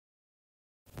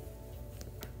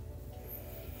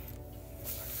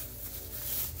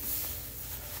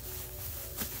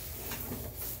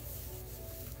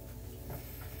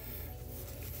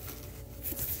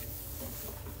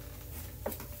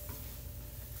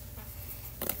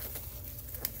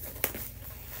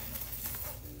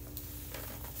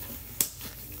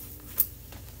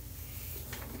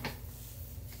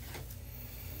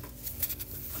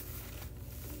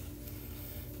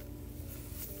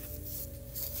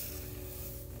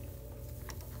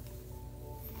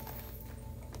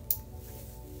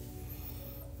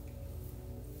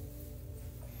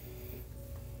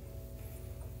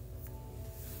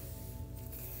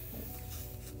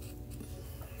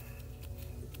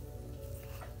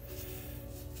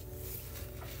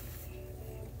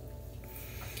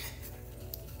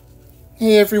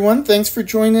Hey everyone, thanks for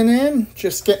joining in.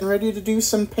 Just getting ready to do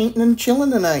some painting and chilling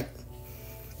tonight.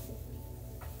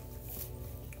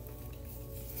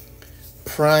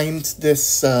 Primed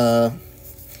this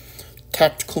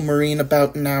tactical marine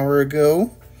about an hour ago.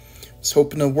 Was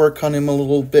hoping to work on him a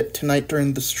little bit tonight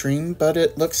during the stream, but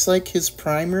it looks like his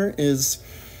primer is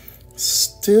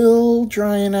still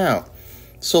drying out.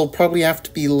 So it'll probably have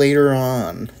to be later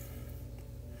on.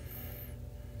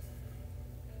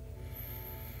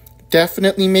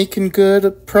 Definitely making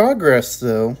good progress,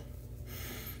 though.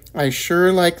 I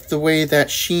sure like the way that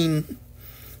sheen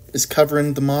is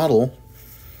covering the model.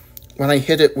 When I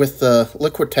hit it with the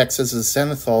Liquitex as a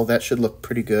zenithal, that should look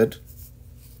pretty good.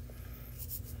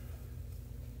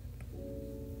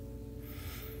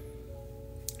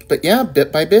 But yeah, bit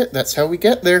by bit, that's how we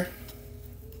get there.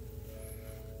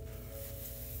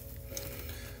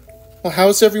 Well,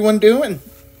 how's everyone doing?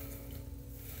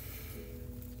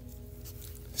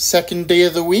 Second day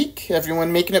of the week.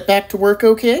 Everyone making it back to work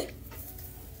okay?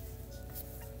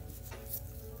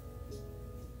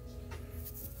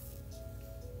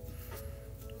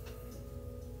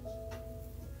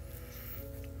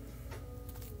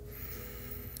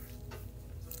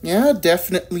 Yeah,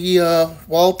 definitely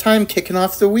wall time kicking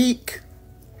off the week.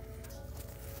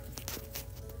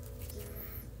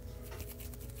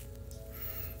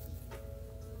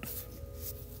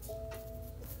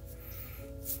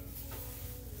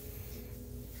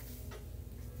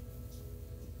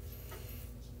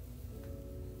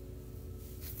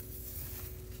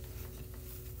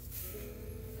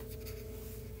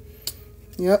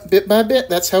 Yep, bit by bit.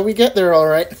 That's how we get there, all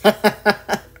right.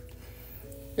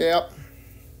 Yep.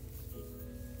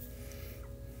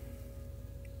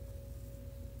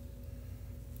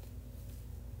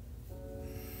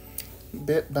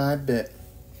 Bit by bit.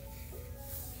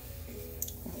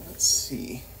 Let's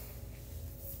see.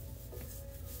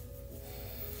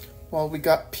 While we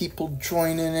got people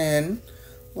joining in,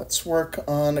 let's work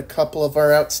on a couple of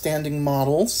our outstanding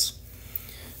models.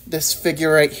 This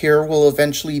figure right here will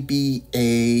eventually be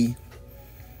a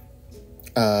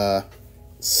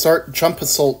jump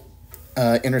assault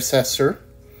intercessor,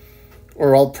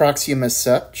 or I'll proxy him as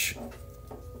such.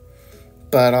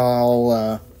 But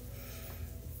I'll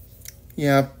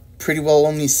yeah, pretty well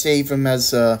only save him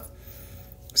as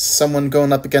someone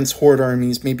going up against horde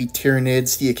armies, maybe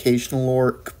Tyranids, the occasional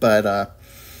orc, but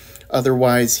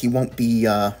otherwise he won't be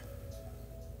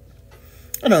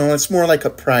I don't know, it's more like a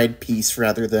pride piece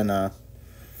rather than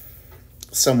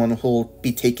someone who'll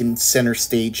be taking center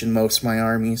stage in most of my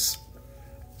armies.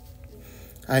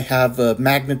 I have a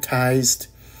magnetized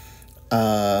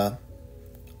Marine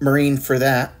for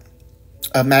that,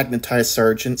 a magnetized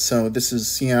Sergeant, so this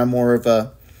is, yeah, more of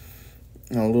a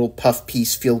little puff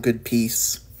piece, feel-good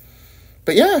piece.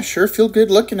 But yeah, sure feel good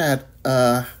looking at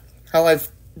how I've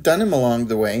done him along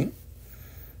the way.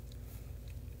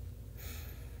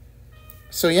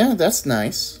 So yeah, that's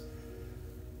nice.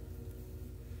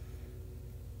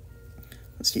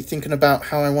 Let's see, thinking about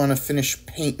how I want to finish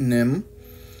painting him.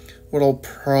 What I'll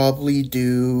probably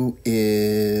do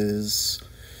is...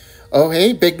 Oh,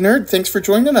 hey, Big Nerd, thanks for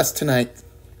joining us tonight.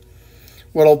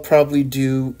 What I'll probably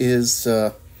do is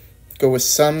go with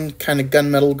some kind of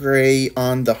gunmetal gray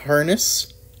on the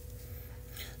harness.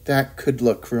 That could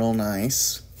look real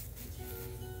nice.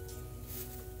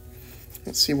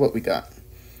 Let's see what we got.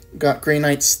 Got Grey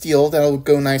Knight Steel, that'll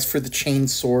go nice for the chain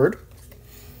sword.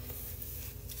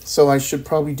 So I should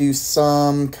probably do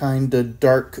some kind of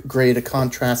dark gray to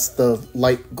contrast the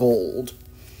light gold.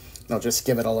 I'll just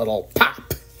give it a little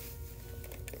pop.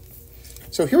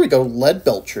 So here we go, Lead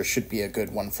Belcher should be a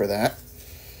good one for that.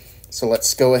 So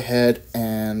let's go ahead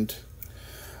and...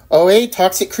 Oh, hey,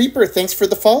 Toxic Creeper, thanks for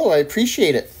the follow, I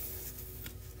appreciate it.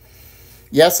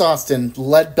 Yes, Austin,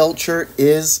 Lead Belcher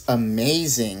is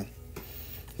amazing.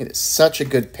 It is such a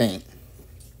good paint.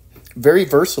 Very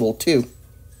versatile, too.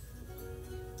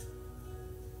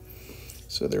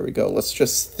 So there we go. Let's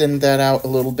just thin that out a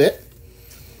little bit.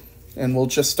 And we'll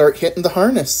just start hitting the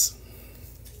harness.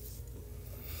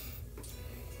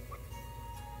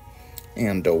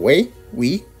 And away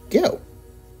we go.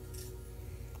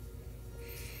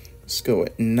 Let's go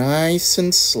it nice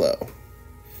and slow.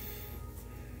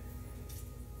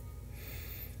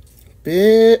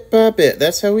 Bit by bit.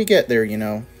 That's how we get there, you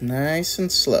know. Nice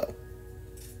and slow.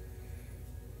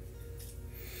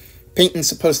 Painting's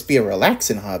supposed to be a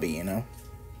relaxing hobby, you know.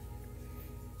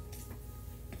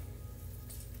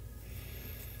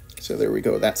 So there we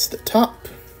go. That's the top.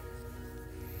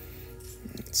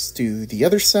 Let's do the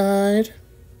other side.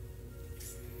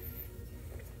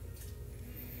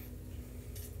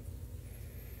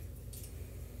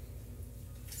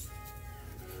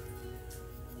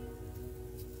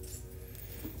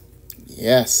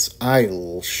 Yes, I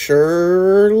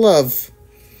sure love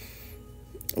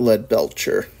Lead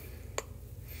Belcher.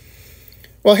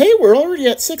 Well, hey, we're already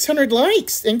at 600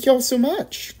 likes. Thank you all so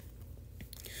much.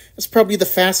 That's probably the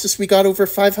fastest we got over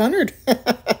 500.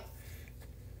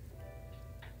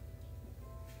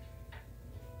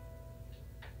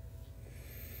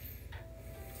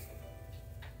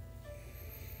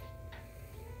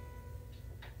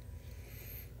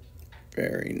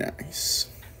 Very nice.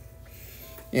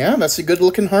 Yeah, that's a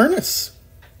good-looking harness.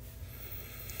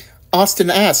 Austin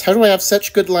asks, how do I have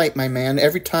such good light, my man?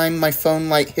 Every time my phone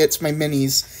light hits my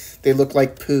minis, they look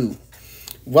like poo.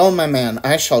 Well, my man,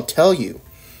 I shall tell you.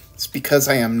 It's because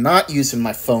I am not using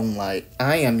my phone light.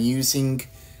 I am using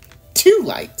two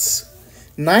lights,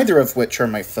 neither of which are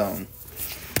my phone.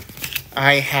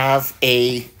 I have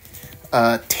a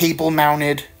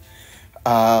table-mounted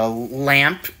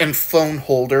lamp and phone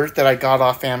holder that I got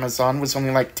off Amazon. It was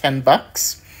only like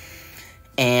 $10.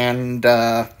 And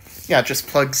yeah, it just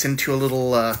plugs into a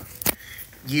little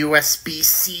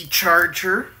USB-C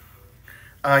charger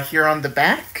here on the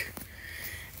back.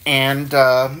 And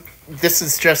this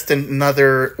is just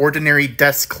another ordinary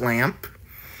desk lamp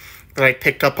that I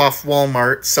picked up off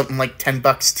Walmart, something like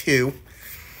 $10 too.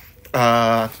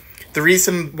 The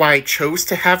reason why I chose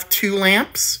to have two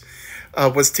lamps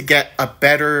was to get a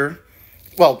better,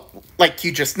 well, like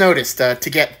you just noticed, to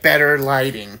get better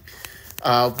lighting.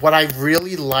 What I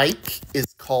really like is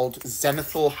called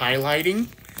zenithal highlighting,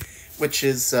 which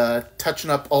is touching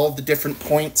up all the different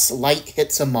points light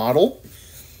hits a model.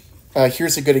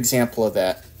 Here's a good example of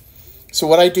that. So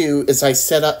what I do is I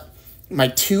set up my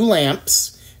two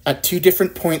lamps at two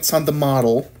different points on the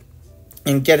model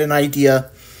and get an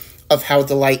idea of how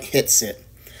the light hits it.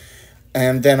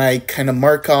 And then I kind of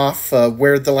mark off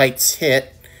where the lights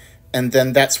hit, and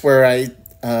then that's where I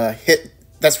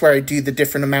that's where I do the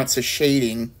different amounts of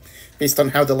shading based on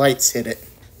how the lights hit it.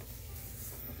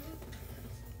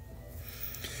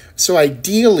 So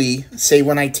ideally, say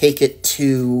when I take it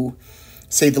to,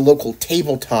 say, the local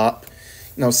tabletop,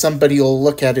 you know, somebody will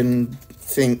look at it and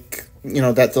think, you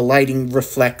know, that the lighting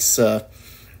reflects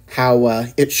how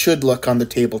it should look on the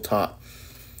tabletop.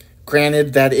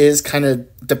 Granted, that is kind of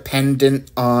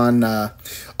dependent on...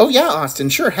 oh, yeah, Austin,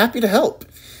 sure, happy to help.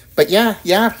 But yeah,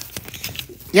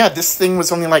 this thing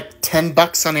was only like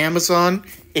 $10 on Amazon.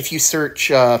 If you search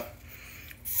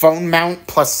phone mount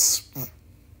plus...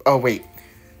 Oh, wait.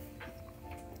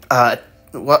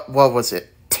 What was it?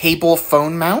 Table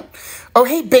phone mount? Oh,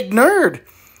 hey, big nerd.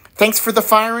 Thanks for the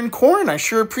fire and corn. I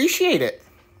sure appreciate it.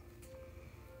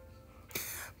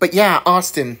 But yeah,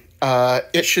 Austin,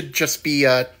 it should just be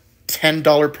a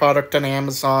 $10 product on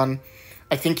Amazon.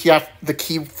 I think the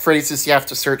key phrases you have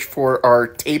to search for are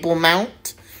table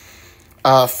mount,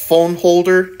 phone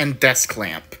holder, and desk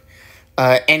lamp.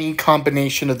 Any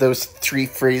combination of those three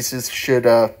phrases should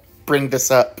bring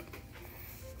this up.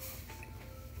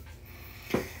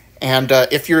 And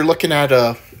if you're looking at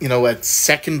a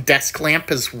second desk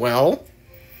lamp as well,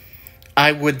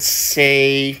 I would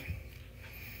say,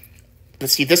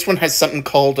 let's see, this one has something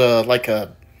called like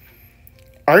a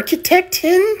architect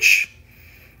hinge,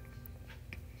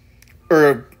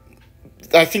 or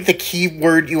I think the key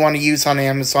word you want to use on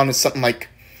Amazon is something like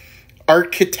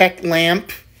architect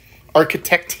lamp,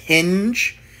 architect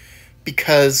hinge,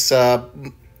 because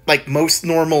like most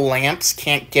normal lamps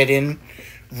can't get in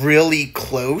really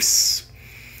close.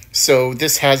 So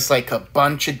this has like a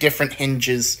bunch of different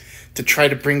hinges to try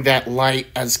to bring that light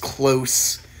as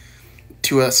close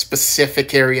to a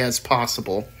specific area as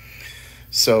possible.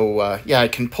 So yeah, I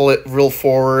can pull it real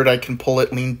forward, I can pull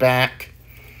it lean back.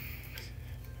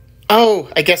 Oh,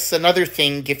 I guess another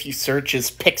thing, if you search,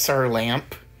 is Pixar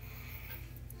lamp.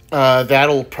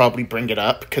 That'll probably bring it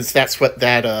up, because that's what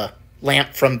that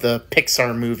lamp from the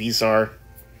Pixar movies are.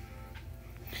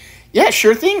 Yeah,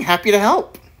 sure thing. Happy to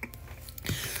help.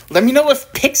 Let me know if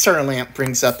Pixar lamp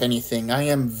brings up anything. I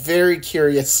am very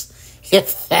curious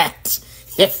if that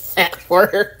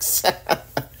works.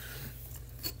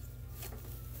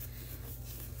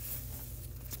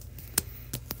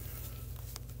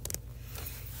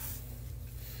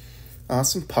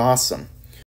 Awesome possum.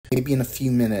 Maybe in a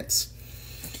few minutes.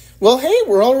 Well, hey,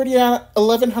 we're already at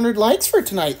 1,100 likes for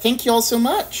tonight. Thank you all so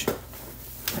much.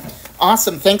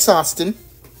 Awesome. Thanks, Austin.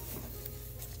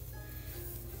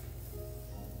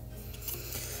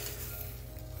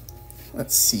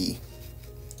 Let's see.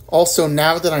 Also,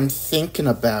 now that I'm thinking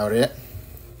about it,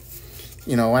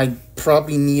 you know, I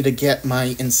probably need to get my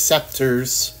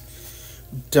inceptors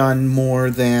done more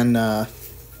than,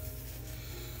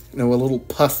 you know, a little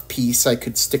puff piece I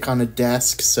could stick on a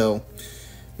desk. So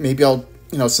maybe I'll,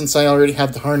 you know, since I already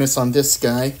have the harness on this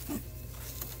guy,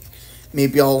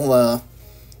 maybe I'll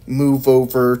move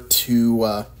over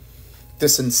to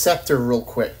this Insector real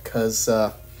quick, because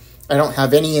I don't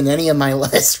have any in any of my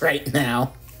lists right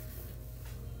now.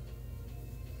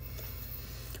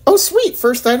 Oh, sweet.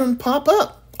 First item pop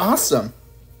up. Awesome.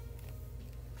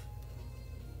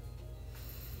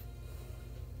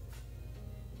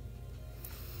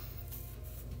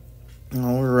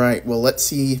 All right. Well, let's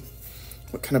see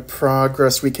what kind of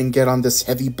progress we can get on this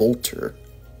heavy bolter.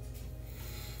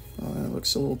 Oh, that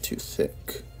looks a little too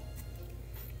thick.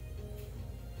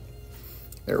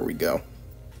 There we go.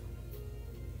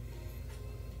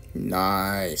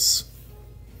 Nice.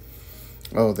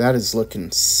 Oh, that is looking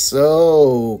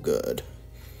so good.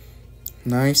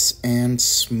 Nice and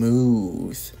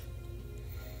smooth.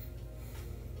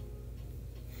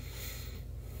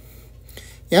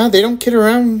 Yeah, they don't kid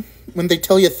around when they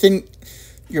tell you thin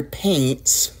your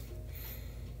paints.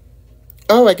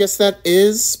 Oh, I guess that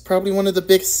is probably one of the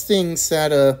biggest things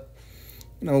that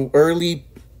early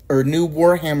or new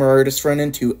Warhammer artists run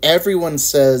into. Everyone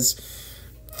says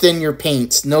thin your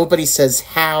paints. Nobody says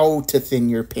how to thin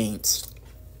your paints.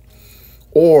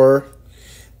 Or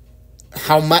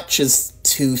how much is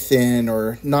too thin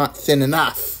or not thin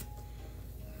enough.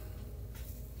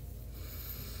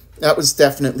 That was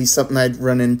definitely something I'd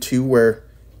run into where,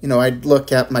 I'd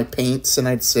look at my paints and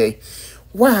I'd say,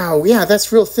 wow, yeah,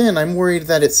 that's real thin. I'm worried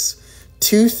that it's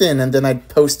too thin. And then I'd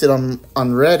post it on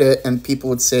Reddit and people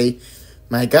would say,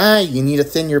 my guy, you need to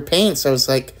thin your paints. I was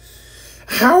like,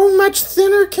 how much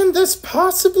thinner can this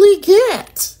possibly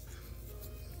get?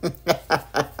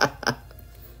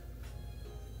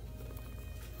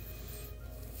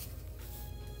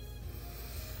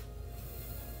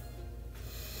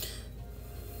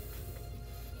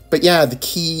 But yeah, the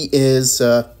key is,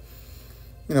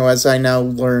 as I now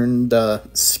learned,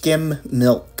 skim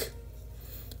milk.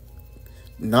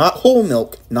 Not whole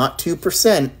milk, not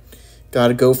 2%.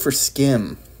 Gotta go for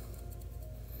skim.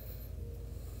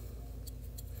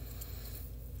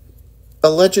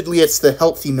 Allegedly, it's the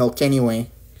healthy milk anyway.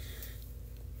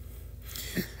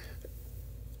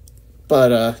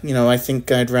 But, I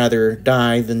think I'd rather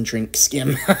die than drink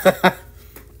skim.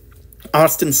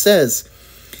 Austin says,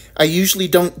 I usually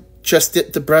don't just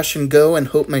dip the brush and go and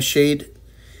hope my shade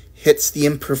hits the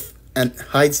and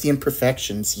hides the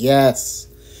imperfections. Yes.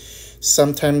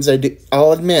 Sometimes I do.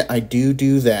 I'll admit I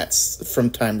do that from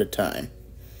time to time.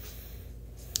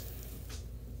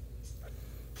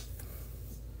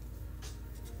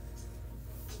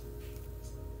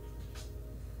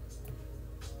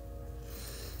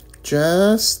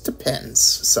 Just depends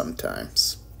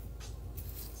sometimes.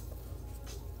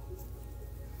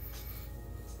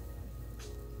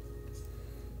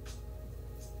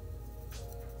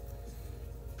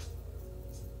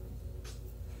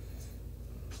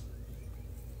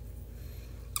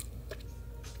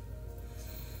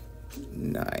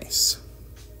 Nice.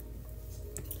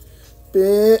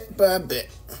 Bit by bit.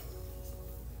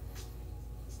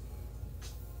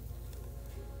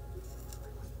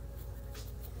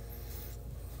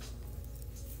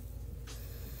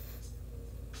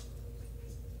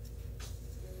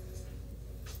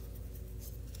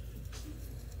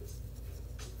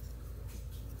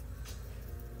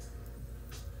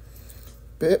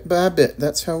 Bit by bit.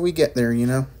 That's how we get there,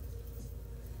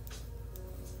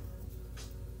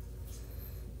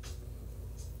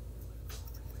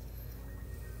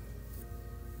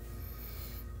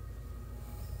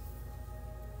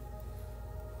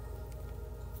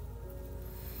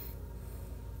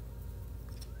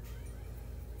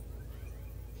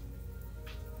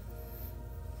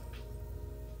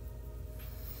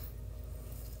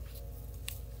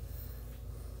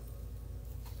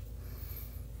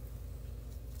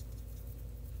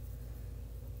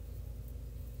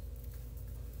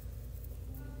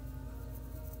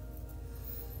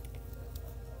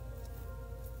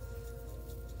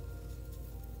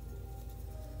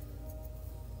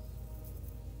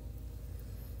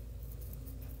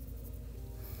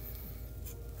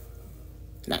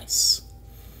 Nice.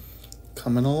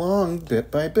 Coming along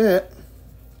bit by bit.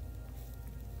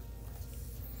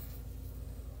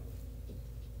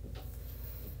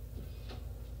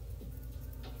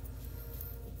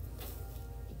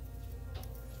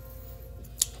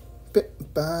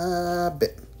 Bit by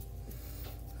bit.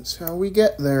 That's how we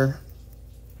get there.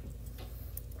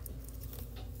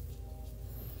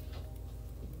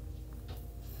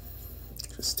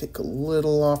 Just take a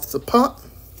little off the pot.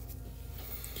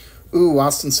 Ooh,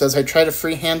 Austin says, I tried to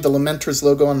freehand the Lamenter's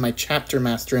logo on my chapter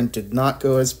master and did not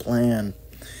go as planned.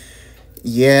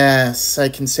 Yes, I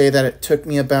can say that it took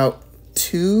me about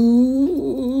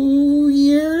 2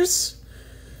 years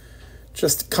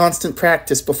Just constant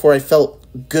practice before I felt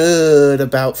good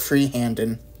about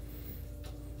freehanding.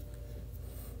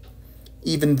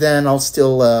 Even then, I'll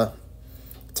still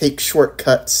take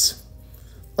shortcuts,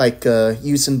 like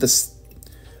using this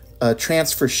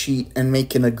transfer sheet and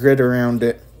making a grid around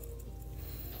it,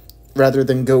 rather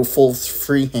than go full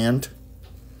freehand.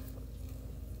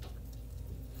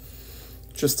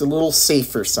 Just a little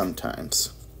safer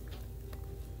sometimes.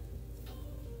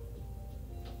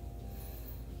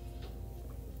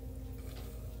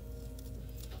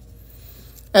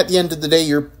 At the end of the day,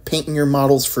 you're painting your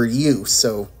models for you,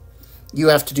 so you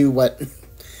have to do what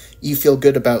you feel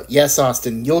good about. Yes,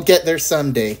 Austin, you'll get there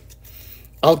someday.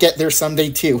 I'll get there someday,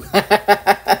 too.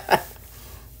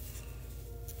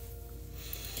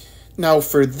 Now,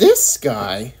 for this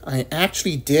guy, I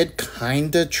actually did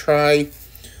kind of try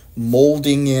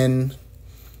molding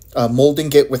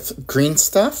it with green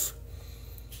stuff.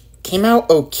 Came out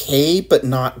okay, but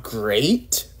not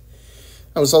great.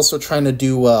 I was also trying to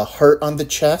do a heart on the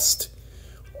chest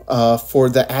for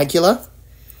the Aguila.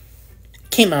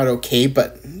 Came out okay,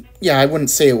 but yeah, I wouldn't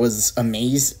say it was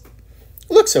amazing.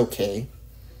 Looks okay.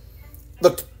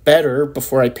 Looked better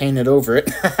before I painted over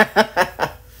it.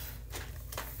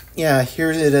 Yeah,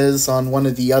 here it is on one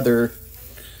of the other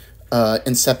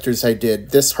Inceptors I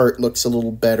did. This heart looks a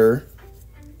little better.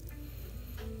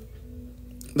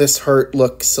 This heart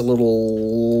looks a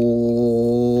little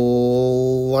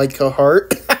like a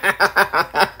heart.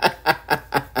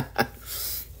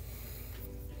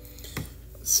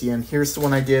 See, and here's the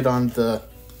one I did on the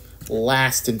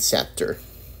last Inceptor.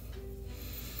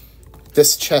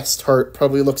 This chest heart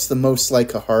probably looks the most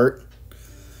like a heart.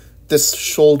 This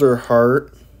shoulder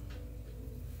heart,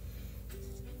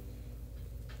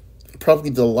 probably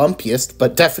the lumpiest,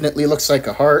 but definitely looks like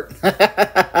a heart.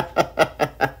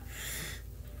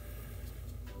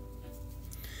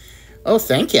 Oh,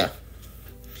 thank you.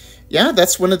 Yeah,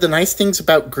 that's one of the nice things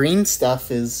about green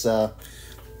stuff is, you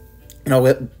know,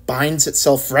 it binds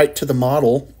itself right to the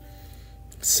model.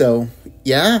 So,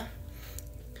 yeah.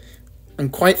 I'm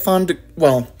quite fond of,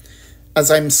 well,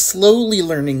 as I'm slowly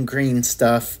learning green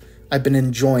stuff, I've been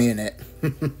enjoying it.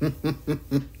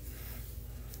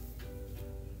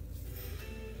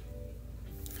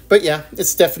 But yeah,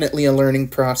 it's definitely a learning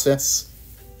process.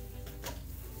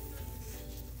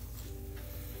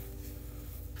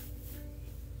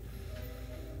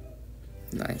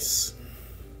 Nice.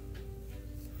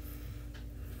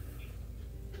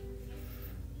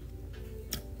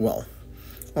 Well,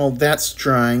 while that's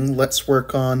drying, let's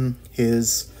work on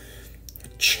his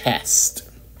chest.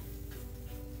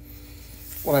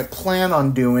 What I plan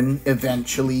on doing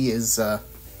eventually is, you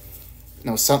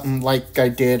know, something like I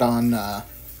did on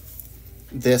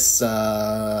this,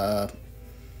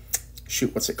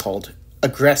 shoot, what's it called?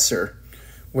 Aggressor,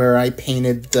 where I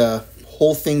painted the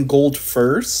whole thing gold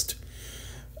first,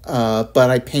 but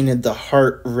I painted the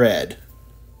heart red.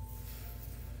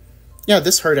 Yeah,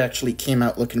 this heart actually came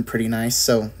out looking pretty nice,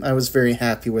 so I was very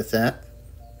happy with that.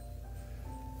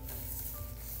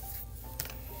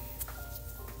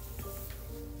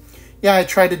 Yeah, I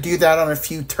tried to do that on a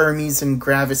few Termies and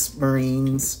Gravis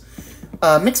Marines.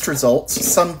 Mixed results.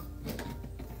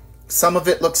 Some of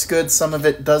it looks good, some of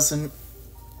it doesn't.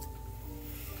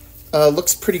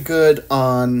 Looks pretty good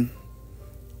on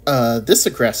this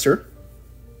Aggressor.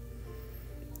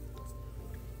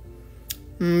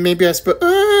 Maybe I suppose,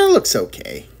 looks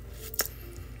okay.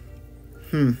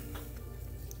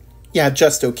 Yeah,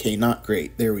 just okay, not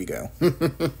great. There we go.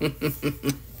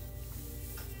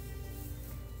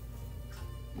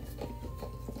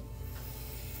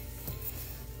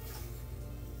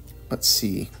 Let's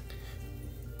see.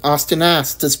 Austin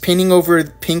asks, does painting over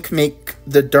pink make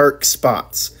the dark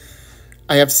spots?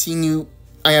 I have seen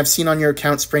on your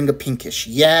account spraying a pinkish.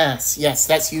 Yes,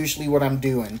 that's usually what I'm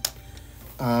doing.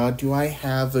 Do I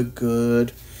have a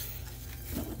good...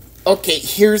 Okay,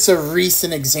 here's a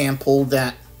recent example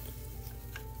that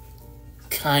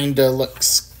kinda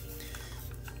looks...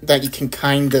 that you can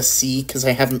kinda see, because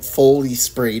I haven't fully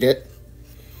sprayed it.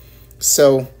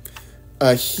 So,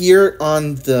 here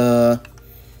on the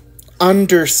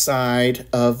underside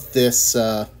of this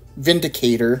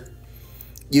Vindicator,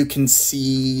 you can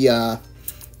see,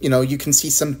 you know, you can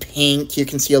see some pink, you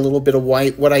can see a little bit of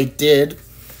white. What I did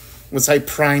was I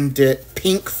primed it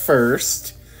pink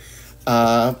first.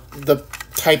 The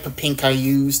type of pink I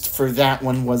used for that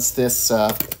one was this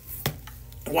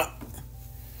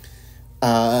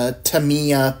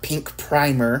Tamiya pink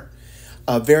primer.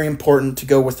 Very important to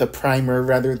go with a primer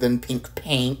rather than pink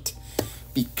paint,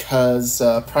 because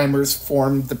primers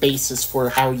form the basis for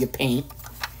how you paint.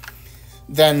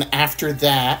 Then after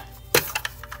that,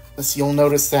 So you'll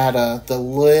notice that the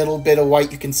little bit of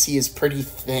white you can see is pretty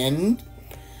thin.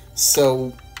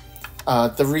 So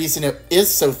the reason it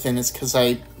is so thin is because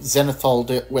I zenithaled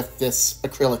it with this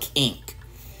acrylic ink.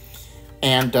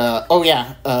 And,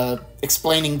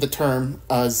 explaining the term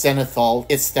zenithal,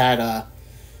 it's that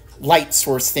light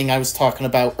source thing I was talking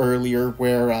about earlier,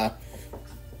 where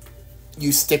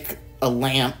you stick a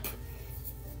lamp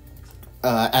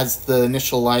as the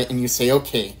initial light, and you say,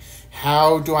 okay,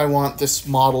 how do I want this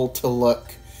model to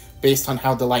look based on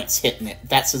how the light's hitting it?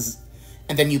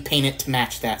 And then you paint it to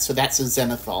match that, so that's a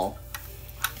zenithal.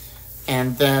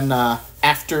 And then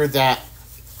after that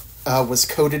was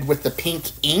coated with the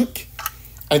pink ink,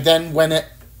 I then went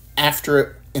after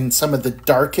it in some of the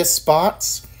darkest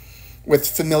spots with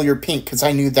familiar pink, because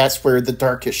I knew that's where the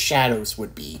darkest shadows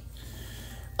would be.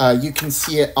 You can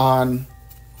see it on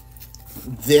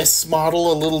this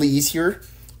model a little easier.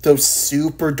 Those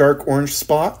super dark orange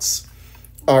spots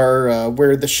are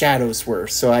where the shadows were.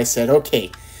 So I said, okay,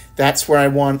 that's where I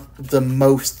want the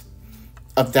most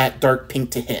of that dark pink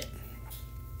to hit.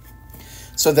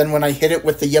 So then when I hit it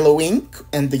with the yellow ink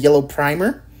and the yellow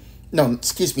primer,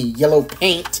 yellow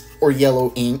paint or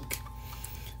yellow ink,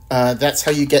 that's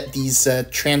how you get these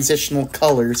transitional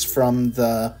colors from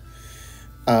the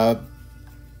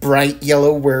bright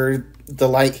yellow where the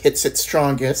light hits it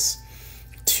strongest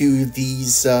to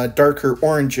these darker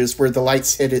oranges where the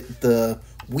lights hit it the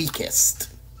weakest.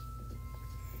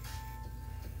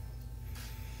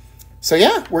 So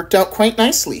yeah, worked out quite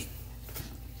nicely.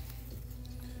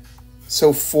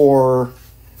 So for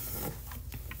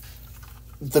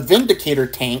the Vindicator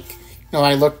tank,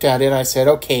 I looked at it, I said,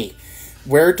 okay,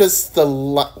 where's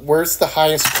the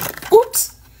highest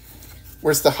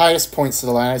points of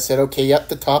the line? I said, okay, yep,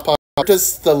 the top.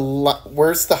 Where's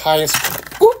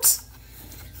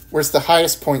the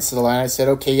highest points of the line? I said,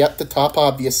 okay, yep, the top,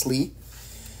 obviously.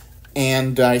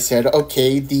 And I said,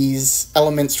 okay, these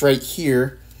elements right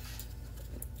here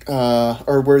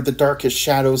are where the darkest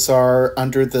shadows are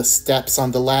under the steps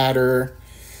on the ladder.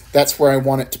 That's where I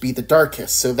want it to be the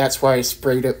darkest. So that's why I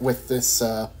sprayed it with this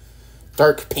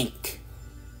dark pink.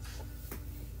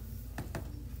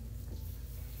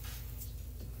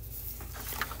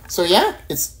 So yeah,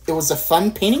 it was a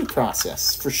fun painting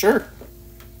process, for sure.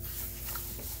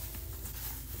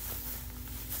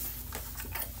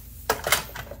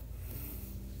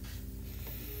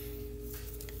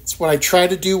 It's what I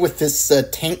tried to do with this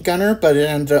tank gunner, but it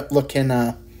ended up looking,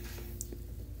 well,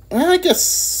 I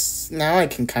guess now I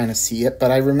can kind of see it,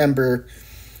 but I remember,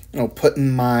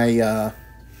 putting my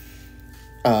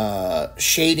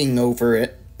shading over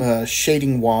it,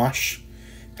 shading wash.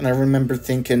 And I remember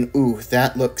thinking, ooh,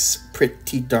 that looks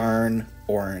pretty darn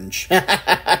orange.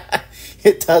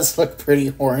 It does look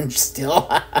pretty orange still.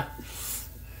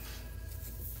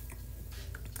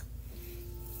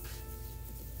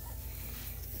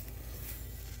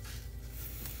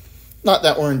 Not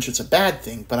that orange is a bad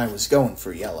thing, but I was going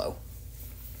for yellow.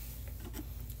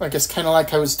 I guess kind of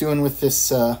like I was doing with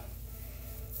this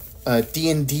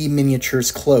D&D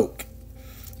miniatures cloak.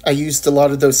 I used a lot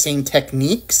of those same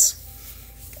techniques.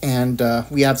 And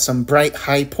we have some bright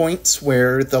high points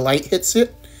where the light hits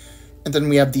it. And then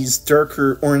we have these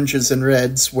darker oranges and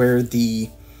reds where the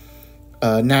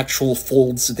natural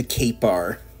folds of the cape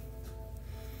are.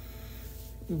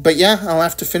 But yeah, I'll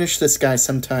have to finish this guy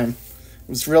sometime. I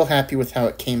was real happy with how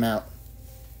it came out.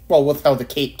 Well, with how the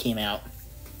cape came out.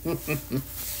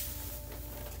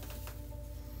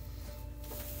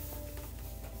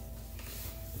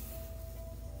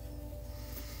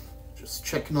 Just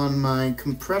checking on my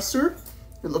compressor.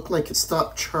 It looked like it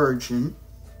stopped charging.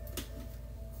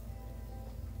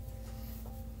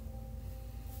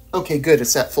 Okay, good.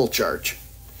 It's at full charge.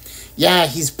 Yeah,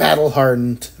 he's battle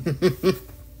hardened.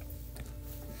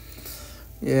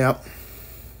 Yep.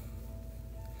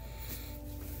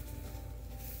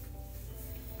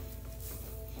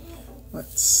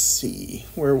 Let's see.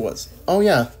 Where was it? Oh,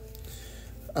 yeah.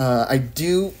 I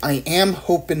am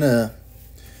hoping to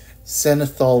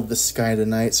zenithal this guy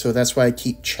tonight, so that's why I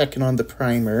keep checking on the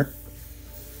primer.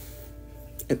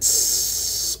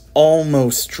 It's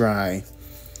almost dry.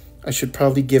 I should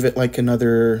probably give it like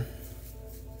another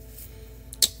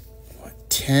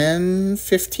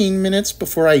 10-15 minutes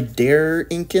before I dare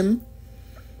ink him.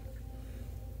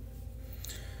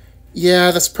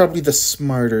 Yeah, that's probably the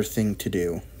smarter thing to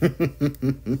do.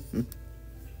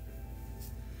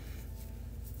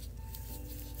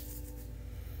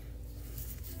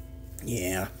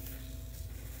 Yeah.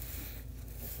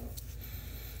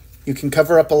 You can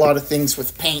cover up a lot of things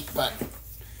with paint, but,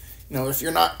 if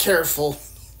you're not careful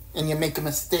and you make a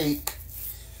mistake,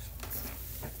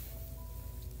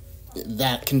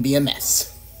 that can be a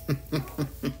mess.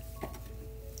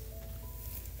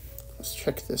 Let's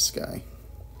check this guy.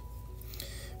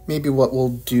 Maybe what we'll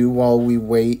do while we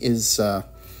wait is,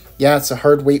 yeah, it's a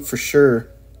hard wait for sure.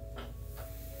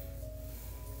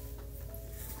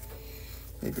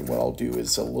 Maybe what I'll do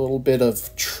is a little bit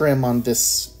of trim on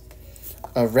this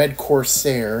Red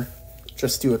Corsair.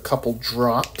 Just do a couple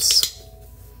drops.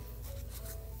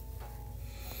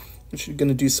 I'm actually going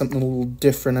to do something a little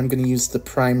different. I'm going to use the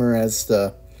primer as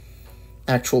the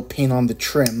actual paint on the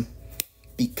trim,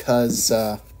 because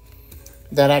that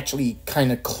actually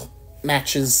kind of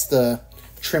matches the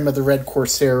trim of the Red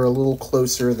Corsair a little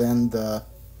closer than the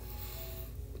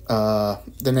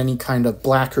than any kind of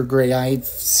black or gray I've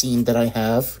seen that I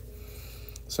have.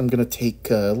 So I'm going to take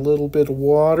a little bit of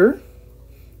water.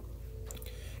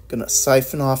 Going to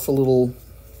siphon off a little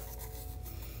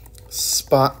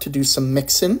spot to do some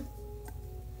mixing.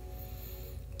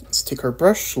 Let's take our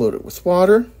brush, load it with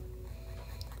water.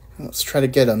 And let's try to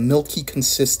get a milky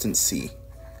consistency.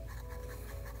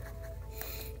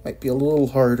 Might be a little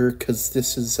harder because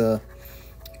this is a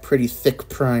pretty thick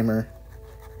primer.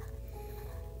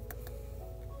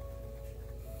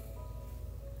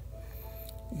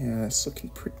 Yeah, it's looking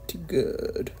pretty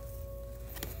good.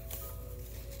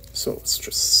 So let's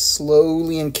just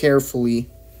slowly and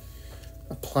carefully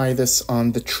apply this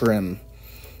on the trim.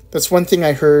 That's one thing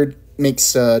I heard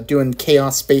makes doing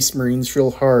Chaos Space Marines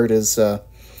real hard, is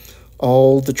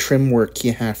all the trim work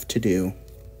you have to do.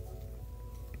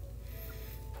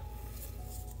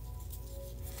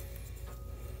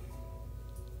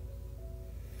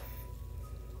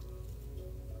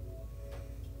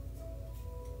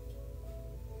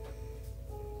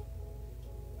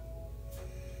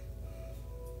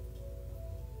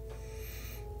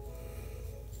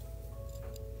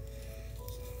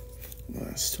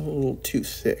 Still a little too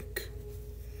thick.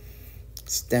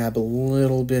 Let's dab a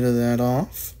little bit of that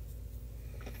off.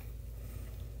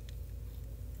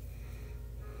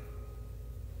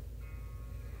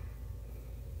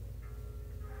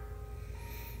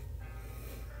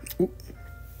 Ooh.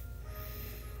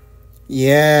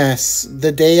 Yes,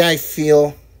 the day I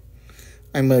feel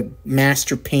I'm a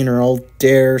master painter, I'll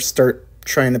dare start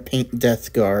trying to paint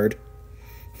Death Guard.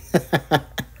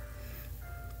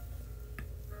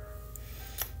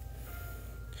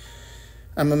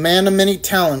 I'm a man of many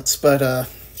talents, but,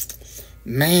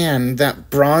 man,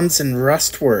 that bronze and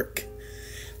rust work,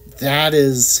 that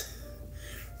is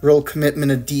real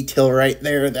commitment of detail right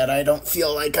there that I don't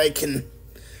feel like I can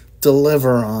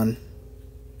deliver on.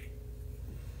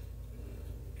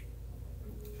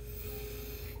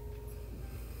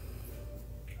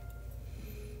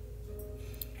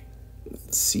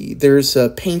 Let's see, there's a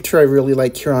painter I really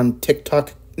like here on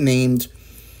TikTok named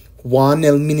Juan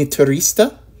el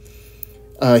Miniaturista.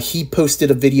 He posted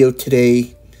a video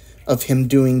today of him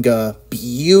doing a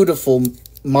beautiful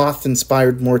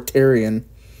moth-inspired Mortarion.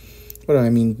 What do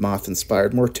I mean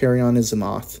moth-inspired? Mortarion is a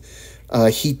moth.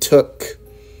 He took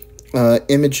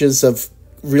images of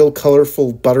real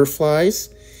colorful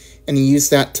butterflies, and he used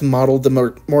that to model the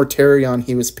Mortarion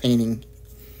he was painting.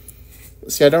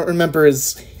 See, I don't remember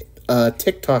his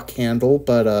TikTok handle,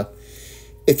 but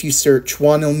if you search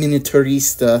Juan el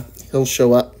Miniaturista, he'll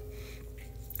show up.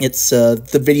 It's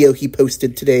the video he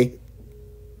posted today.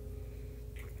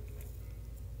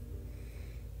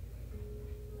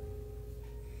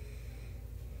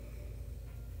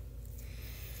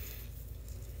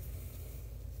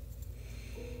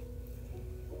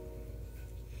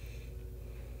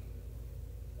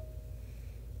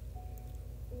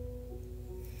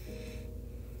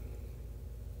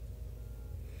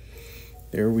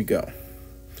 There we go.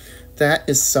 That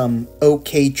is some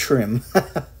okay trim.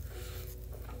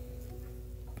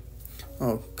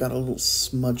 Oh, got a little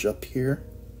smudge up here.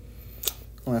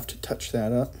 I'll have to touch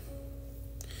that up.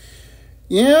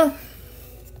 Yeah.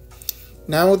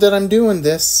 Now that I'm doing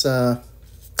this, yeah,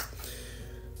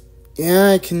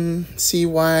 I can see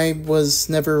why I was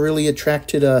never really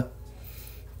attracted to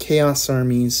Chaos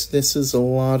Armies. This is a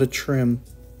lot of trim.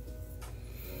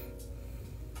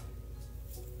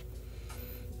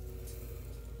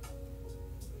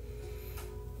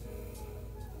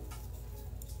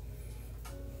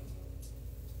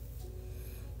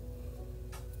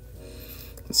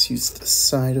 Let's use the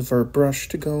side of our brush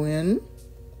to go in.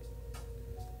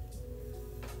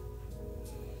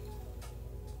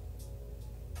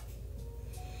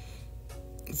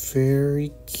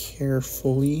 Very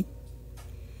carefully.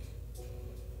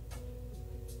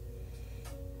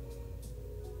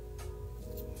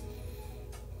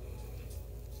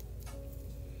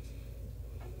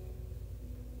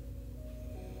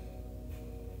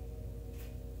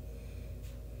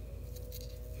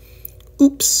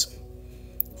 Oops.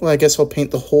 Well, I guess I'll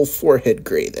paint the whole forehead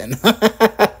gray then.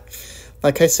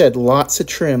 Like I said, lots of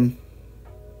trim.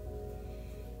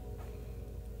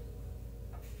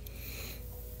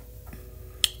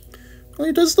 Well,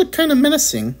 he does look kind of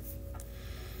menacing.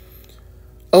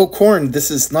 Oh, Khorne.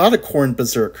 This is not a Khorne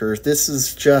Berserker. This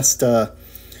is just a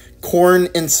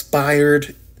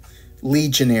Khorne-inspired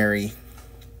legionary.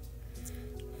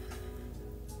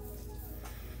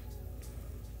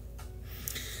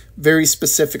 Very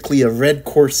specifically, a Red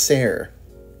Corsair.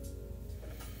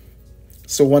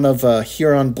 So one of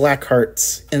Huron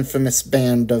Blackheart's infamous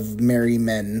band of merry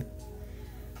men.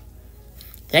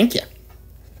 Thank you.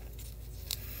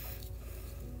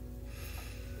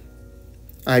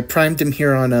 I primed him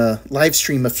here on a live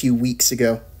stream a few weeks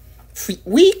ago.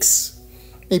 Weeks?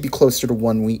 Maybe closer to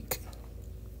 1 week.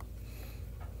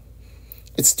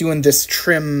 It's doing this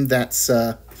trim that's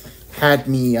had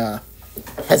me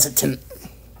hesitant.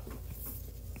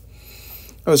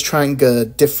 I was trying a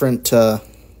different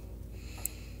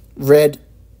red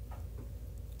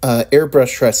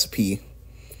airbrush recipe,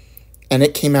 and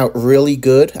it came out really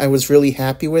good. I was really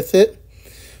happy with it,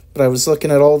 but I was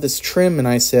looking at all this trim and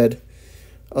I said,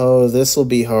 oh, this will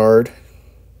be hard.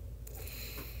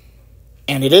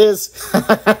 And it is.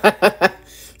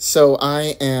 So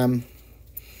I am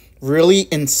really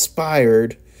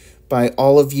inspired by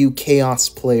all of you Chaos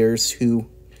players who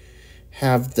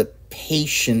have the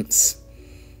patience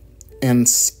and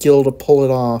skill to pull it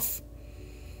off.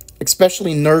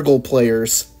 Especially Nurgle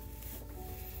players.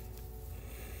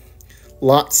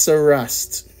 Lots of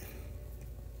rust.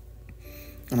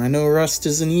 And I know rust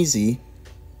isn't easy.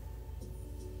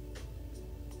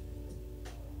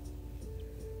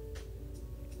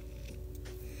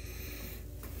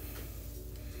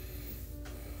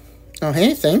 Oh,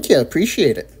 hey, thank you.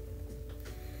 Appreciate it.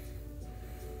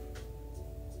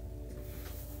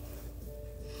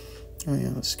 Oh, yeah,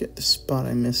 let's get the spot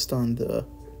I missed on the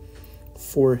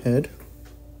forehead.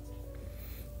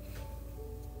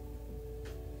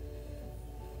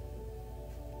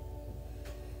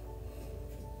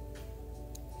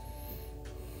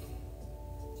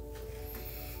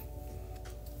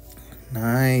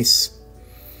 Nice.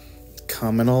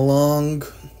 Coming along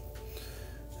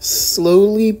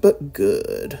slowly but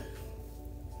good.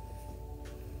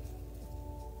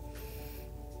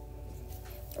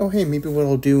 Oh, hey, maybe what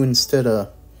I'll do instead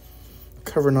of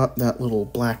covering up that little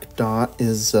black dot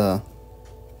is,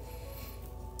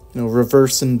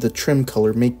 reversing the trim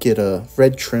color. Make it a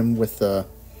red trim with a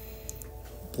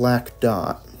black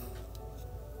dot.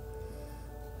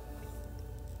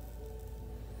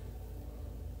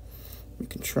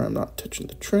 Making sure I'm not touching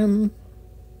the trim.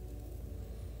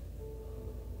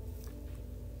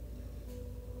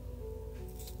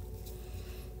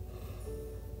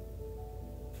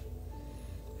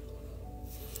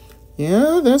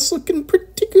 Yeah, that's looking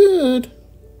pretty good.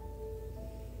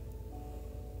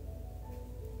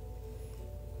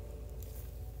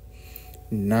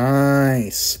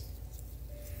 Nice.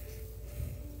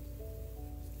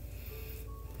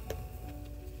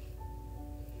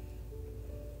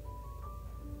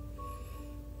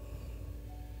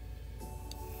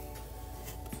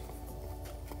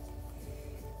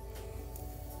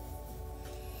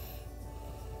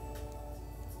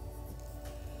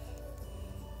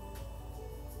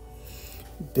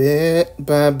 Bit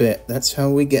by bit, that's how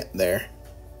we get there.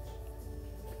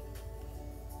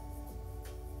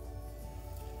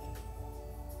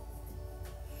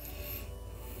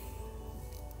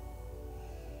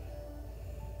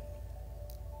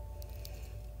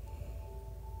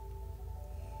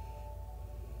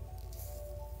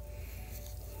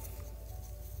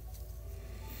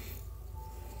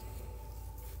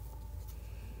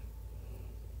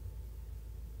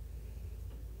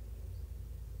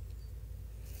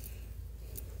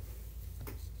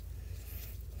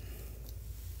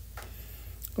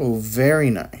 Oh,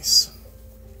 very nice.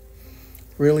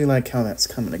 Really like how that's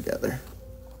coming together.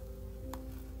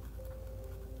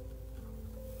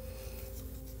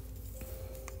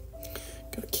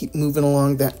 Gotta keep moving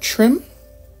along that trim.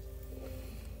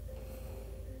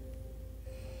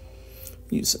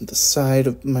 Using the side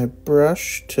of my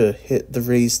brush to hit the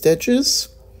raised edges.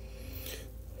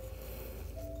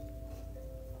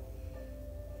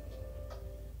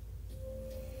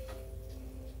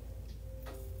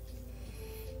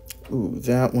 Ooh,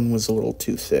 that one was a little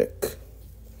too thick.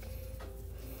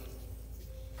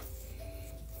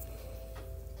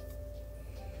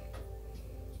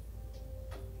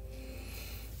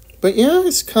 But yeah,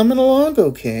 it's coming along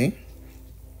okay.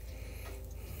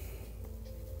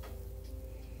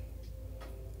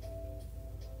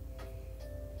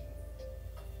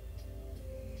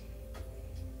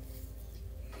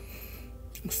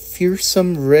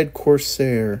 Fearsome Red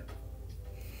Corsair.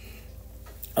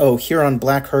 Oh, here on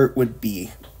Blackheart would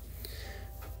be,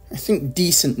 I think,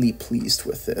 decently pleased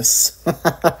with this.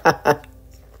 I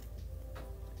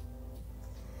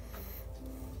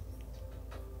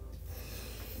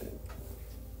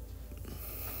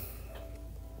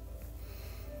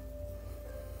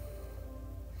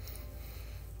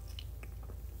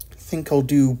think I'll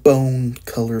do bone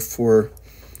color for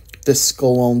this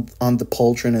skull on the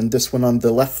pauldron and this one on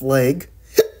the left leg.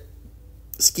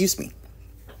 Excuse me.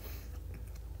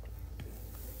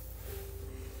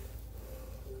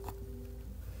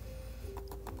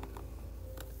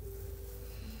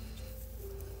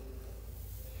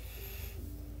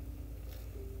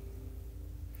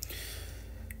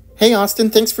 Hey, Austin,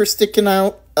 thanks for sticking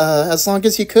out as long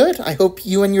as you could. I hope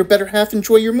you and your better half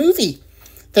enjoy your movie.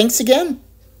 Thanks again.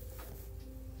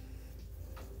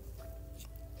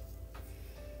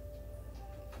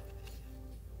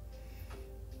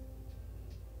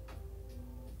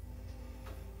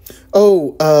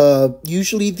 Oh,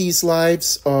 usually these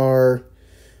lives are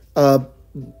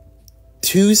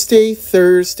Tuesday,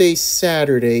 Thursday,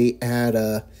 Saturday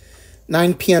at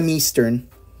 9 p.m. Eastern.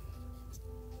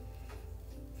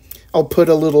 I'll put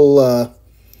a little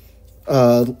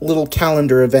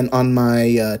calendar event on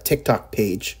my TikTok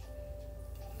page.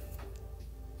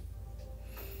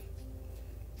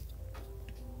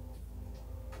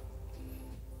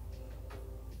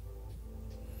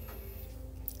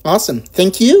 Awesome.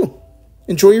 Thank you.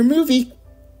 Enjoy your movie.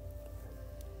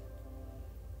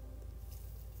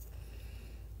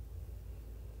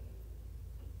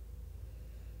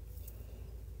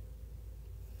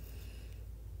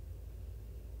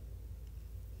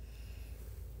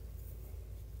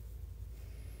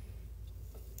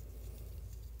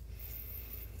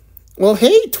 Well,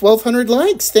 hey, 1,200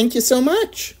 likes. Thank you so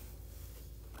much.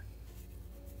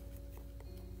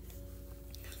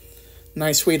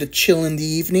 Nice way to chill in the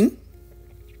evening.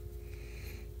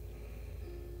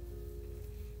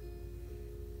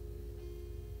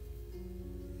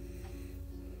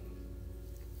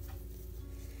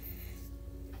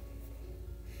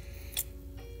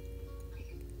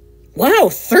 Wow,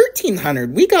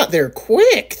 1,300. We got there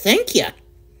quick. Thank you.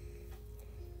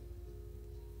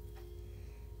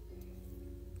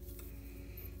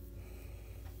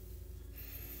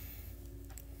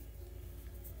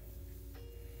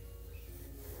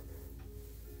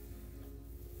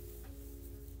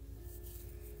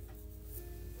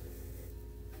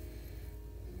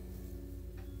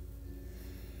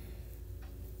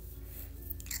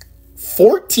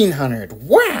 $1,400.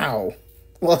 Wow.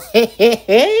 Well,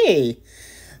 hey.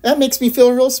 That makes me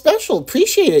feel real special.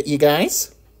 Appreciate it, you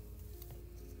guys.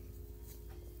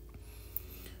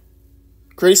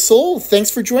 Grace Soul, thanks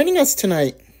for joining us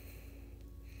tonight.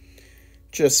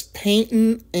 Just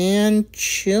painting and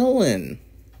chilling.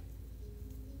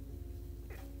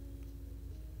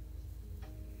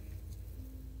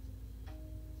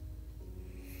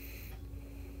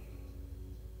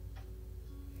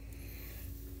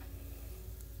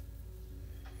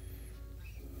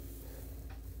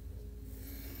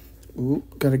 Ooh,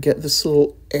 gotta get this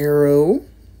little arrow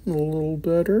a little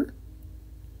better.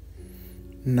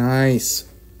 Nice.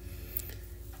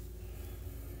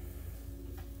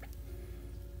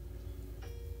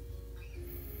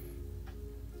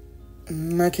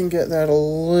 I can get that a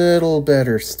little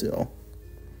better still.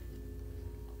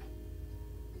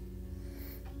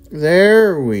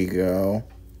 There we go.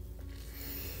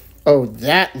 Oh,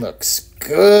 that looks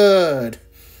good.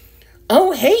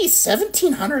 Oh, hey,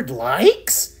 1,700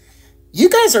 likes? You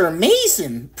guys are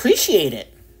amazing. Appreciate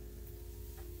it.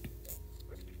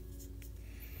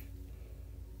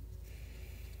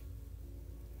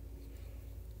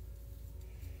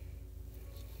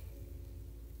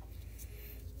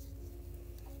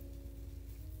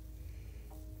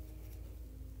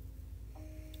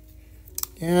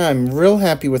 Yeah, I'm real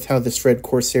happy with how this Red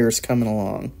Corsair is coming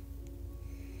along.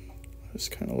 This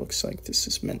kind of looks like this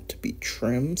is meant to be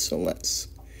trimmed, so let's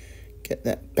get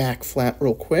that back flat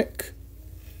real quick.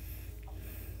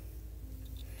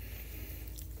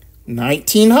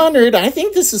 1,900. I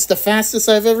think this is the fastest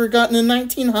I've ever gotten in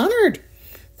 1,900.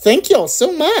 Thank y'all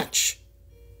so much.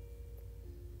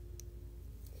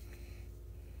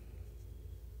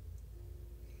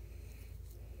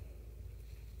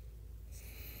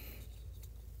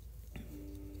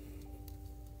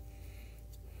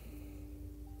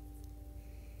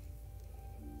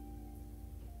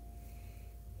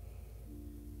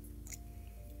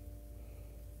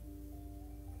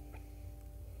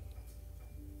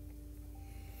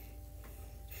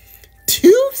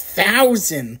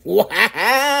 $2,000.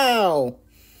 Wow.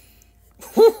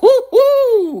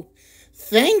 Woo-hoo-hoo.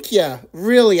 thank you.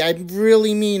 Really, I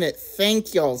really mean it.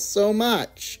 Thank y'all so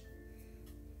much.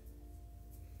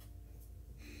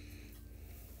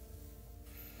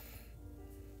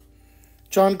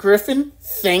 John Griffin,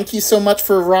 thank you so much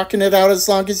for rocking it out as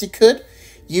long as you could.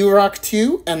 You rock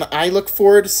too, and I look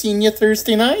forward to seeing you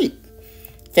Thursday night.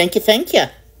 Thank you, thank you.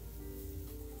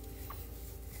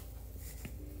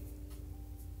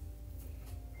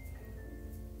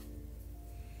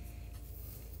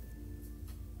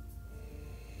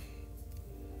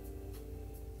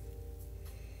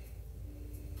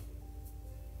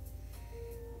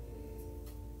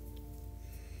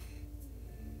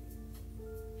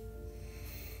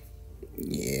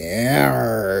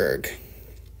 Yarg.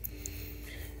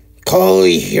 Call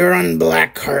Huron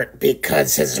Blackheart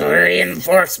because his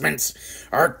reinforcements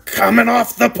are coming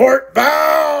off the port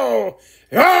bow!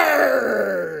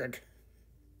 Yarg!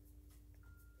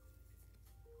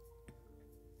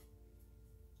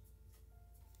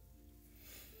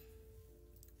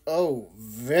 Oh,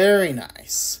 very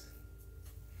nice.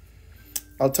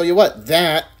 I'll tell you what,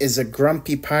 that is a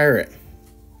grumpy pirate.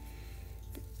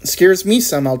 Scares me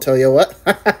some, I'll tell you what.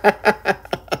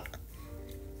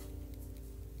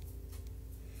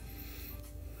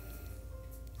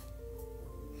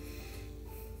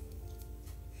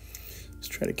 Let's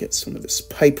try to get some of this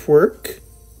pipe work.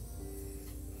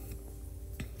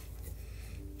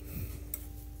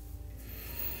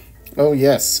 Oh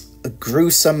yes, a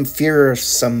gruesome,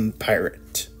 fearsome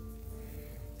pirate.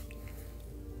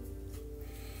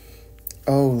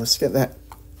 Oh, let's get that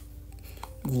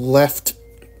left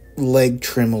leg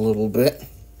trim a little bit.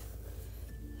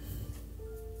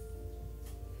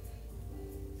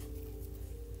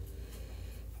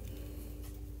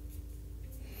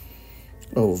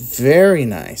 Oh, very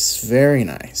nice, very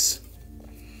nice.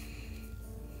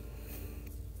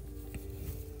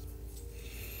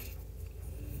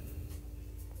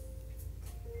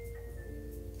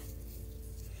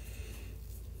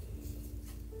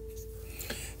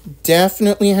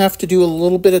 Definitely have to do a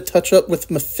little bit of touch-up with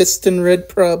Mephiston red,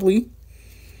 probably.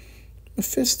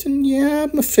 Mephiston, yeah,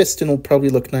 Mephiston will probably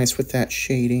look nice with that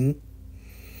shading.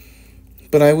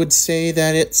 But I would say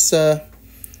that it's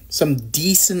some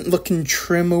decent-looking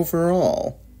trim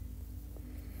overall.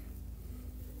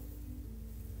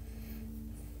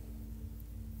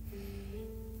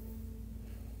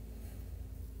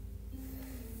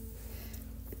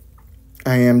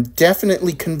 I am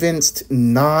definitely convinced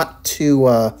not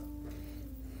to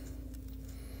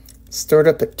start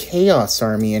up a Chaos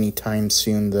Army anytime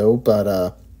soon, though,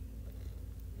 but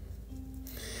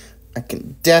I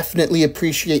can definitely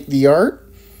appreciate the art,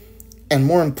 and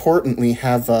more importantly,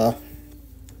 have just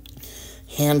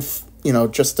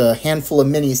a handful of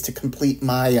minis to complete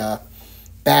my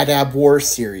Bad Ab War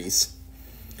series.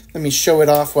 Let me show it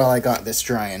off while I got this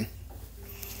drying.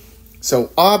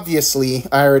 So, obviously,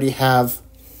 I already have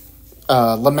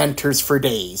Lamenters for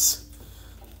days.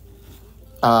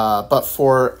 But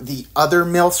for the other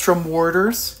Maelstrom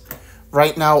Warders,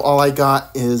 right now all I got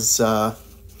is a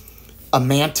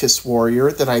Mantis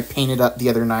Warrior that I painted up the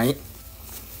other night.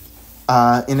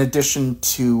 In addition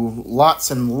to lots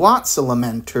and lots of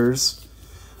Lamenters,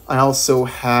 I also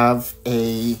have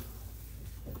a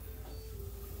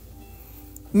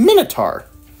Minotaur.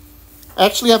 I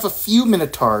actually have a few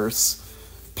Minotaurs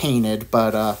painted,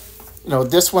 but,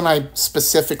 this one I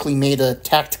specifically made a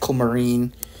Tactical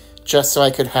Marine just so I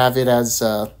could have it as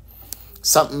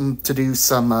something to do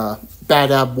some Bad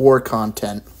Ab War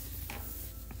content.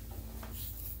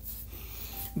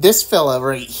 This fella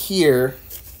right here,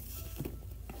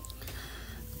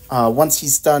 once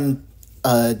he's done,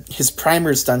 his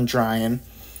primer's done drying,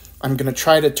 I'm going to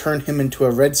try to turn him into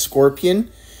a Red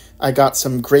Scorpion. I got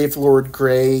some Gravelord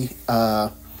Grey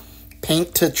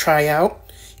paint to try out.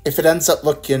 If it ends up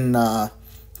looking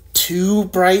too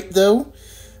bright, though,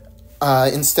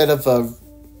 instead of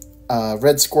a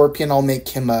Red Scorpion, I'll make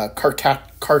him a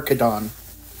Carcadon.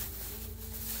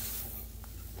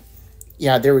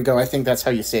 Yeah, there we go. I think that's how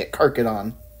you say it,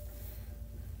 Carcadon.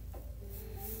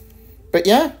 But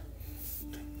yeah,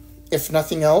 if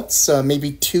nothing else,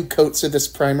 maybe 2 coats of this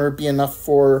primer would be enough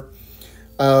for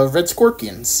Red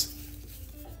Scorpions.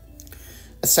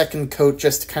 A second coat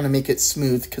just to kind of make it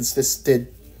smooth, because this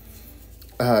did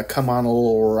come on a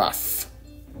little rough.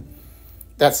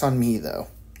 That's on me, though,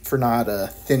 for not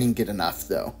thinning it enough,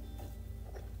 though.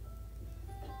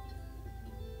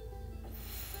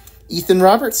 Ethan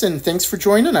Robertson, thanks for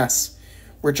joining us.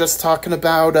 We're just talking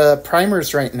about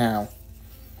primers right now.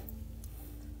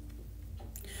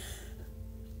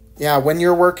 Yeah, when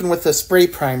you're working with a spray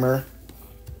primer,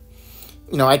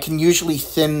 I can usually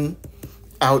thin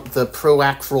out the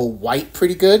Proacryl white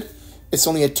pretty good, it's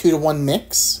only a 2-to-1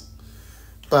 mix.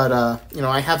 But, you know,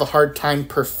 I have a hard time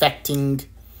perfecting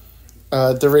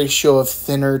the ratio of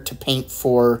thinner to paint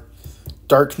for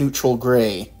dark neutral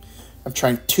gray. I've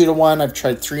tried 2-to-1, I've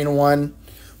tried 3-to-1.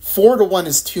 4-to-1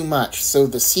 is too much, so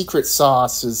the secret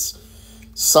sauce is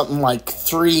something like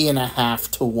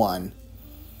 3.5-to-1.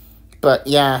 But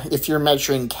yeah, if you're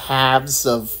measuring halves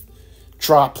of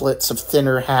droplets of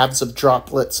thinner, halves of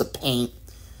droplets of paint,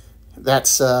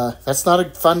 that's not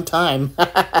a fun time.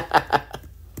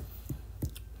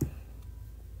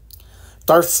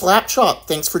 Darth Slapchop,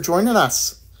 thanks for joining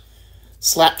us.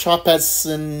 Slapchop as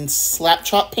in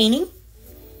slapchop painting?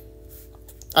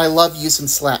 I love using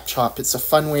Slapchop. It's a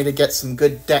fun way to get some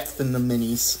good depth in the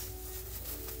minis.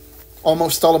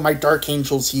 Almost all of my Dark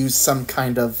Angels use some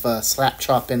kind of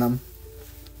Slapchop in them.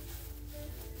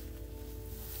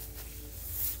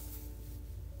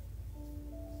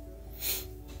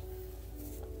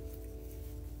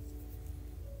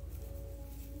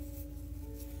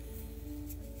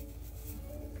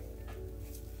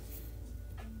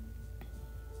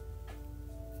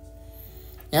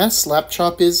 Yeah,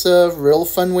 Slapchop is a real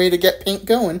fun way to get paint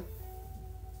going.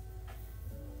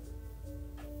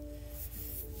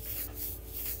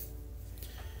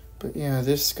 But yeah,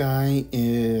 this guy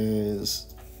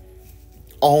is...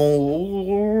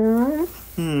 Oh...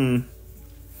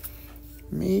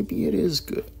 Maybe it is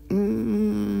good.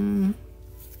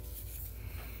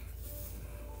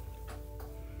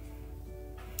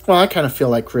 Well, I kind of feel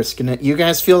like risking it. You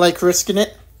guys feel like risking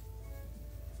it?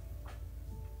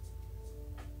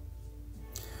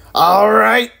 All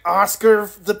right,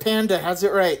 Oscar the Panda has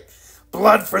it right.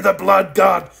 Blood for the Blood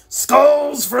God.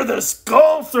 Skulls for the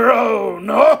Skull Throne.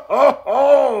 Ho,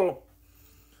 ho,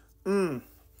 ho.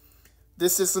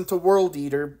 This isn't a World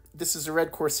Eater. This is a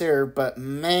Red Corsair, but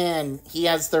man, he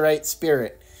has the right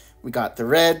spirit. We got the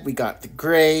red, we got the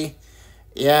gray.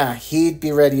 Yeah, he'd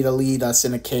be ready to lead us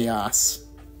in a chaos.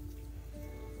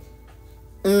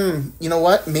 You know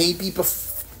what? Maybe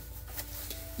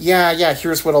Yeah,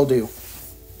 here's what I'll do.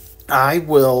 I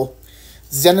will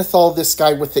zenithal this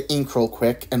guy with the ink real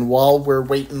quick, and while we're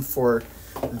waiting for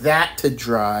that to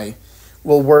dry,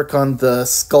 we'll work on the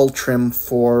skull trim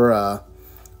for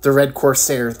the Red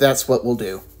Corsair. That's what we'll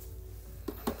do.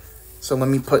 So let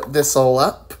me put this all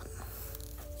up.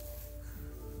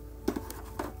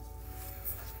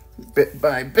 Bit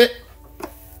by bit.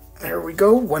 There we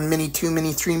go. 1 mini, 2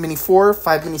 mini, 3 mini, 4,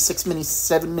 5 mini, 6 mini,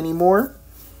 7 mini more.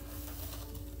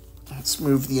 Let's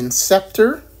move the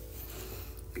Inceptor.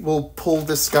 We'll pull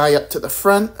this guy up to the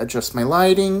front, adjust my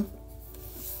lighting.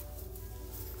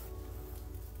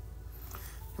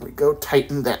 There we go,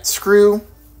 tighten that screw.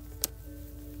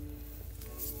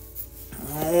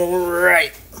 All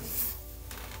right.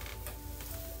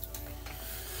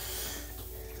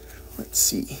 Let's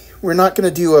see. We're not going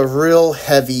to do a real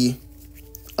heavy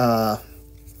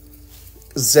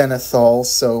zenithal,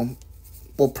 so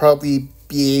we'll probably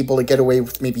be able to get away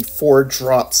with maybe 4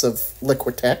 drops of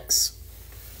Liquitex.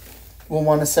 We'll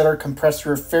want to set our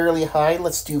compressor fairly high.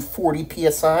 Let's do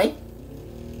 40 psi.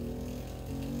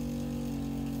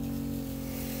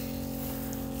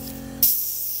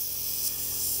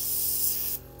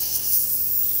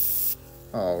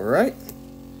 All right.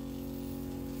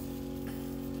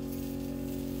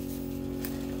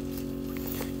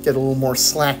 Get a little more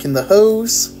slack in the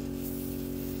hose.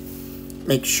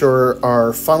 Make sure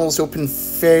our funnel's open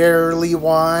fairly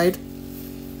wide.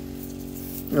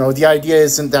 You know, the idea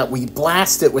isn't that we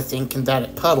blast it with ink and that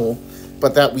it puddle,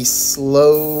 but that we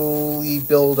slowly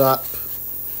build up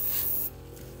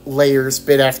layers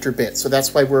bit after bit. So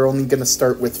that's why we're only going to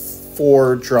start with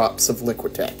 4 drops of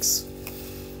Liquitex.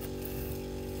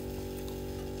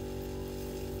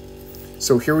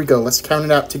 So here we go. Let's count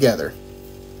it out together.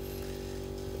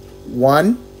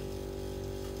 1,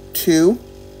 2,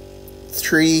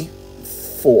 3,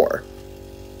 4.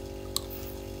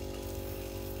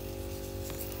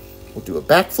 We'll do a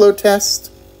backflow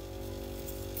test.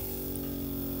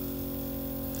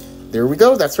 There we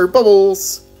go, that's our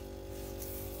bubbles.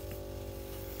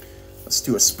 Let's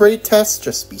do a spray test,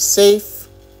 just to be safe.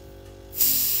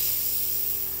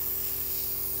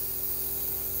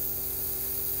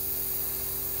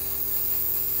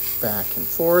 Back and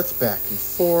forth, back and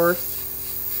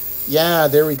forth. Yeah,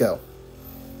 there we go.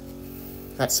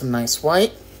 That's some nice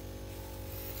white.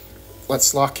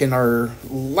 Let's lock in our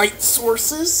light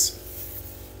sources.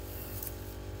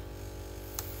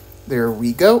 There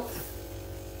we go.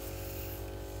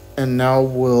 And now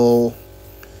we'll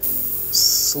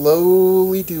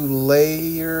slowly do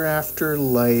layer after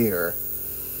layer.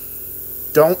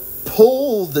 Don't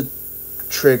pull the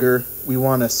trigger. We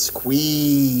want to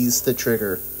squeeze the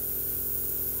trigger.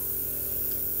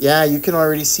 Yeah, you can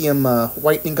already see them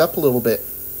whitening up a little bit.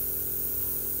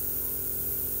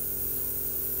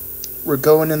 We're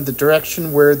going in the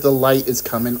direction where the light is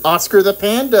coming. Oscar the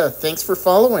Panda, thanks for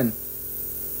following.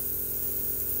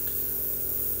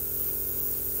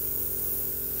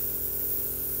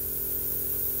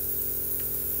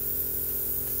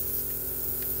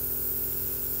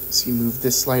 So you move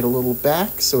this light a little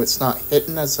back so it's not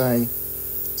hitting as I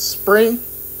spray.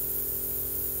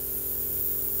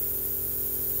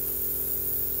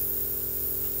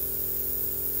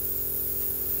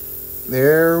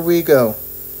 There we go.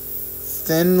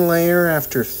 Thin layer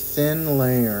after thin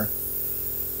layer.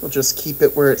 We'll just keep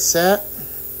it where it's at.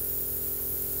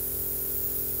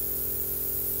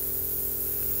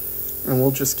 And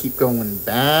we'll just keep going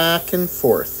back and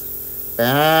forth.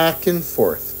 Back and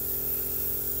forth.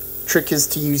 Trick is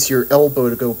to use your elbow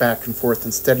to go back and forth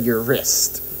instead of your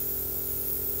wrist.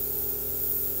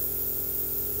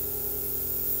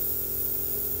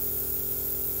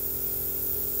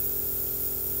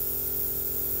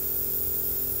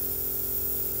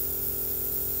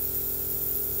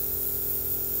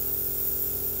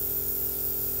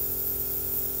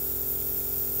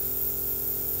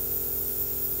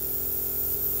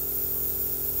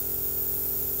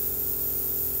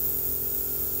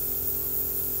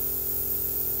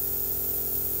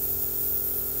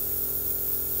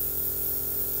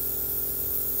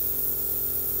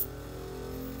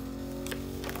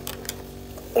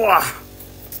 Oh,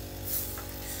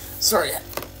 sorry,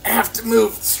 I have to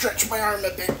move, stretch my arm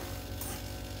a bit. I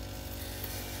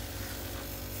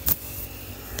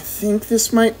think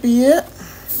this might be it.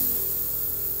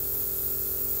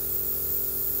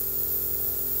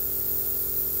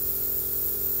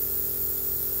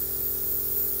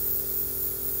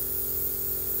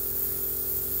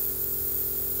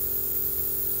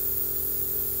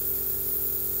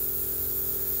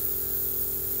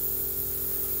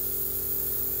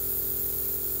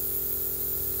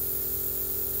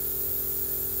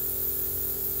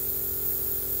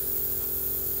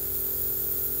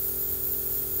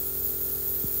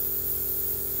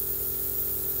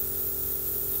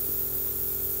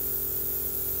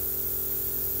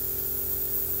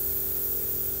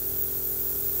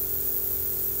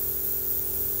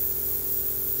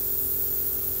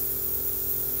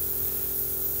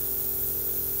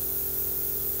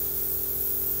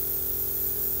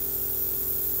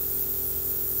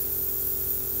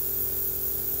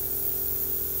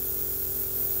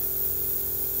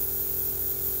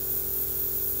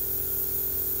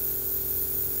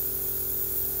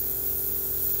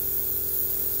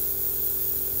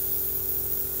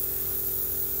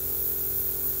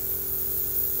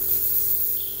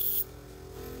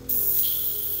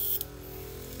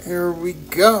 There we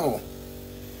go.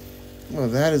 Well,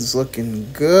 that is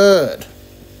looking good.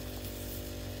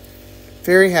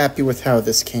 Very happy with how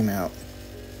this came out.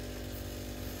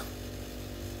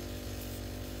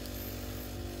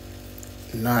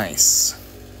 Nice.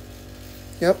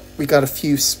 Yep, we got a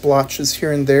few splotches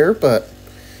here and there, but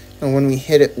when we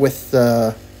hit it with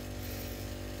the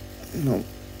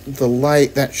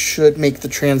light, that should make the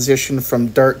transition from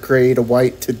dark gray to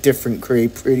white to different gray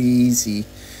pretty easy.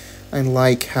 I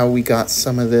like how we got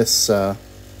some of this,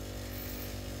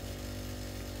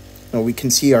 we can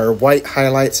see our white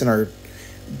highlights and our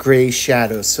gray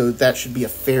shadows, so that should be a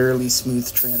fairly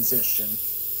smooth transition.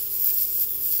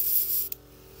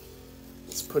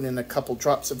 Let's put in a couple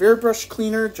drops of airbrush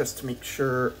cleaner just to make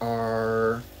sure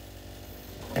our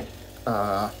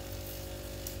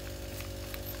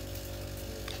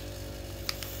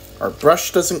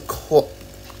brush doesn't,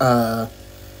 the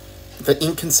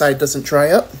ink inside doesn't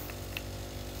dry up.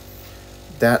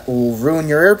 That will ruin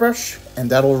your airbrush,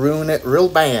 and that'll ruin it real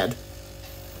bad.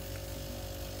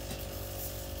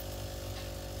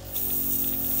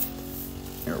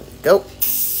 There we go.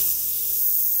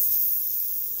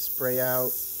 Spray out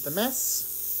the mess.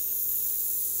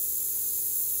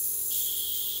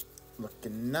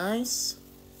 Looking nice.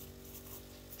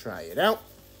 Dry it out.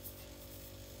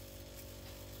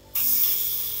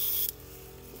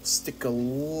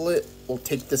 We'll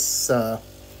take this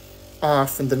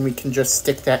off, and then we can just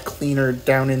stick that cleaner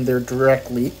down in there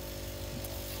directly.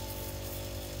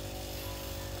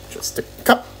 Just a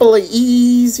couple of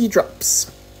easy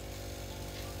drops.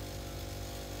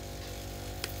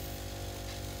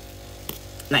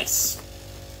 Nice.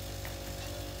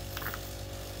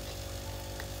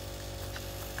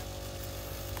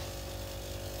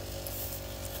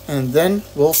 And then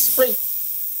we'll spray.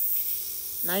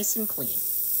 Nice and clean.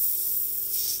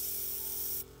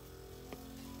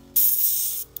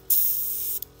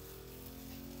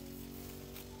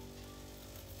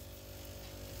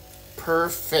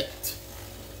 Perfect.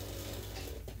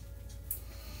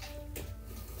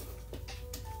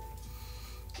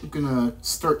 I'm gonna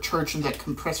start charging that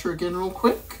compressor again real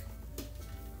quick.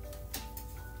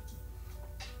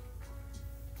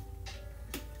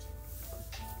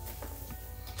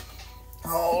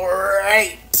 All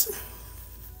right.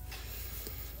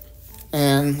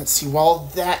 And let's see, while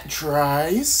that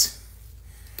dries,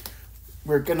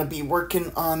 we're gonna be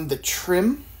working on the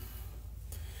trim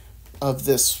of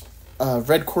this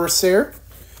Red Corsair.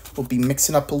 We'll be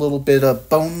mixing up a little bit of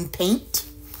bone paint.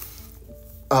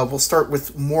 We'll start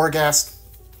with Morghast,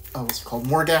 what's it called?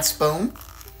 Morghast bone.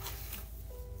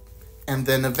 And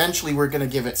then eventually we're going to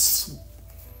give it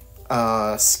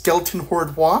skeleton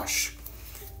horde wash.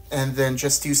 And then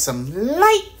just do some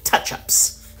light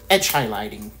touch-ups, edge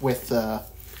highlighting with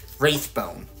wraith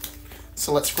bone.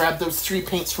 So let's grab those 3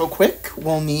 paints real quick.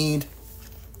 We'll need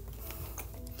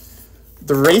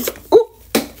the wraith. Oh,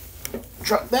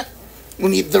 drop that. We'll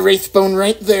need the wraith bone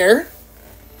right there.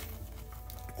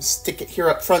 Stick it here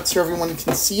up front so everyone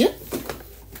can see it.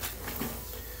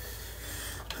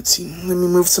 Let's see, let me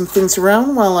move some things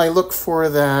around while I look for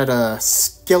that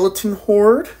skeleton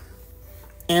horde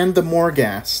and the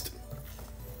Morghast.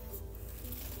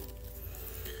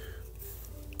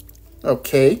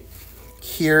 Okay,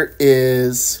 here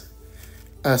is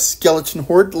a skeleton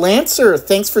horde. Lancer,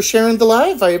 thanks for sharing the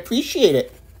live. I appreciate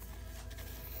it.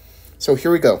 So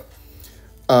here we go.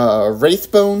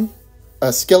 Wraithbone,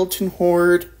 a skeleton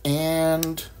horde,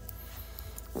 and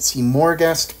let's see,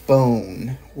 Morghast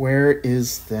bone. Where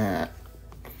is that?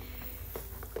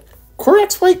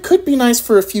 Korax white could be nice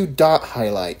for a few dot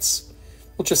highlights.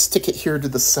 We'll just stick it here to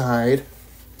the side.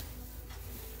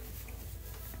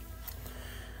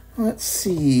 Let's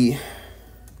see.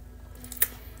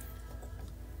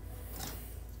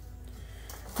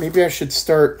 Maybe I should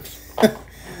start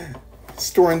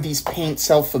storing these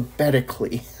paints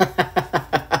alphabetically.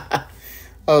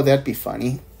 Oh, that'd be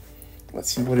funny.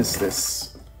 Let's see, what is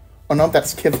this? Oh no,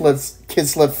 that's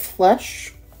Kislev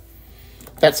flesh.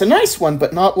 That's a nice one,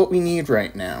 but not what we need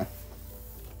right now.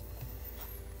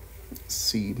 Let's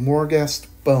see, Morghast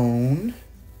bone.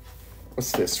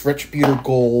 What's this? Retributor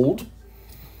gold.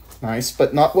 Nice,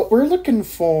 but not what we're looking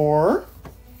for.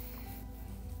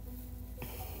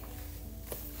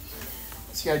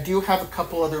 See, I do have a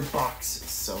couple other boxes,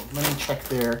 so let me check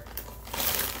there.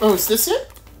 Oh, is this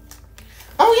it?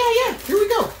 Oh, yeah, here we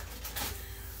go.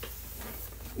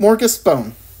 Morghast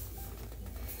bone.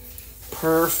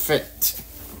 Perfect.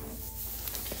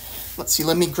 Let's see,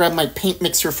 let me grab my paint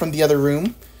mixer from the other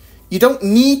room. You don't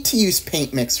need to use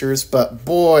paint mixers, but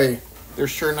boy, they're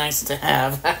sure nice to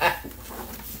have.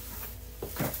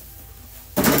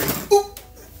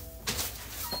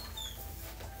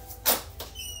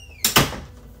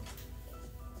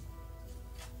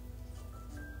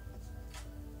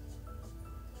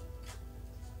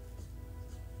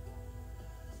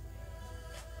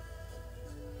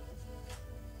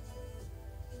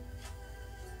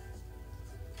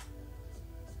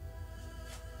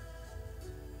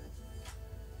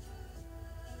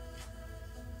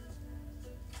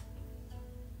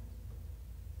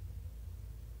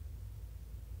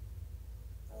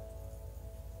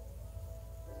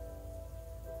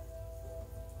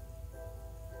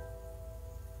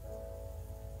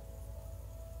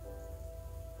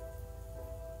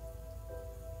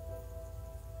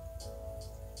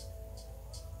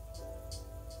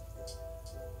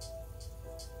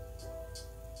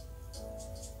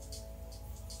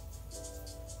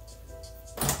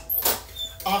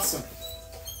 Awesome.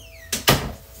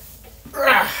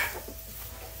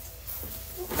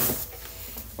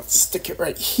 Let's stick it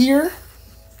right here.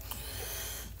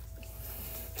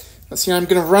 Let's see, I'm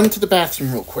going to run to the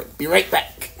bathroom real quick. Be right back.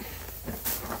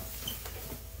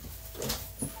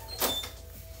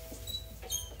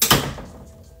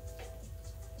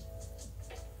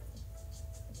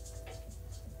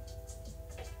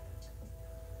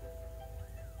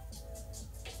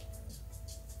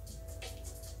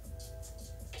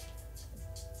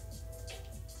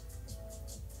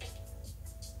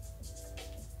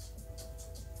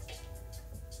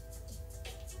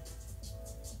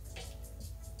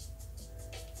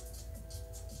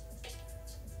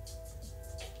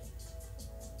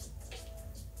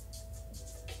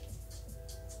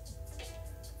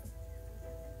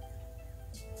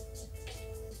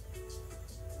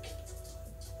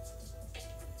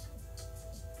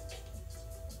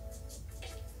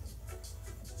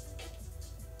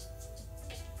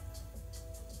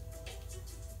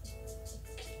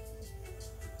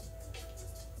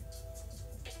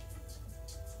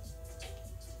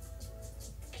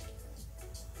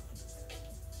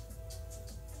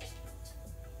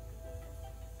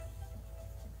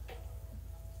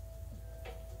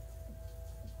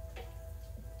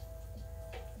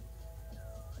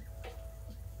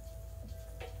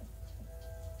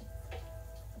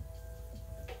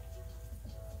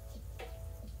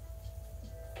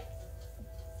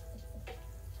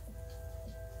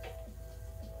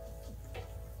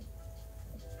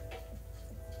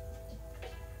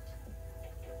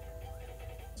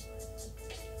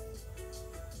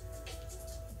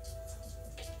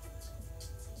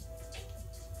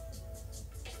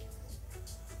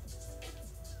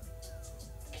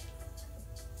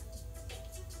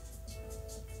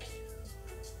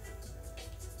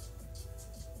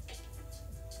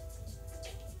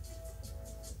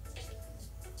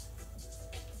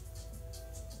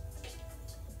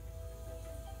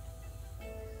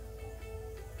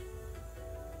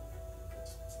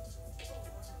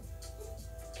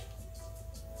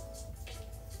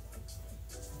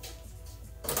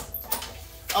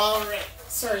 Alright,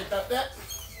 sorry about that.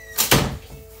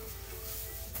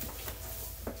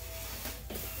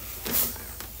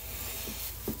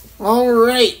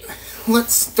 Alright,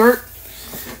 let's start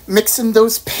mixing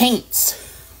those paints.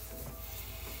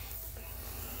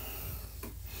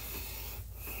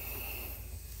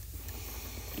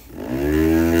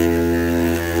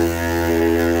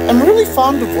 I'm really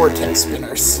fond of vortex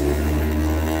spinners.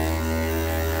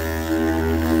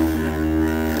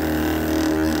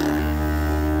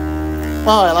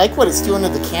 Wow, I like what it's doing to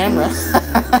the camera.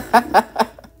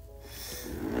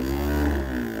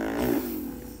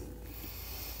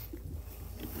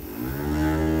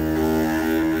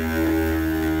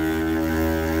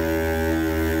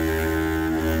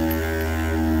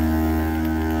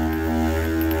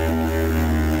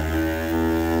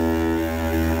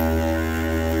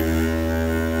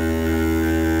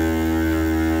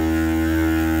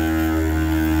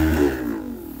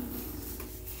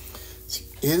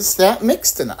 Is that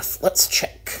mixed enough? Let's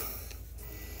check.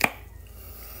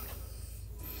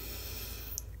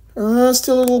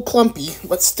 Still a little clumpy.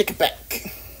 Let's stick it back.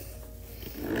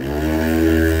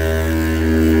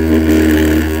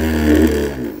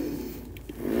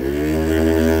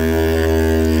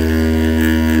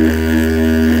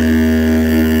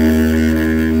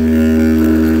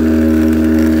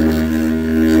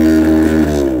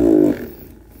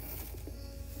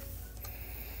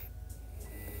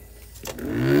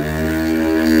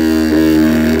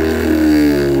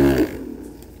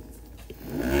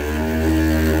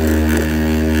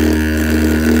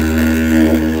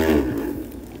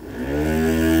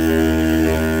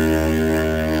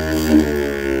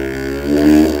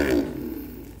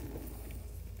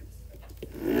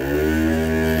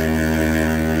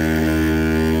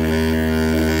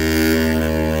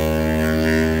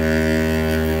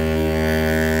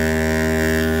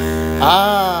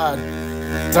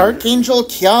 Dark Angel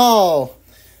Kjall,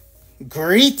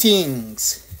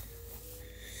 greetings.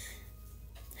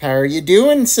 How are you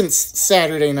doing since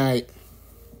Saturday night?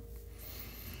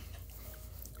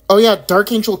 Oh yeah,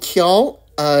 Dark Angel Kjall,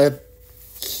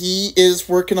 he is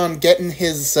working on getting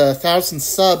his 1,000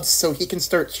 subs so he can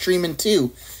start streaming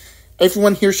too.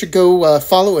 Everyone here should go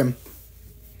follow him.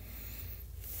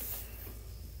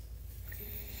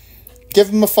 Give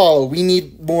him a follow. We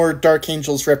need more Dark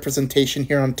Angels representation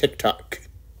here on TikTok.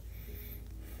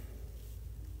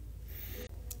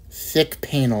 Thick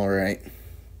paint, alright.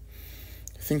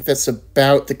 I think that's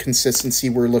about the consistency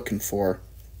we're looking for.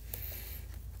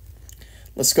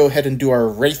 Let's go ahead and do our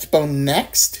Wraithbone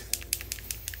next.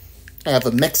 I have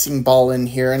a mixing ball in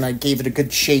here, and I gave it a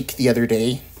good shake the other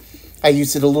day. I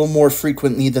use it a little more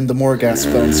frequently than the Morghast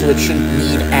bone, so it shouldn't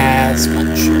need as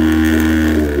much.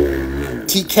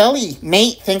 T. Kelly,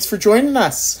 mate, thanks for joining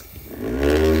us.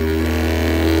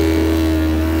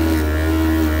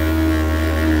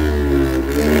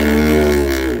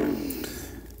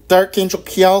 Dark Angel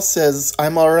Kjall says,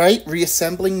 I'm alright,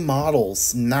 reassembling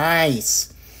models.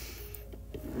 Nice.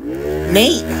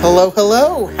 Nate,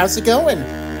 hello. How's it going?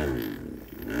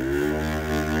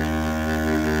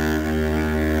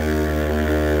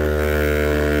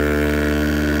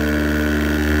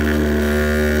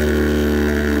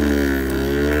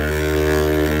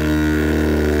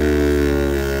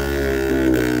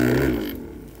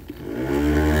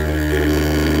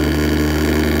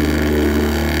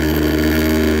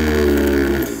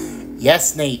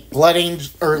 Yes, Nate, Blood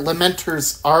Angel or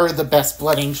Lamenters are the best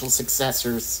Blood Angel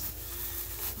successors,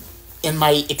 in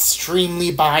my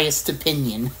extremely biased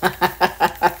opinion.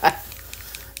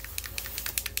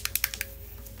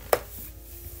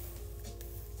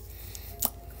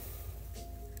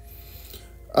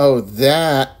 Oh,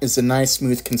 that is a nice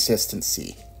smooth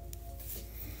consistency.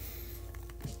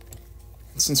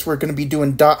 And since we're going to be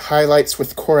doing dot highlights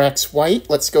with Corax White,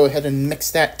 let's go ahead and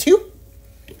mix that too.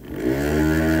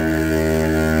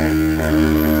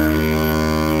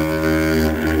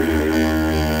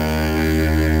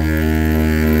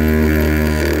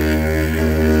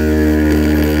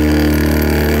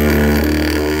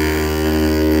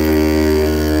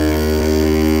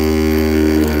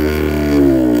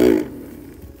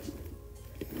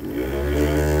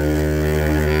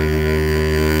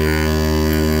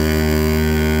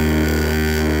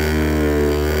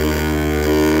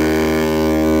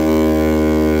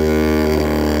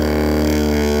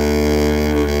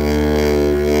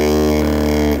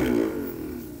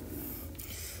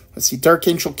 Let's see, Dark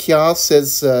Angel Kjall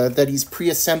says that he's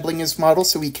pre-assembling his model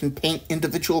so he can paint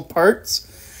individual parts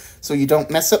so you don't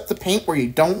mess up the paint where you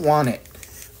don't want it.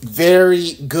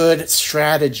 Very good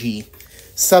strategy.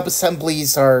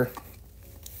 Sub-assemblies are,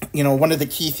 one of the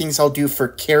key things I'll do for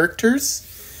characters.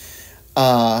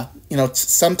 you know,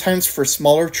 sometimes for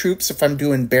smaller troops, if I'm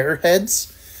doing bear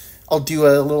heads, I'll do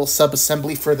a little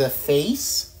sub-assembly for the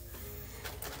face.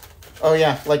 Oh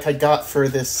yeah, like I got for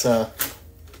this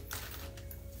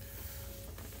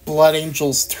Blood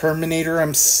Angels Terminator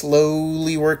I'm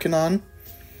slowly working on.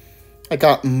 I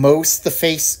got most of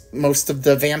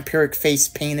the vampiric face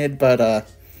painted, but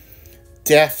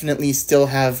definitely still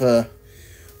have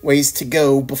ways to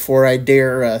go before I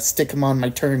dare stick him on my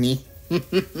tourney.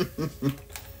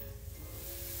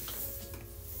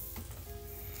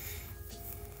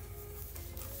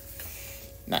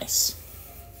 Nice.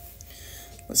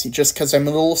 Let's see, just because I'm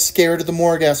a little scared of the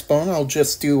Morghast bone, I'll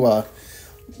just do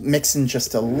mix in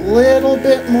just a little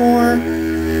bit more.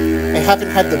 I haven't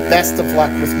had the best of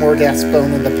luck with Morghast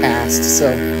bone in the past,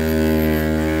 so...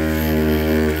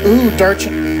 Ooh,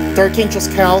 Dark Angel's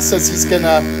Cal says he's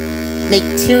gonna make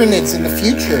Tyranids in the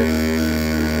future.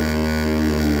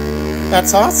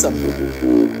 That's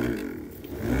awesome.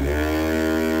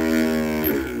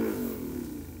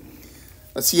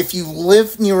 Let's see, if you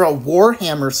live near a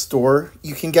Warhammer store,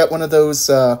 you can get one of those,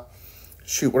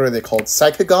 shoot, what are they called?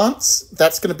 Psychogons?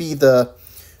 That's going to be the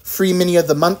free mini of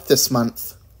the month this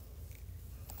month.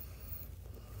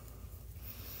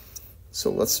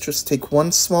 So let's just take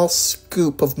one small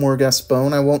scoop of Morghast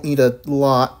bone. I won't need a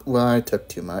lot. Well, I took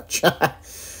too much. I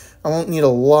won't need a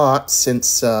lot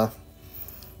since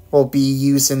we'll be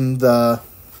using the...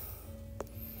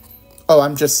 Oh,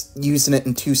 I'm just using it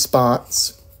in 2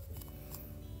 spots.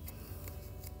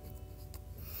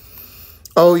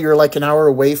 Oh, you're like an hour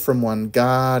away from one.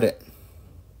 Got it.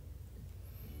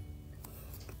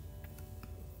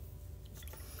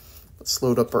 Let's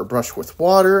load up our brush with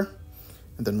water,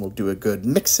 and then we'll do a good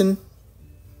mixing.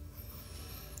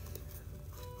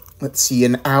 Let's see,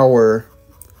 an hour.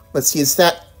 Let's see, is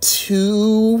that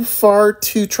too far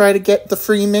to try to get the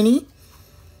free mini?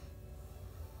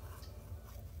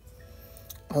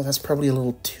 Oh, that's probably a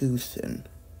little too thin.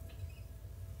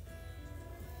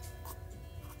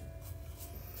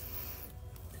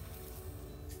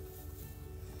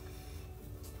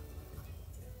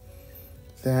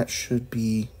 That should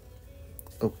be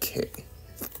okay.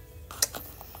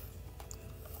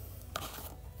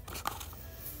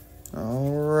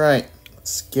 All right,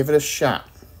 let's give it a shot.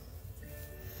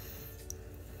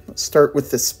 Let's start with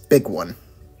this big one.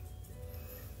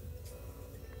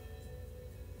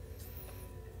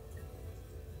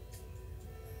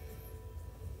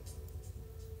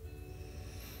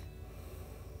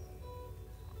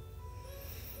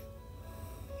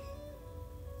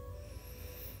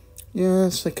 Yeah,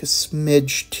 it's like a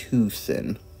smidge too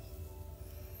thin.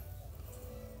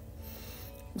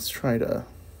 Let's try to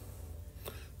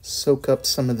soak up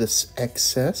some of this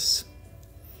excess.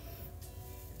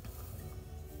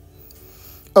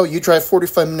 Oh, you drive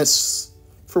 45 minutes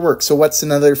for work, so what's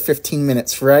another 15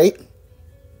 minutes, right?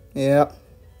 Yeah.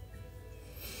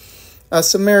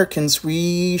 Us Americans,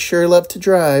 we sure love to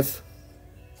drive.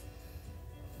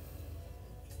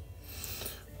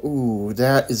 Ooh,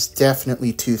 that is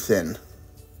definitely too thin.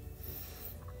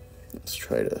 Let's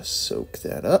try to soak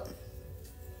that up.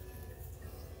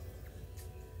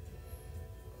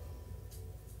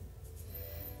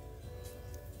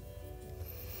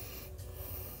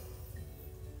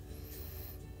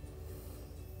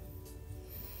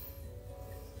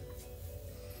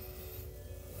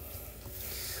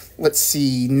 Let's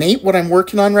see, Nate, what I'm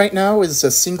working on right now is a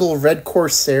single Red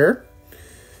Corsair.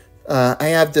 I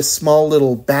have this small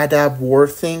little Badab War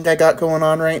thing I got going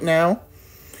on right now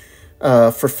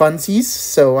for funsies.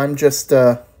 So I'm just,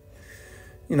 you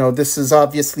know, this is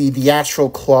obviously the Astral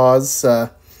Claws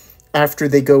after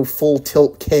they go full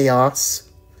tilt chaos.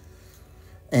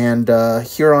 And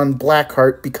Huron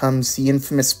Blackheart becomes the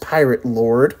infamous Pirate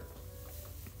Lord.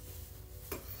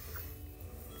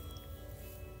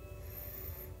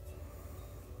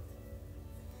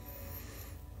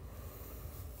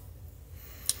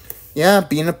 Yeah,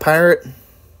 being a pirate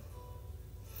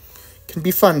can be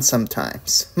fun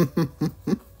sometimes.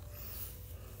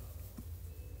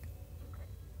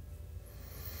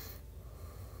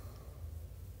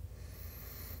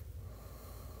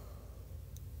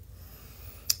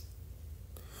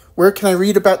 Where can I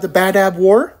read about the Badab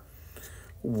War?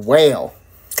 Well,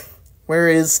 where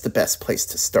is the best place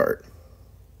to start?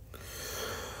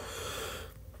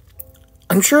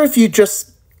 I'm sure if you just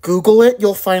Google it,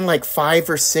 you'll find like 5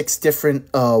 or 6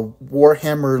 different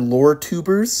Warhammer lore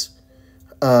tubers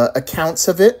accounts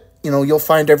of it. You know, you'll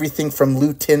find everything from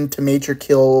Lutin to Major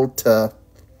Kill to...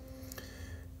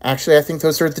 Actually, I think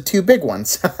those are the 2 big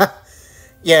ones.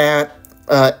 Yeah,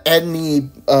 any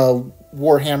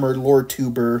Warhammer lore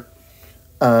tuber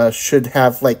should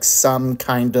have like some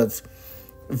kind of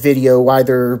video,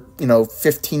 either,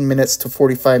 15 minutes to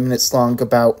 45 minutes long,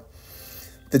 about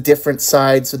the different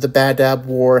sides of the Badab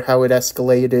War, how it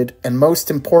escalated, and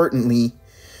most importantly,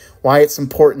 why it's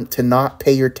important to not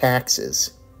pay your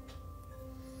taxes.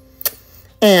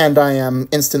 And I am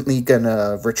instantly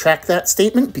gonna retract that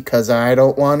statement because I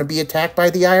don't want to be attacked by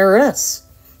the IRS.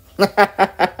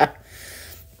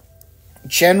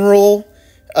 General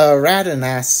Radin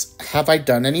asks, have I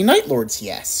done any Night Lords?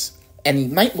 Yes. Any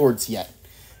Night Lords yet?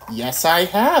 Yes, I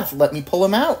have. Let me pull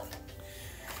them out.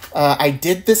 I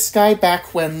did this guy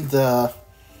back when the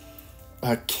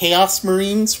Chaos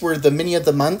Marines were the mini of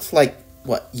the month, like,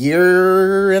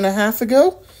 year and a half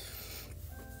ago?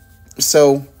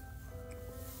 So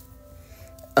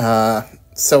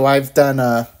I've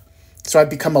done, so I've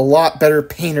become a lot better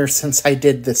painter since I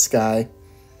did this guy.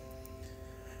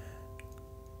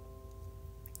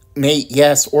 Mate,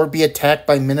 yes, or be attacked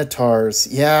by Minotaurs.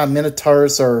 Yeah,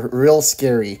 Minotaurs are real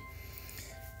scary.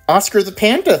 Oscar the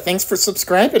Panda, thanks for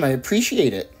subscribing. I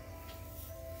appreciate it.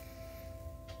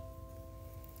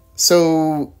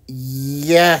 So,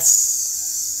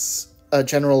 yes,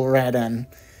 General Radan.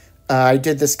 I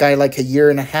did this guy like a year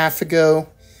and a half ago.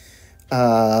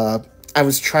 I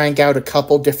was trying out a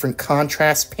couple different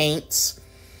contrast paints.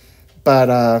 But,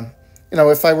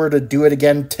 if I were to do it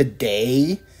again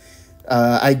today,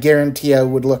 I guarantee I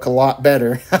would look a lot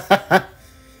better.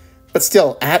 But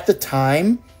still, at the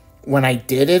time, when I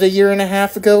did it a year and a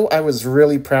half ago, I was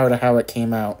really proud of how it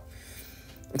came out.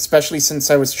 Especially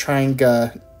since I was trying,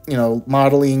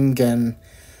 modeling and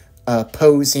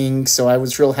posing. So I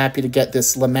was real happy to get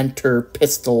this Lamenter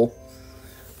pistol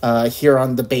here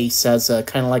on the base as a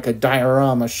kind of like a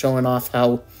diorama showing off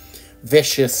how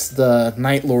vicious the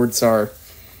Night Lords are.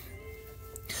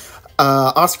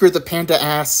 Oscar the Panda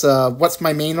asks, what's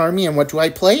my main army and what do I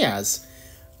play as?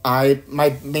 My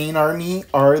main army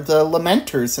are the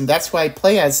Lamenters, and that's what I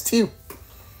play as too.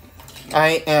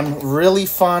 I am really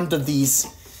fond of these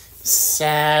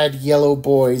sad yellow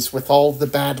boys with all the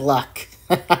bad luck.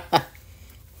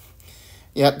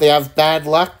 Yep, they have bad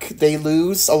luck. They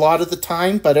lose a lot of the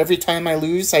time, but every time I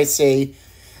lose, I say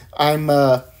I'm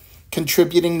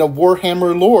contributing to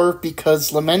Warhammer lore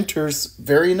because Lamenters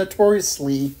very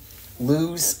notoriously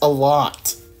lose a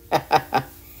lot.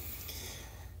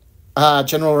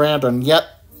 General Random, yep,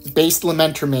 base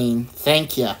Lamenter main,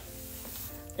 thank ya.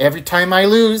 Every time I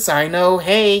lose, I know,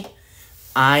 hey,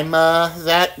 I'm,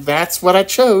 that's what I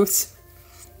chose.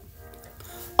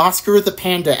 Oscar the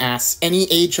Panda asks, any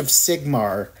Age of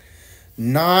Sigmar?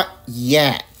 Not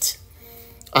yet.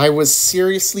 I was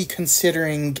seriously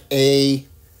considering a,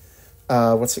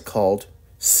 what's it called?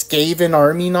 Skaven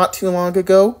army not too long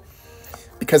ago.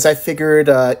 Because I figured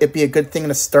it'd be a good thing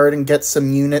to start and get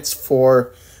some units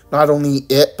for not only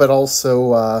it, but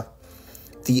also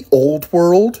the old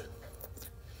world.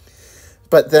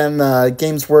 But then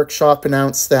Games Workshop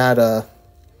announced that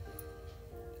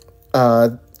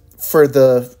for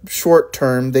the short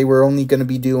term, they were only going to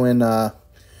be doing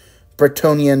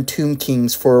Bretonnian Tomb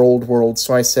Kings for old world.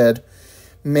 So I said,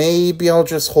 maybe I'll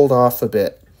just hold off a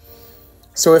bit.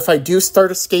 So if I do start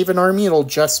a Skaven army, it'll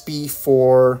just be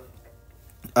for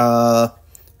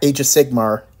Age of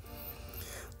Sigmar.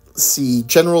 Let's see,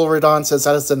 General Radon says,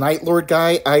 as the Night Lord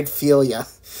guy, I'd feel ya.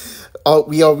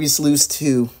 We always lose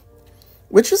too.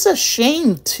 Which is a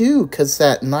shame too, because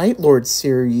that Night Lord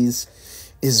series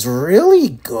is really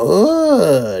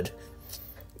good.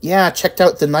 Yeah, I checked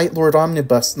out the Night Lord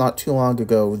Omnibus not too long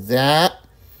ago. That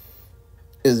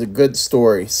is a good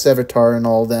story. Sevatar and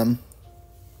all them.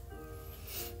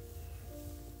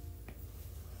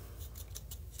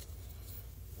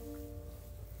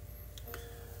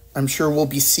 I'm sure we'll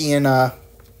be seeing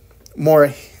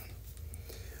more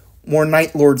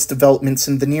Night Lords developments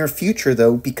in the near future,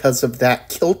 though, because of that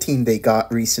kill team they got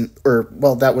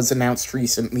that was announced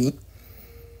recently.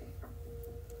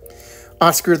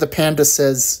 Oscar the Panda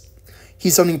says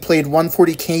he's only played one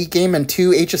 40K game and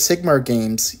 2 Age of Sigmar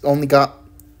games.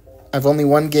 I've only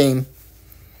one game.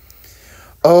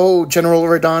 Oh, General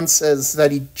Radon says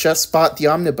that he just bought the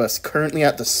Omnibus, currently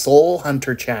at the Soul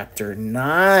Hunter chapter.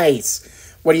 Nice!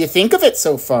 What do you think of it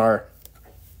so far?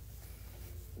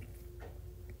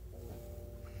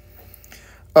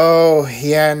 Oh,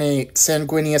 yeah, Nate.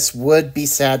 Sanguinius would be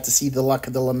sad to see the luck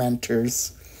of the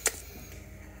Lamenters.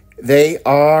 They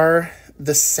are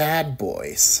the sad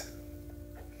boys.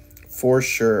 For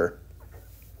sure.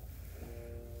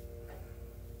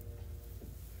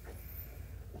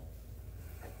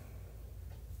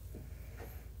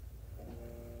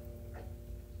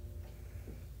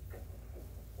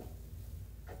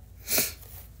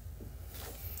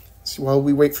 So while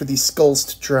we wait for these skulls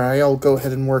to dry, I'll go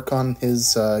ahead and work on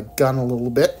his gun a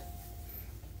little bit.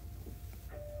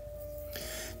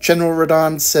 General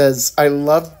Radon says, I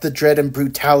love the dread and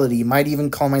brutality. Might even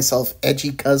call myself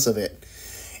edgy because of it.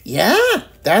 Yeah,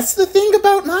 that's the thing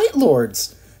about Night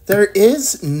Lords. There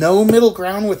is no middle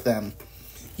ground with them.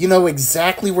 You know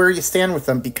exactly where you stand with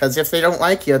them, because if they don't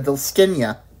like you, they'll skin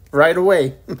you right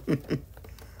away.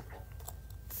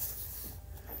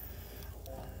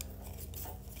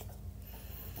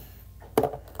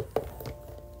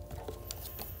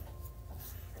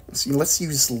 See, let's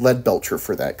use Lead Belcher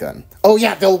for that gun. Oh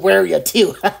yeah, they'll wear you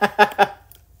too.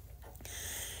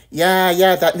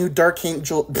 Yeah, that new Dark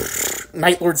Angel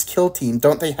Night Lord's kill team.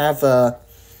 Don't they have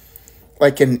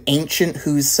like an ancient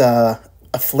who's a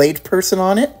flayed person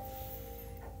on it?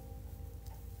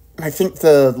 I think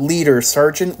the leader,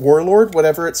 Sergeant, Warlord,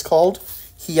 whatever it's called,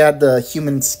 he had the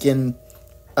human skin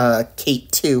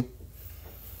cape too.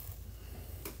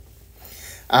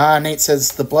 Nate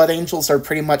says, the Blood Angels are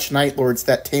pretty much Night Lords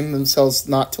that tame themselves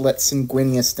not to let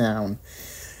Sanguinius down.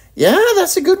 Yeah,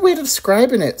 that's a good way of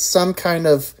describing it. Some kind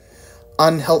of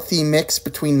unhealthy mix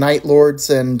between Night Lords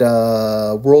and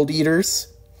World Eaters.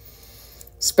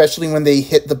 Especially when they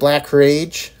hit the Black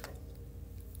Rage.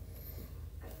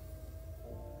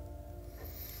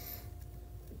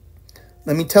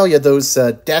 Let me tell you, those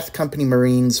Death Company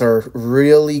Marines are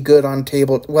really good on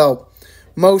table... Well,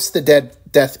 most of the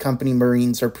Death Company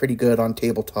Marines are pretty good on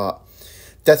tabletop.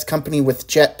 Death Company with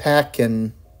Jetpack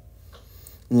and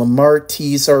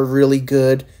Lamarties are really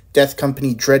good. Death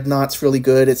Company Dreadnought's really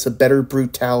good. It's a better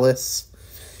Brutalis.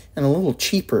 And a little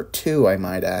cheaper, too, I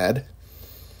might add.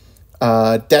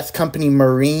 Death Company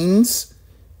Marines,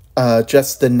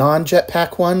 just the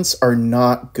non-Jetpack ones, are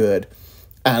not good.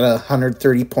 At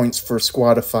 130 points for a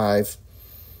squad of 5.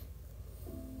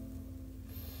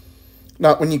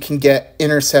 Not when you can get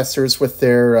intercessors with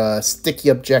their sticky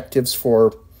objectives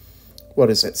for,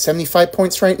 what is it, 75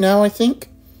 points right now, I think?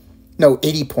 No,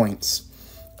 80 points.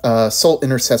 Soul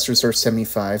intercessors are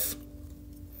 75.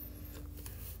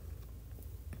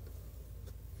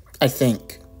 I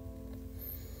think.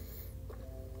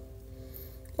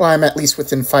 Well, I'm at least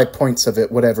within 5 points of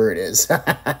it, whatever it is.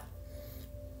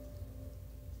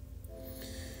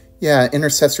 Yeah,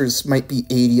 intercessors might be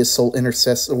 80. Assault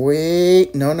intercessors...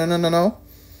 Wait, no.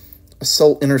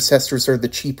 Assault intercessors are the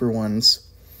cheaper ones.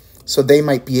 So they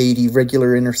might be 80.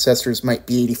 Regular intercessors might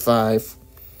be 85.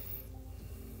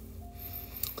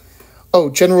 Oh,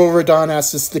 General Radon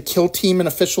asks, is the Kill Team an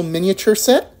official miniature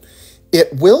set?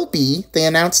 It will be. They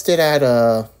announced it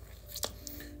at,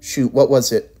 shoot, what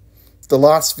was it? The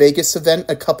Las Vegas event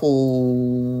a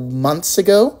couple months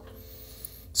ago.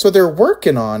 So they're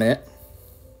working on it.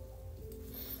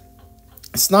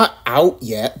 It's not out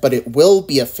yet, but it will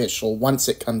be official once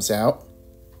it comes out.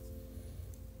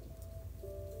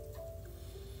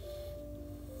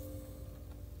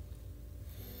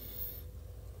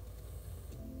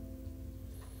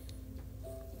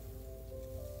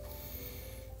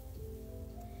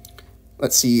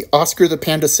 Let's see. Oscar the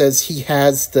Panda says he's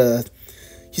going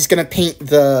to paint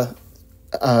the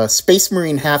Space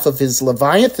Marine half of his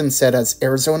Leviathan set as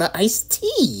Arizona Iced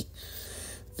Tea.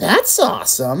 That's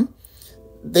awesome.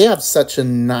 They have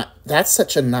that's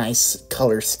such a nice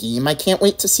color scheme. I can't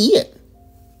wait to see it.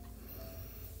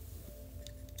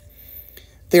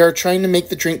 They are trying to make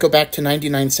the drink go back to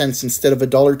 99 cents instead of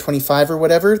 $1.25 or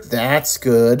whatever. That's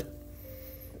good.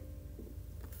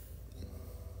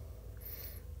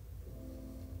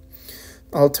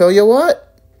 I'll tell you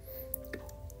what.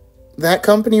 That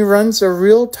company runs a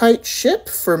real tight ship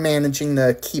for managing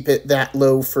to keep it that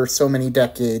low for so many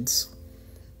decades.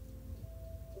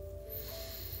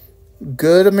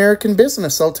 Good American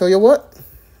business, I'll tell you what.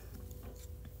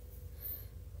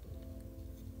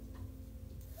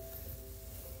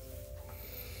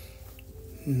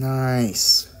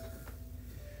 Nice.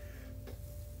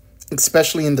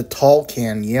 Especially in the tall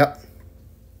can, yep.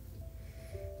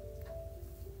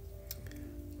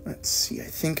 Let's see, I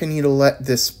think I need to let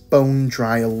this bone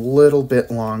dry a little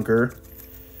bit longer.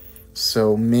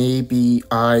 So maybe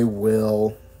I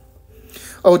will...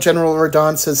 Oh, General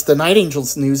Radon says the Night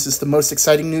Angels news is the most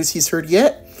exciting news he's heard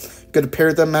yet. Going to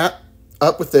pair them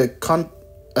up with the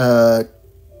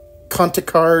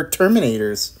Contakar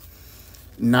Terminators.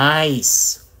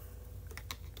 Nice.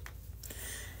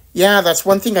 Yeah, that's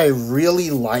one thing I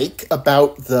really like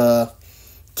about the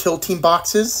Kill Team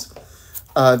boxes.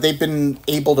 They've been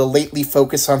able to lately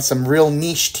focus on some real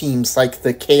niche teams like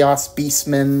the Chaos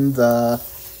Beastmen,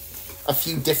 a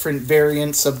few different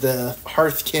variants of the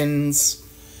Hearthkins.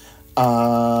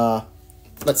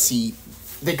 Let's see.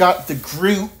 They got the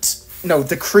Groot No,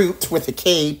 the Crute with a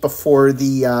K before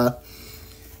the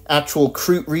actual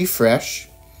Crute refresh.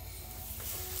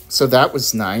 So that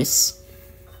was nice.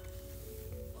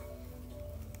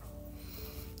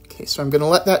 Okay, so I'm going to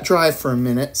let that dry for a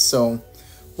minute. So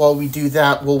while we do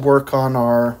that, we'll work on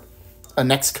our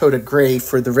next coat of gray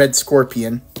for the Red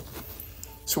Scorpion.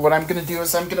 So what I'm going to do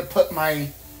is I'm going to put my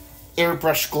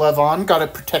airbrush glove on. Got to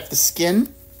protect the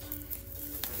skin.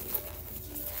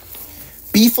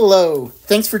 Beefalo,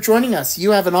 thanks for joining us.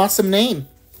 You have an awesome name.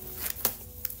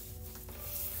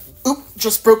 Oop,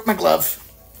 just broke my glove.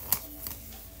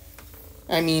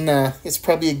 I mean, it's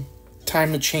probably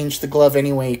time to change the glove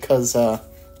anyway, because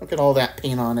look at all that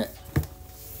paint on it.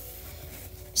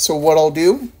 So what I'll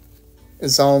do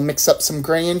is I'll mix up some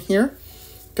gray in here.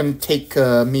 Gonna take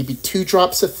maybe 2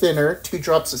 drops of thinner, 2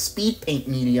 drops of speed paint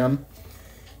medium,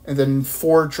 and then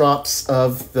 4 drops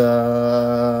of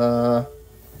the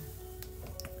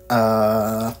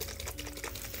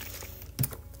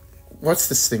what's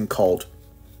this thing called?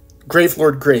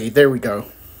 Gravelord Gray. There we go.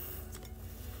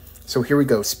 So here we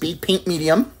go. Speed paint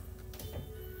medium.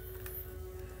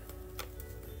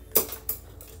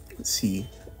 Let's see.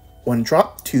 1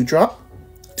 drop, 2 drop,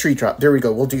 3 drop. There we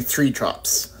go. We'll do 3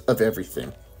 drops of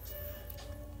everything.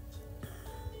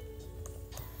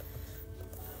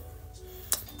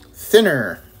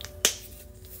 Thinner.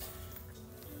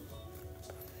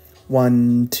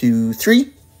 1, 2,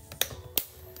 3.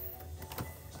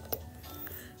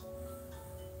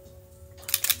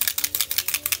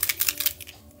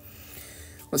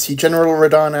 Let's see, General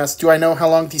Radon asks, do I know how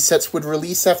long these sets would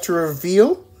release after a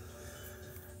reveal?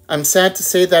 I'm sad to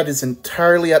say that is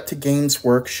entirely up to Games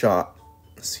Workshop.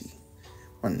 Let's see.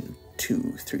 1,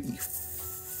 2, 3,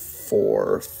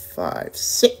 4, 5,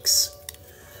 6.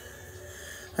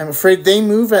 I'm afraid they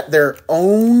move at their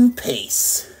own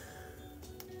pace.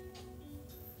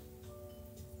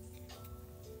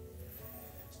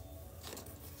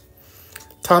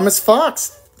 Thomas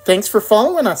Fox, thanks for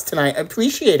following us tonight. I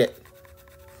appreciate it.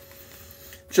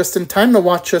 Just in time to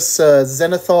watch us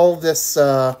zenithal this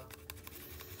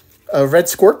Red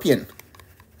Scorpion.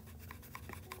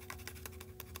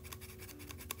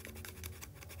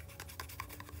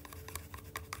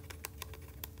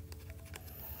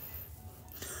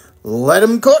 Let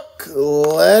him cook.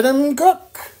 Let him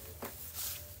cook.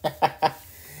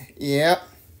 Yeah.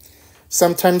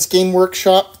 Sometimes Game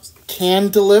Workshop can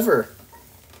deliver.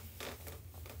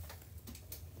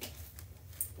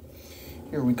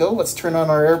 Here we go. Let's turn on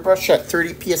our airbrush at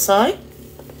 30 psi.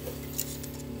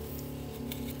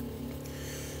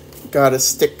 Gotta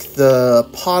stick the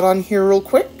pot on here real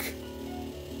quick.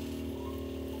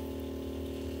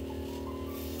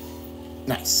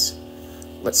 Nice.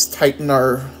 Let's tighten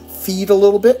our feed a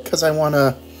little bit because I want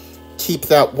to keep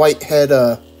that white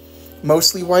head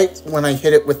mostly white when I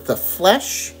hit it with the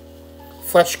flesh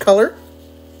color.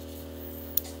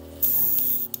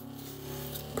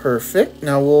 Perfect.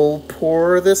 Now we'll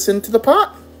pour this into the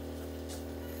pot.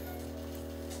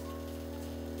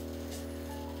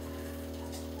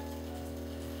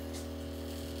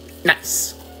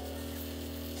 Nice.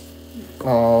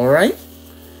 All right.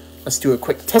 Let's do a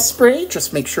quick test spray.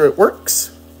 Just make sure it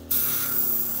works.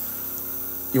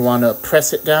 You want to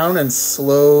press it down and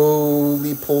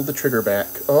slowly pull the trigger back.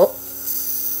 Oh.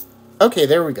 Okay,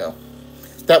 there we go.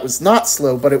 That was not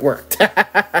slow, but it worked.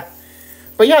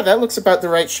 But yeah, that looks about the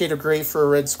right shade of gray for a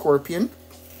Red Scorpion.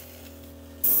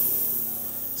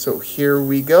 So here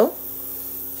we go.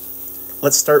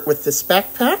 Let's start with this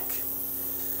backpack.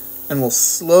 And we'll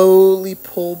slowly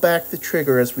pull back the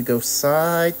trigger as we go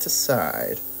side to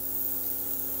side.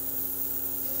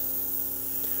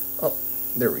 Oh,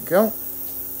 there we go.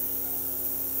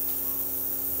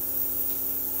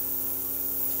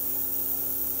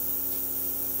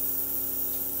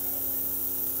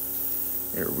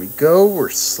 There we go. We're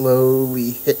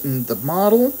slowly hitting the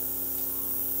model.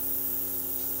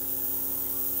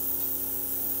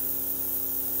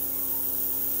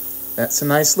 That's a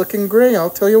nice looking gray, I'll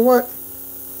tell you what.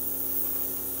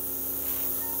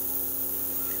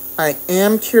 I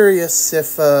am curious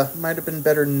if might have been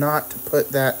better not to put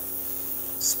that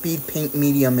speed paint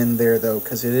medium in there though,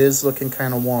 because it is looking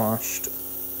kind of washed.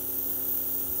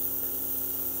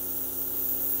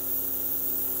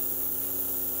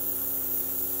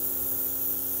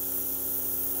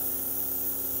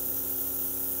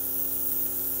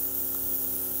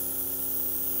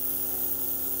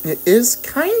 It is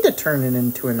kind of turning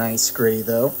into a nice gray,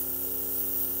 though.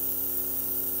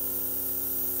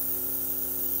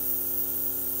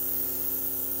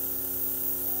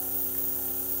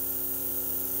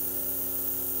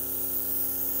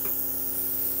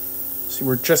 See,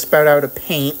 we're just about out of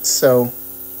paint, so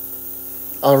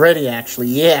Already, actually,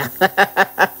 yeah.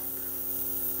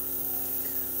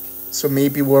 So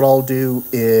maybe what I'll do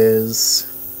is,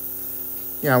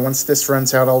 yeah, once this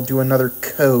runs out, I'll do another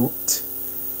coat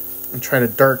and try to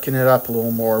darken it up a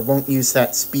little more. Won't use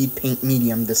that speed paint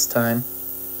medium this time.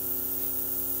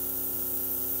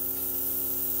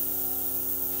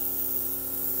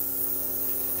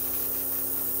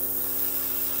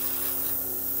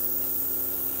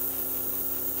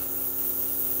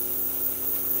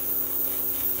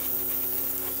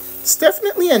 It's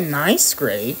definitely a nice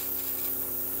gray.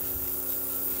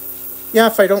 Yeah,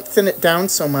 if I don't thin it down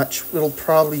so much, it'll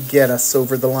probably get us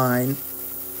over the line.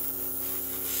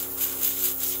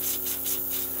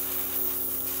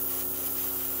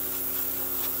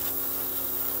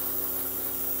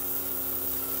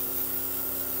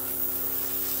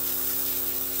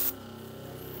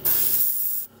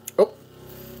 Oh,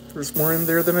 there's more in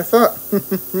there than I thought.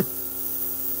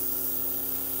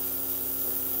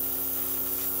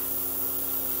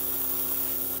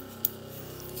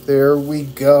 There we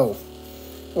go.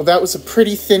 Well, that was a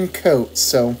pretty thin coat,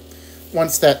 so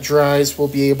once that dries, we'll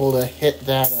be able to hit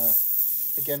that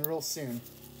again real soon.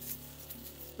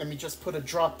 Let me just put a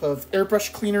drop of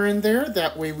airbrush cleaner in there.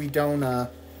 That way we don't,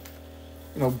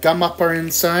 gum up our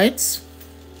insides.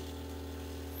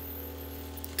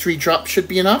 3 drops should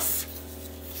be enough.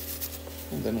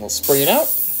 And then we'll spray it out.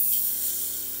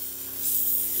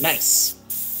 Nice.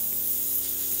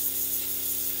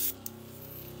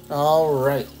 All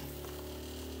right.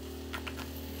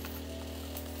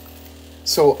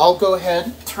 So I'll go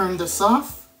ahead, turn this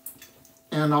off,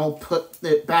 and I'll put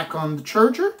it back on the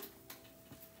charger.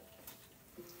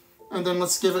 And then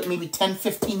let's give it maybe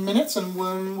 10-15 minutes, and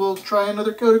we'll try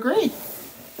another coat of gray.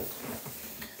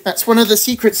 That's one of the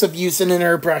secrets of using an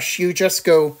airbrush. You just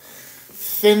go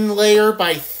thin layer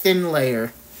by thin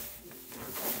layer.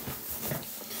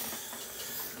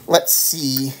 Let's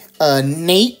see.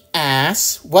 Nate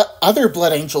asks, what other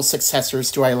Blood Angel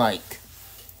successors do I like?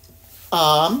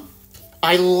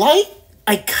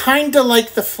 I kind of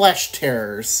like the Flesh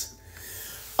Terrors.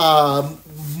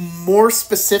 More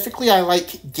specifically, I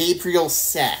like Gabriel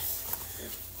Seth.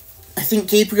 I think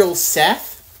Gabriel Seth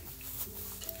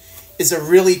is a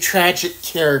really tragic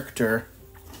character.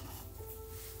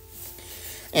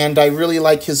 And I really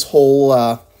like his whole,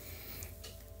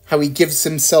 how he gives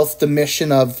himself the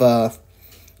mission of,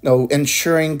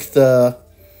 ensuring the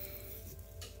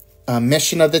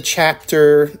mission of the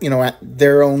chapter, at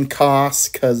their own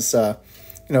cost, because,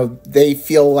 they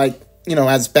feel like,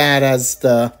 as bad as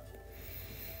the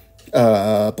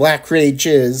Black Rage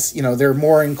is, they're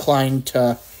more inclined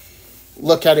to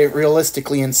look at it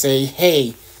realistically and say,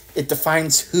 hey, it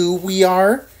defines who we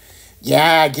are.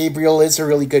 Yeah, Gabriel is a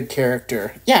really good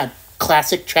character. Yeah,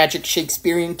 classic tragic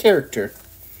Shakespearean character.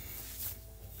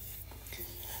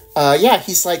 Yeah,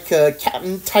 he's like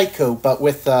Captain Tycho, but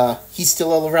with, he's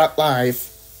still alive.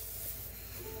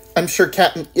 I'm sure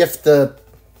if the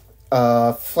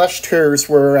Flesh Terrors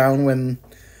were around when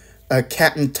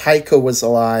Captain Tycho was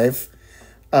alive,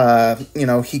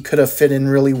 he could have fit in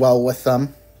really well with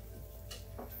them.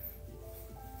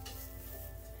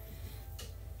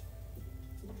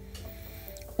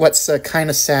 What's kind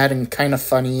of sad and kind of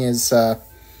funny is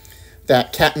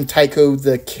that Captain Tycho,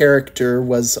 the character,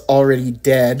 was already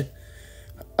dead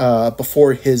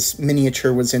before his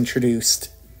miniature was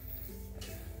introduced.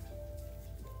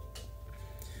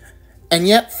 And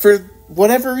yet, for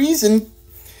whatever reason,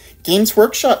 Games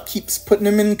Workshop keeps putting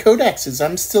him in codexes.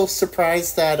 I'm still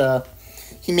surprised that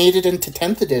he made it into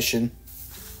 10th edition.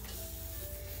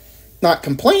 Not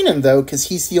complaining, though, because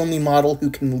he's the only model who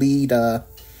can lead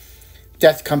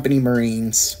Death Company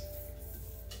Marines.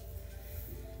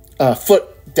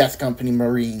 Foot Death Company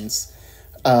Marines.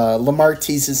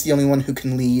 Lamartie's is the only one who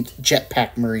can lead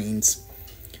Jetpack Marines.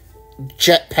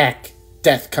 Jetpack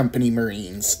Death Company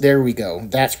Marines. There we go.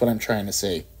 That's what I'm trying to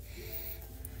say.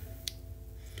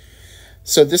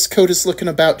 So this coat is looking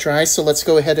about dry, so let's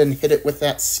go ahead and hit it with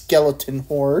that Skeleton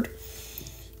Horde.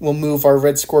 We'll move our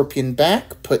Red Scorpion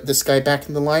back, put this guy back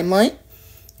in the limelight,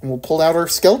 and we'll pull out our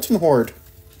Skeleton Horde.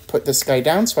 Put this guy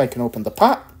down so I can open the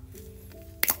pot.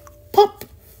 Pop!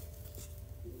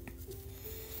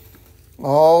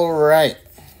 All right.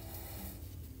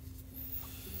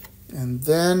 And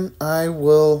then I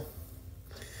will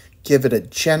give it a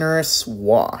generous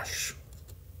wash.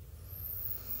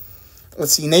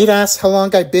 Let's see, Nate asks how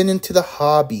long I've been into the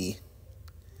hobby.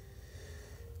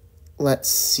 Let's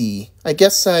see. I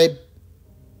guess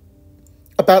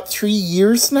about 3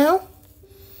 years now.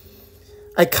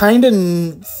 I kind of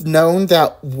known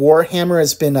that Warhammer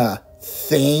has been a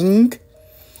thing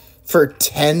for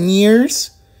 10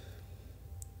 years.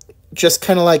 just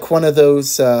kind of like one of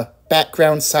those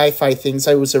background sci-fi things.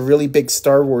 I was a really big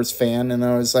Star Wars fan, and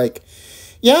I was like,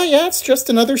 yeah, it's just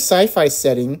another sci-fi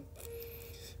setting.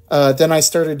 Then I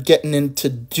started getting into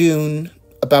Dune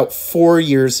about 4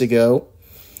 years ago.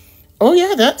 Oh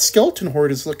yeah, that skeleton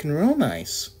horde is looking real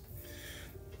nice.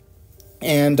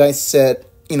 And I said,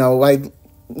 I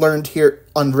learned here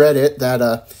on Reddit that,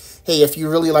 hey, if you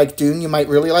really like Dune, you might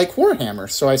really like Warhammer.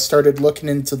 So I started looking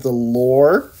into the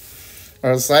lore. I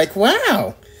was like,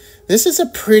 wow, this is a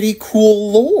pretty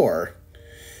cool lore.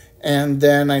 And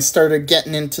then I started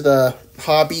getting into the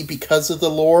hobby because of the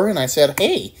lore, and I said,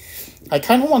 hey, I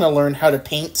kind of want to learn how to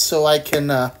paint so I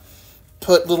can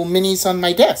put little minis on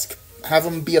my desk, have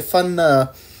them be a fun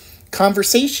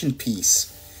conversation piece.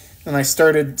 And I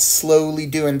started slowly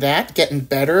doing that, getting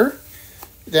better.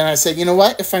 Then I said, you know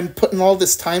what, if I'm putting all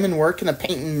this time and work into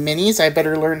painting minis, I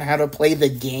better learn how to play the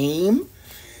game.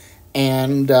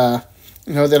 And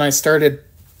then I started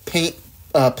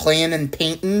playing and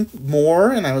painting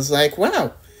more, and I was like,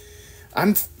 wow,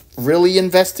 I'm really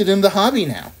invested in the hobby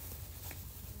now.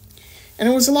 And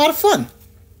it was a lot of fun.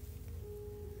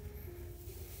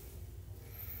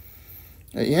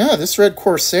 Yeah, this Red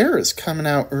Corsair is coming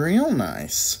out real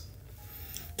nice.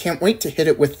 Can't wait to hit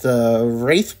it with the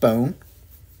Wraithbone.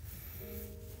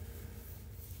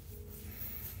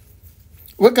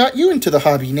 What got you into the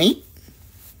hobby, Nate?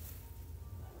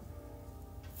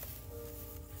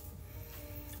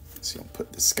 So I'll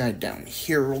put this guy down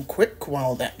here real quick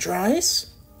while that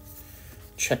dries.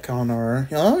 Check on our...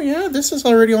 Oh, yeah, this is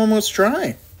already almost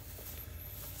dry.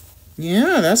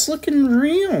 Yeah, that's looking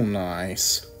real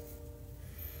nice.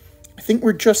 I think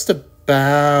we're just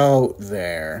about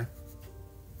there.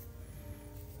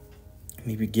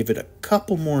 Maybe give it a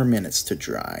couple more minutes to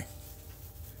dry.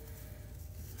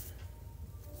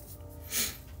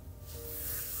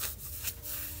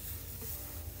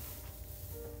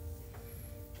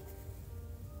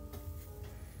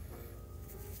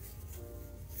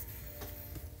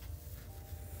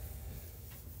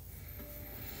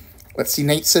 Let's see,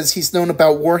 Nate says he's known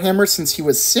about Warhammer since he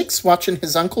was 6, watching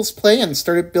his uncles play, and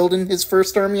started building his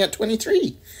first army at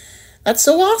 23. That's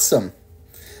so awesome.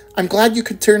 I'm glad you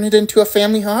could turn it into a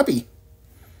family hobby.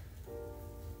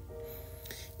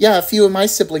 Yeah, a few of my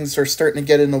siblings are starting to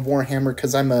get into Warhammer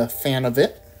because I'm a fan of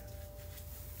it.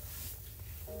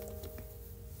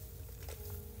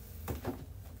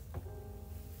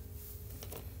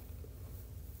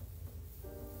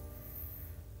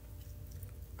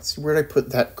 Let's see, where did I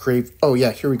put that grave? Oh,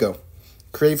 yeah, here we go.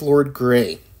 Gravelord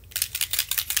Grey.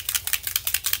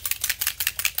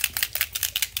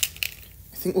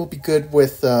 I think we'll be good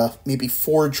with maybe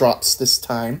 4 drops this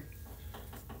time.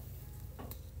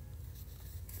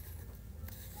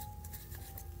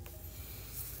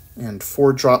 And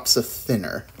 4 drops of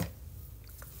thinner.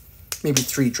 Maybe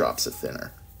 3 drops of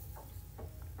thinner.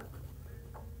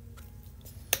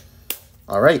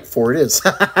 All right, 4 it is.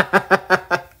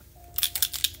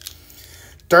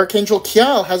 Dark Angel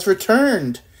Kial has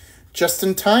returned just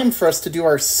in time for us to do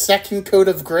our second coat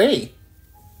of gray.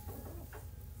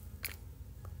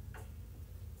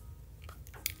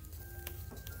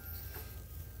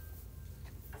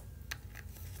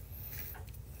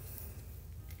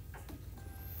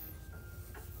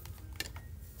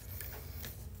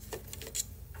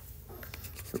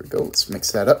 Here we go. Let's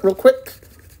mix that up real quick.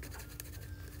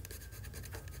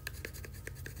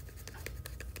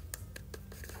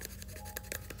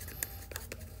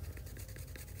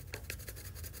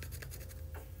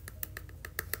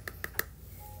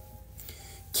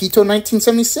 Keto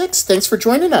 1976, thanks for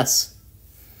joining us.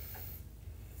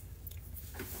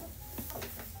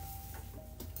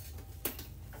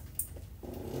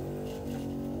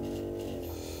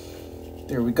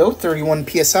 There we go, 31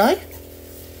 PSI.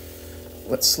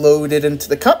 Let's load it into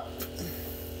the cup.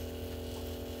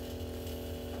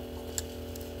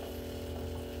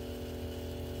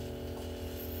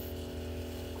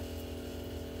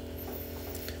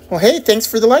 Well, hey, thanks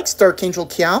for the likes, Dark Angel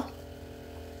Kiao.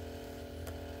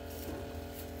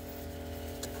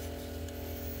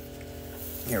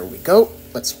 Here we go.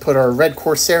 Let's put our Red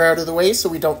Corsair out of the way so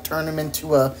we don't turn him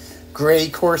into a Gray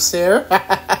Corsair.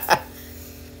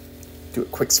 Do a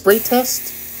quick spray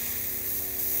test.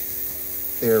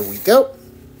 There we go.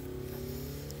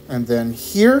 And then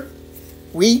here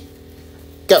we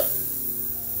go.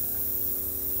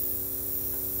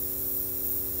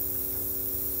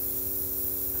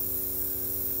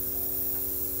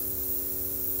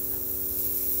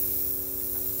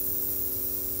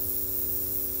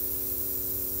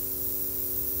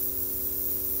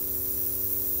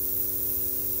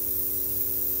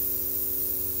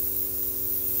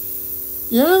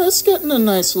 Yeah, that's getting a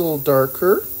nice little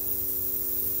darker.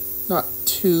 Not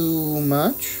too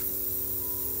much.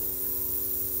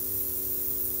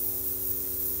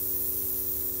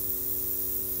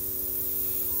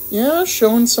 Yeah,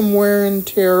 showing some wear and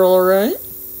tear, all right.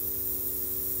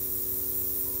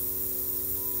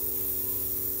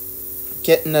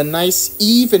 Getting a nice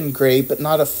even gray, but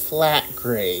not a flat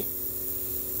gray.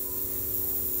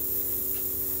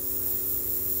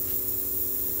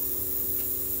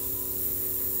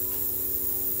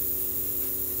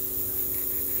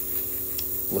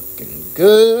 Looking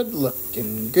good,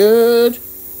 looking good.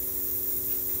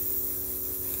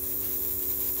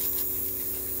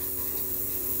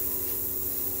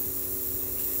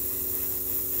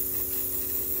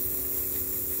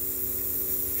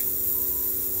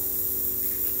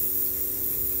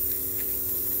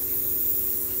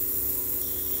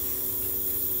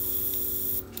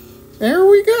 There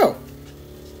we go.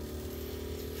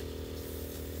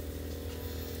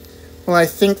 Well, I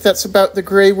think that's about the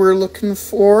gray we're looking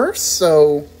for,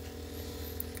 so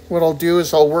what I'll do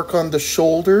is I'll work on the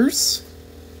shoulders.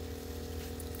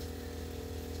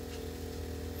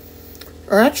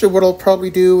 Or actually, what I'll probably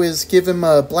do is give him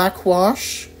a black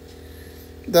wash.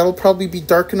 That'll probably be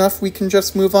dark enough. We can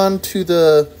just move on to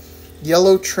the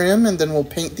yellow trim, and then we'll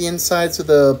paint the insides of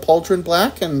the pauldron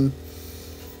black and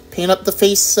paint up the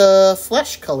face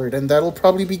flesh colored, and that'll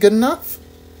probably be good enough.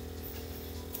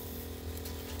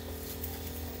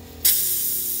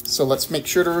 So let's make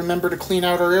sure to remember to clean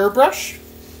out our airbrush,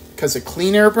 because a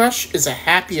clean airbrush is a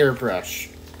happy airbrush.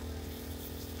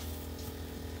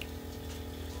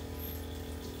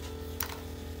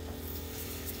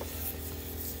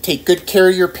 Take good care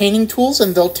of your painting tools,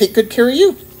 and they'll take good care of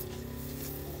you.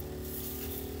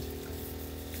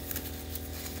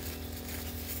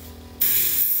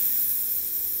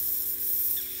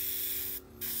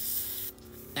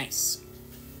 Nice.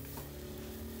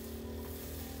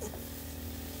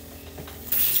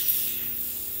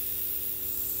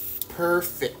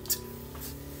 Perfect.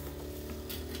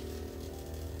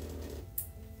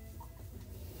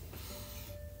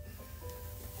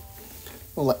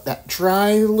 We'll let that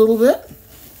dry a little bit.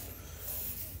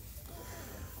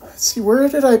 Let's see, where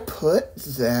did I put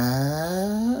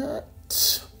that?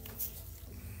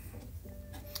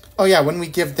 Oh yeah, when we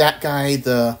give that guy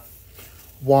the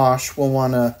wash, we'll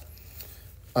want to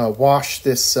wash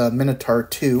this Minotaur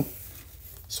too.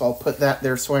 So I'll put that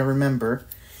there so I remember.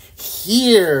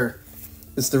 Here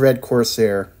is the Red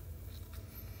Corsair.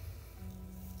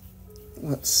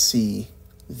 Let's see.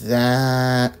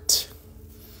 That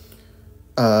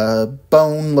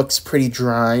bone looks pretty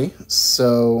dry,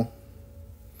 so...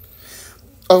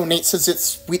 Oh, Nate says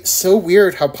it's so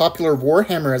weird how popular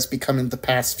Warhammer has become in the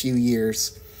past few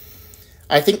years.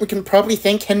 I think we can probably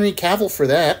thank Henry Cavill for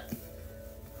that.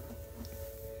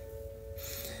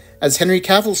 As Henry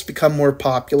Cavill's become more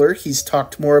popular, he's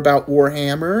talked more about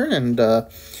Warhammer and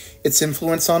its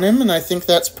influence on him, and I think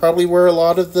that's probably where a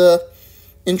lot of the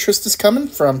interest is coming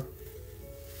from.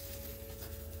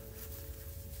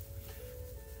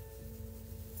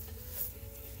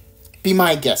 Be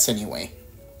my guess, anyway.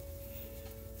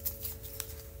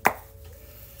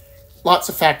 Lots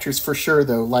of factors for sure,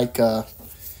 though, like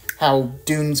how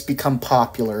Dune's become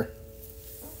popular.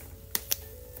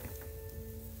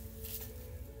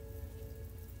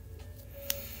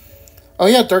 Oh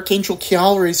yeah, Dark Angel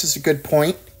Kial raises a good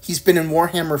point. He's been in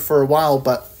Warhammer for a while,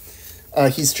 but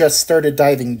he's just started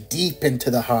diving deep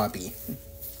into the hobby.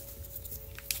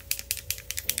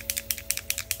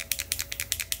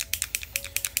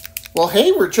 Well,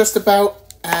 hey, we're just about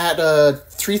at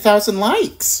 3,000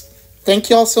 likes. Thank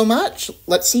you all so much.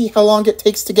 Let's see how long it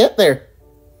takes to get there.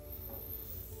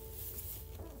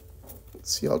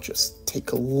 Let's see, I'll just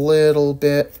take a little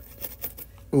bit.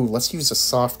 Ooh, let's use a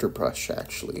softer brush,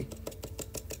 actually.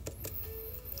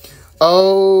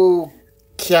 Oh,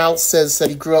 Cal says that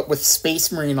he grew up with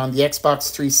Space Marine on the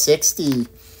Xbox 360.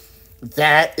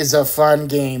 That is a fun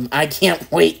game. I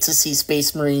can't wait to see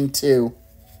Space Marine 2.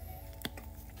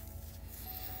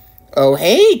 Oh,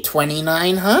 hey,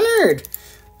 2,900.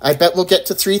 I bet we'll get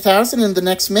to 3,000 in the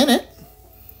next minute.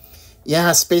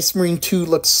 Yeah, Space Marine 2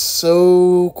 looks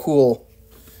so cool.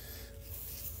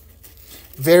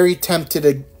 Very tempted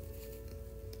to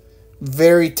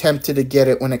get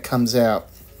it when it comes out.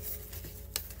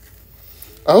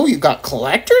 Oh, you got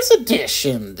Collector's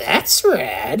Edition. That's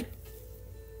rad.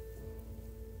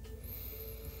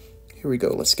 Here we go.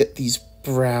 Let's get these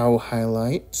brow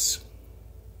highlights.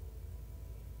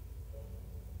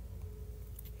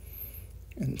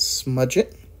 And smudge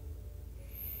it.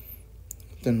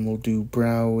 Then we'll do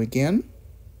brow again.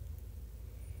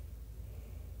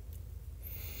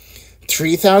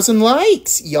 3,000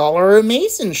 likes. Y'all are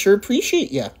amazing. Sure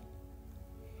appreciate ya.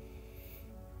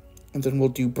 And then we'll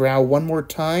do brow one more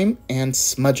time and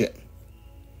smudge it.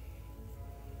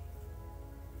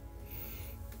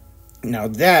 Now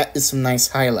that is some nice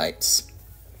highlights.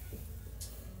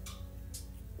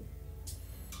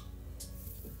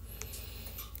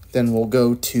 Then we'll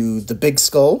go to the big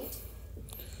skull.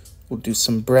 We'll do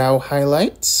some brow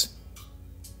highlights.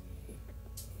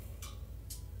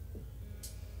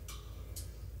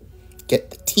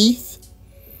 Get the teeth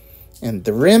and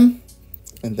the rim,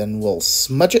 and then we'll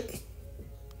smudge it.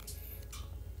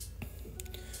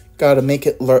 Gotta make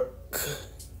it look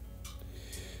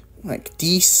like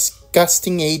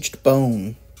disgusting aged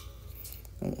bone.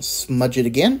 And we'll smudge it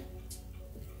again.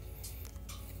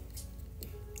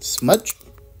 Smudge.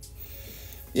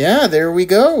 Yeah, there we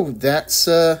go. That's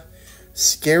a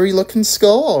scary looking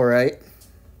skull, all right.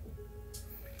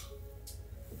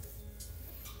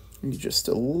 Just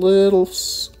a little,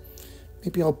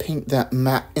 maybe I'll paint that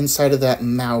inside of that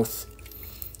mouth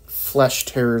flesh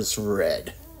tears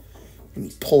red. Let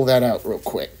me pull that out real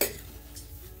quick.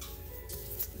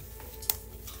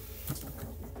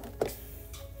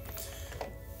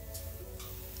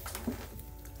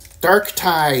 Dark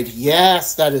Tide,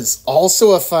 yes, that is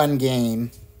also a fun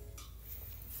game.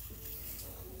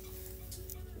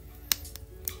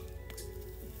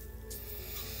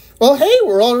 Well, hey,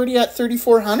 we're already at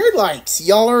 3,400 likes.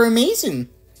 Y'all are amazing.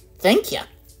 Thank ya.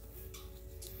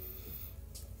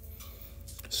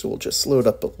 So we'll just load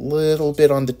up a little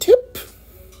bit on the tip.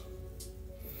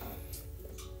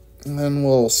 And then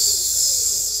we'll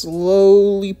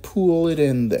slowly pool it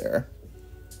in there.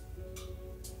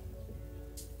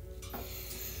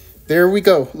 There we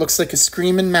go. Looks like a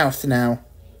screaming mouth now.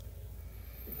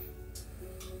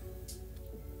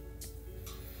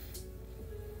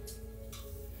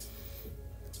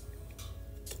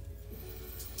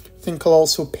 I think I'll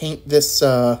also paint this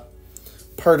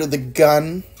part of the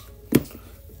gun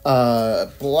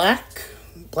black.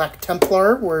 Black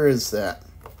Templar. Where is that?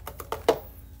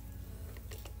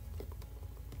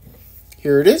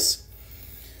 Here it is.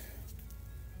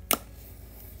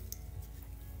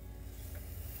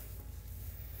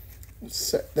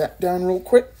 Set that down real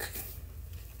quick.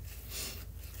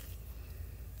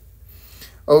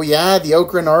 Oh yeah, the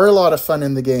Ogryn are a lot of fun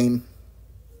in the game.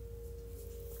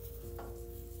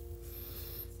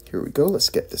 Here we go. Let's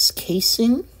get this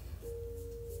casing.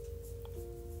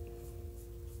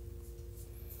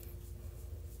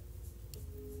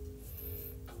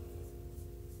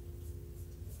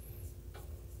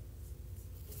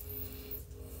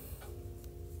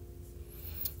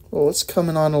 Well, it's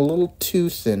coming on a little too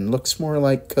thin. Looks more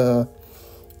like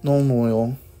Nuln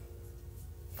Oil.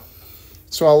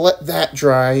 So I'll let that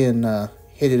dry and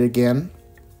hit it again.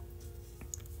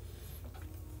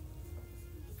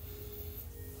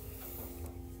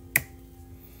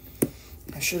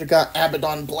 I should have got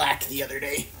Abaddon Black the other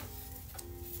day.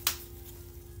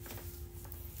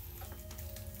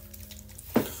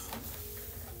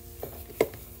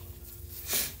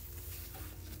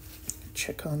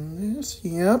 Check on this.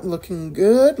 Yep, looking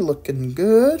good, looking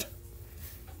good.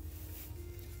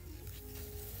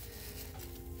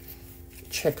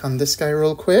 Check on this guy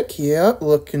real quick. Yep,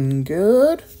 looking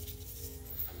good.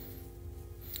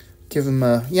 Give him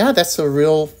a, yeah, that's a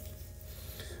real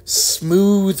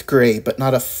smooth gray, but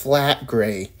not a flat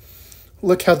gray.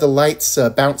 Look how the light's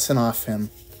bouncing off him.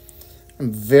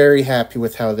 I'm very happy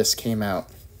with how this came out.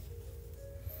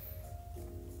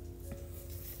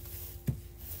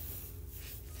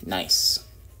 Nice.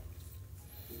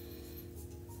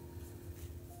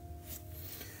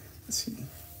 Let's see.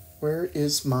 Where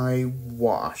is my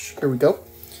wash? Here we go.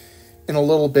 In a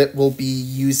little bit, we'll be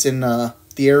using the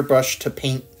airbrush to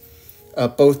paint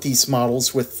both these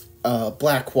models with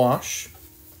black wash.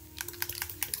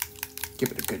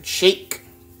 Give it a good shake.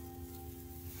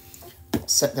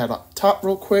 Set that up top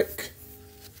real quick.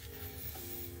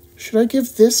 Should I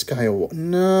give this guy a wash?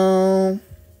 No.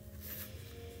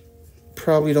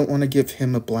 Probably don't want to give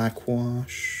him a black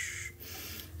wash.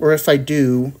 Or if I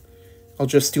do, I'll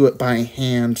just do it by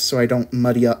hand so I don't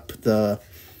muddy up the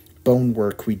bone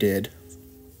work we did.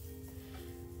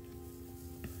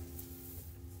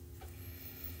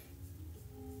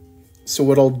 So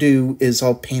what I'll do is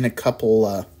I'll paint a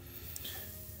couple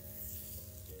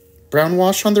brown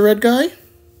wash on the red guy.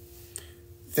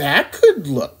 That could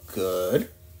look good.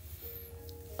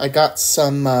 I got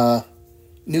some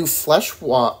new flesh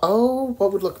wash. Oh,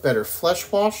 what would look better?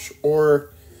 Flesh wash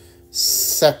or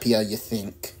sepia, you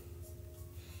think?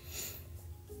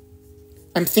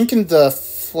 I'm thinking the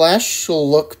flesh will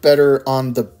look better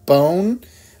on the bone,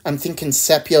 I'm thinking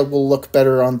sepia will look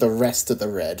better on the rest of the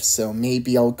red, so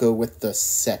maybe I'll go with the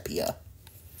sepia.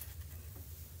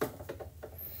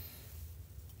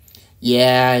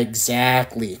 Yeah,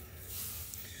 exactly.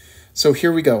 So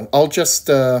here we go. I'll just,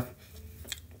 yeah,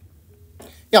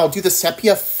 I'll do the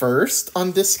sepia first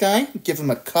on this guy. Give him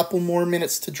a couple more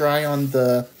minutes to dry on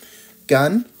the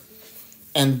gun.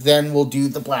 And then we'll do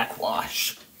the black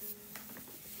wash.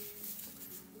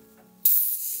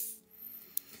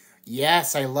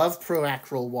 Yes, I love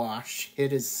Proacryl Wash.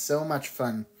 It is so much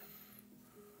fun.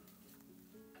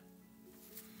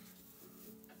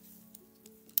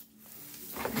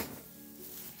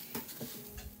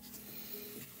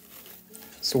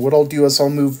 So what I'll do is I'll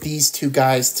move these two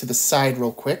guys to the side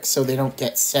real quick so they don't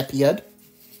get sepia'd.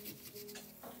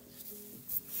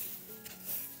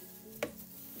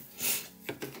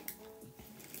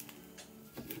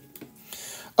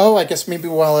 Oh, I guess maybe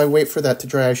while I wait for that to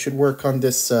dry, I should work on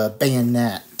this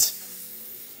bayonet.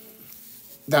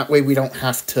 That way we don't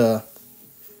have to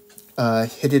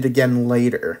hit it again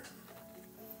later.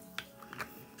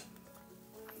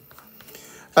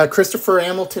 Christopher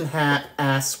Hamilton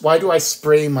asks, why do I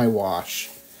spray my wash?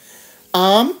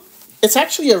 It's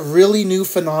actually a really new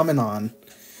phenomenon.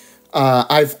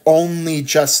 I've only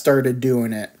just started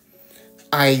doing it.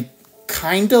 I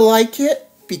kind of like it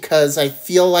because I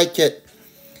feel like it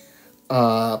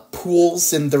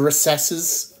pools in the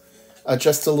recesses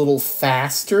just a little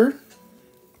faster.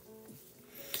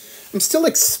 I'm still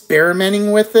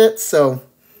experimenting with it, so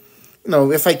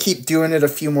if I keep doing it a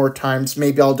few more times,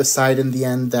 maybe I'll decide in the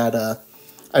end that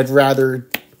I'd rather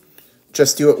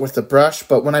just do it with a brush.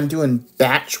 But when I'm doing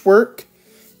batch work,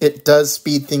 it does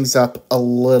speed things up a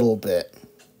little bit.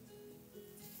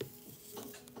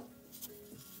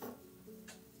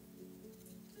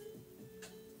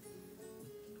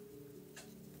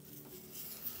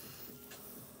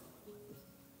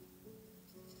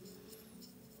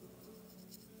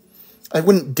 I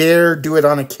wouldn't dare do it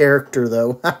on a character,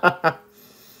 though.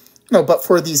 No, but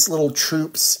for these little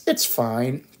troops, it's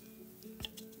fine.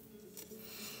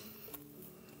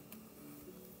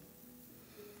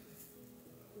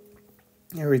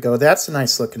 There we go. That's a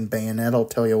nice looking bayonet, I'll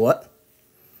tell you what.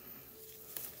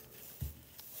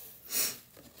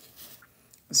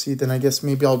 See, then I guess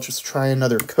maybe I'll just try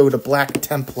another coat of Black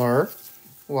Templar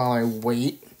while I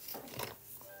wait.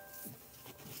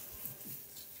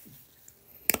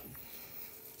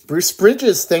 Bruce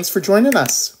Bridges, thanks for joining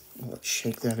us. Let's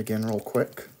shake that again real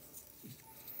quick.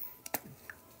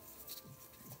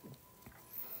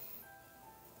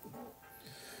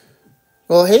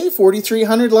 Well, hey,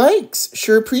 4,300 likes.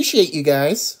 Sure appreciate you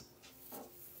guys.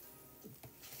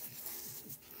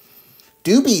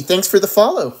 Doobie, thanks for the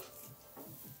follow.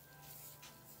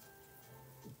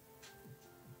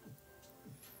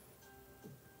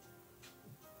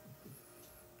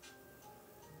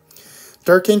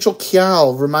 Dark Angel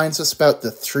Kial reminds us about the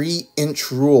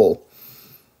 3-inch rule.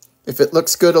 If it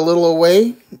looks good a little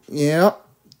away, yeah.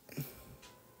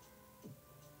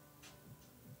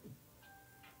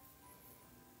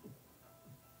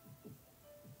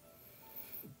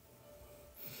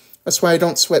 That's why I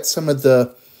don't sweat some of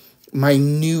the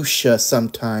minutia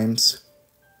sometimes.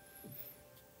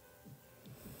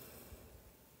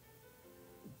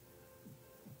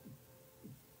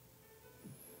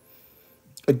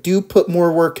 I do put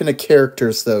more work into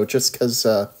characters, though, just because,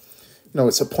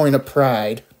 it's a point of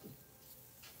pride.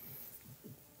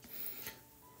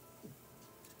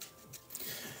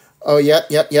 Oh,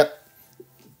 yep.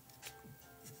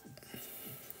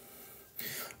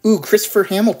 Ooh, Christopher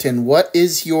Hamilton, what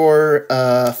is your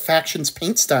faction's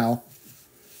paint style?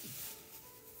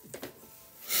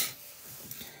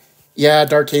 Yeah,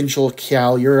 Dark Angel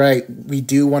Cal, you're right. We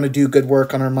do want to do good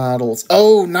work on our models.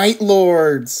 Oh, Night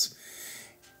Lords!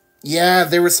 Yeah,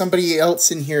 there was somebody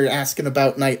else in here asking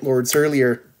about Night Lords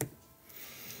earlier.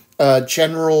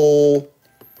 General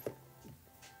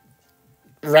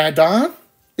Radon?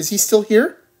 Is he still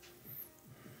here?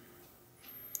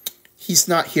 He's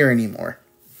not here anymore.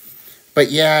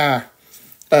 But yeah,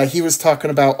 he was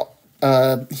talking about,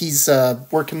 he's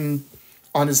working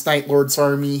on his Night Lords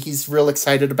army. He's real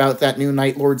excited about that new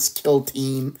Night Lords kill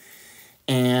team.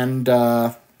 And,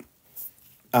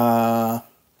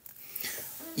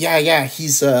 yeah,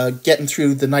 he's getting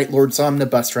through the Night Lords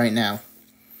omnibus right now.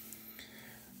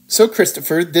 So,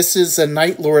 Christopher, this is a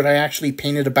Night Lord I actually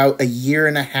painted about 1.5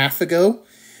 years ago,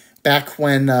 back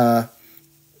when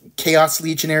Chaos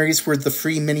Legionaries were the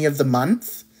free mini of the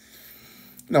month.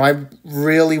 I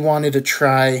really wanted to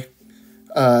try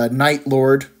Night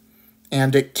Lord,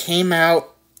 and it came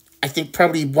out, I think,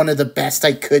 probably one of the best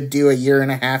I could do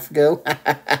 1.5 years ago.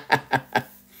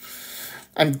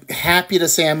 I'm happy to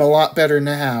say I'm a lot better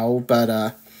now,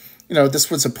 but, you know,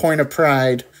 this was a point of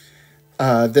pride,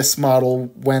 this model,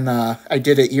 when I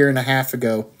did it a year and a half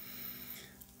ago.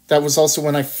 That was also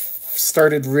when I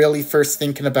started really first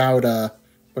thinking about,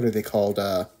 what are they called,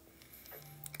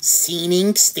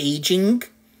 staging,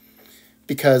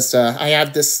 because I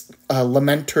have this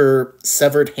Lamenter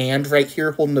severed hand right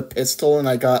here holding a pistol, and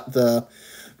I got the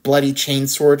bloody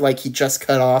chainsword like he just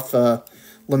cut off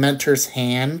Lamenter's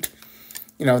hand.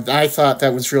 You know, I thought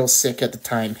that was real sick at the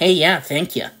time. Hey, yeah,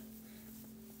 thank you.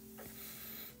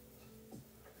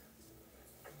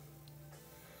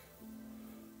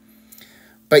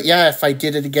 But yeah, if I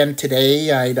did it again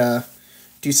today, I'd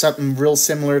do something real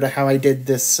similar to how I did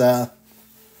this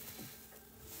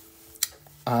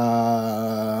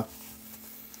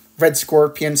Red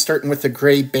Scorpion, starting with a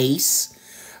gray base.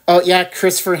 Oh yeah,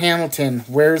 Christopher Hamilton,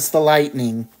 where's the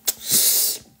lightning?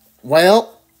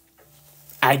 Well,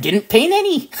 I didn't paint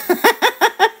any.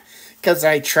 Because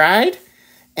I tried,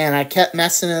 and I kept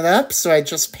messing it up, so I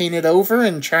just painted over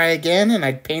and try again, and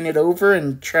I'd paint it over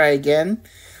and try again.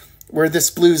 Where this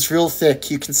blue's real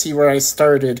thick, you can see where I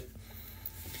started.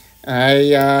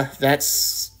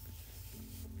 That's...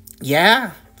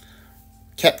 Yeah.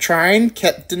 Kept trying,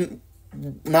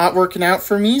 not working out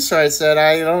for me, so I said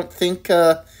I don't think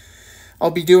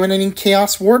I'll be doing any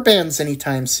Chaos Warbands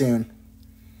anytime soon.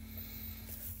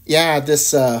 Yeah,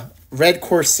 this Red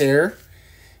Corsair.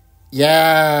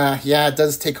 Yeah, it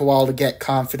does take a while to get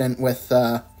confident with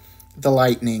the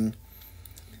lightning.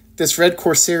 This Red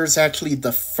Corsair is actually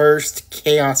the first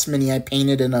Chaos Mini I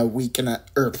painted in a week and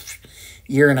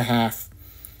year and a half.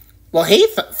 Well, hey,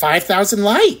 5,000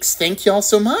 likes. Thank you all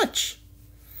so much.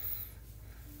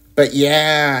 But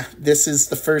yeah, this is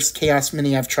the first Chaos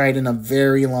Mini I've tried in a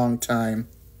very long time.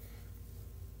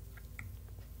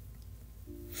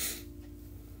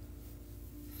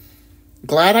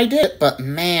 Glad I did it, but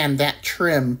man, that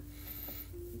trim.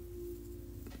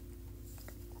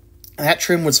 That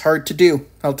trim was hard to do,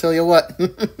 I'll tell you what.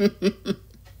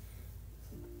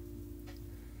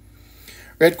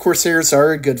 Red Corsairs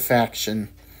are a good faction.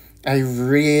 I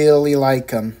really like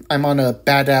them. I'm on a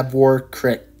Badab War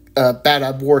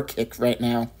kick right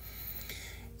now.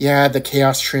 Yeah, the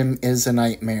Chaos trim is a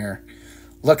nightmare.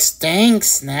 Looks dang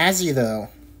snazzy, though.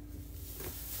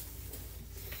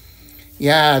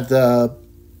 Yeah, the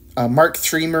Mark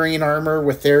III Marine armor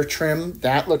with their trim,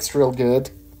 that looks real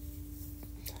good.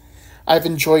 I've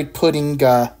enjoyed putting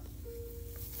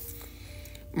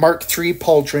Mark III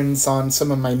pauldrons on some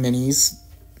of my minis.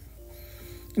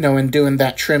 You know, and doing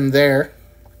that trim there.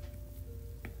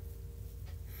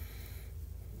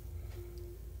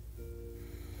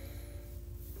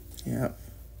 Yeah.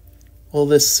 Well,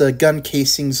 this gun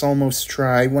casing's almost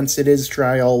dry. Once it is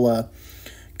dry, I'll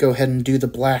go ahead and do the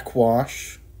black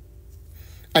wash.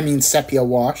 I mean, sepia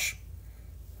wash.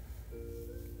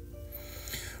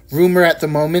 Rumor at the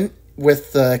moment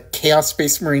with the Chaos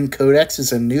Space Marine Codex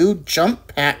is a new jump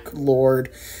pack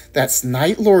lord that's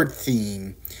Night Lord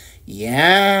theme.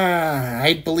 Yeah,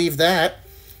 I'd believe that.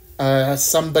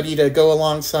 Somebody to go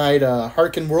alongside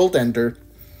Harkin World Ender.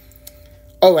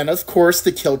 Oh, and of course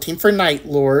the kill team for Night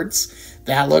Lords.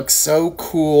 That looks so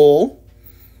cool.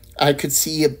 I could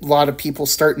see a lot of people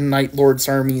starting Night Lords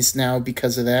armies now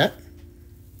because of that.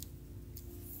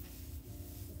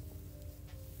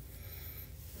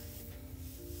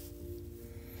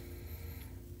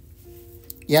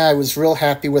 Yeah, I was real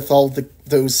happy with all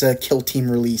those kill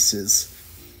team releases.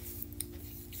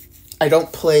 I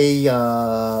don't play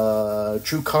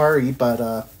Drukhari,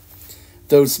 but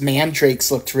those mandrakes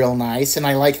looked real nice, and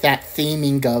I like that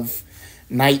theming of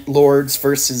Night Lords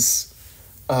versus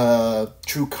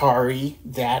Drukhari.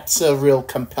 That's a real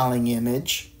compelling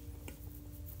image.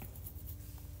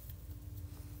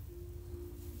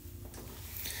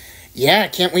 Yeah, I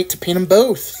can't wait to paint them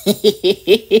both.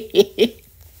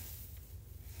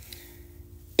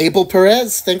 Abel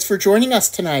Perez, thanks for joining us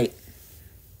tonight.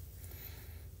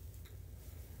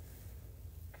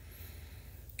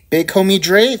 Big Homie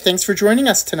Dre, thanks for joining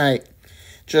us tonight.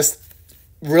 Just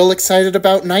real excited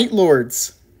about Night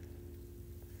Lords.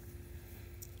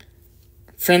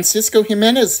 Francisco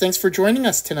Jimenez, thanks for joining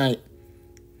us tonight.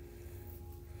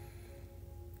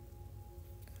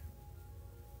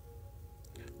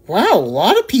 Wow, a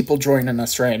lot of people joining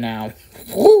us right now.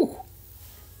 Woo!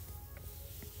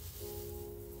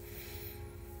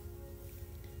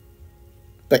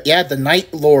 But yeah, the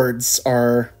Night Lords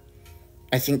are,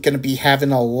 I think, going to be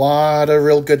having a lot of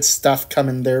real good stuff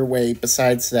coming their way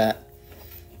besides that.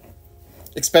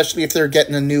 Especially if they're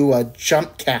getting a new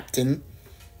jump captain.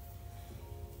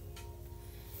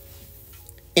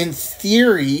 In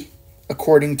theory,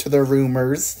 according to the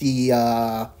rumors, the,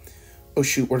 oh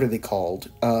shoot, what are they called?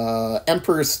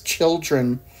 Emperor's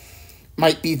Children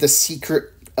might be the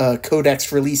secret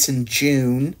codex release in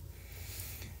June.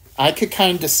 I could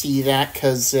kind of see that,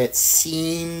 because it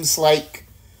seems like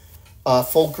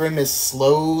Fulgrim is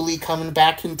slowly coming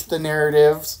back into the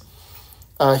narratives.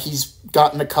 He's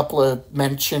gotten a couple of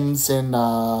mentions in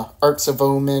Arts of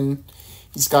Omen.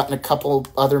 He's gotten a couple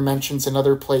other mentions in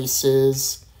other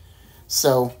places.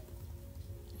 So,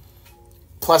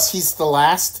 plus he's the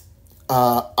last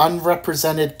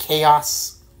unrepresented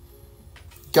Chaos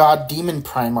God Demon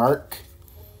Primarch.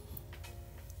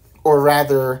 Or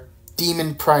rather,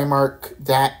 Demon Primarch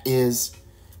that is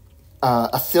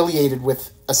affiliated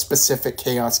with a specific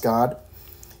Chaos God.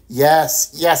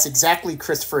 Yes, exactly,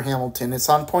 Christopher Hamilton. It's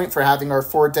on point for having our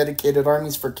 4 dedicated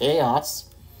armies for Chaos.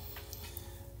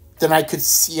 Then I could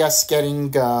see us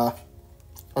getting, oh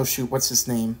shoot, what's his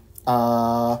name?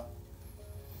 Perturabo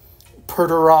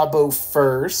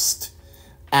first.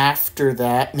 After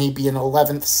that, maybe an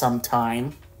 11th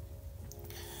sometime.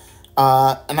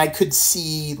 And I could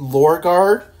see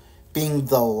Lorgar being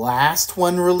the last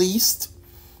one released.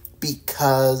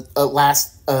 Because,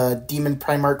 last Demon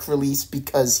Primarch release,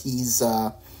 because he's,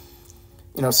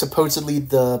 supposedly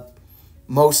the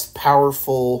most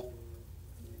powerful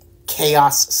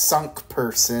Chaos sunk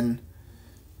person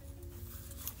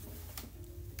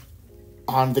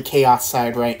on the Chaos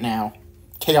side right now.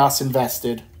 Chaos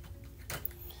invested.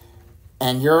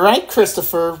 And you're right,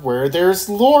 Christopher, where there's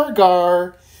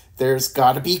Lorgar, there's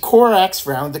gotta be Corax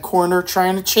round the corner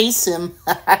trying to chase him.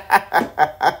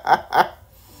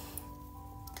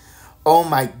 Oh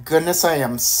my goodness, I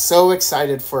am so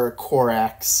excited for a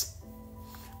Corax.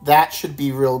 That should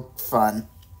be real fun.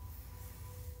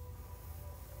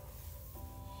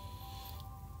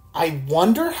 I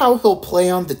wonder how he'll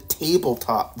play on the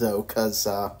tabletop, though, because,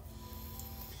 the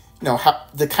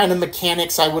kind of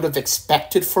mechanics I would have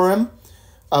expected for him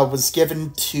was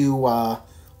given to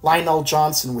Lionel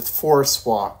Johnson with Forest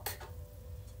Walk.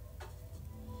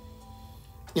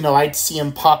 I'd see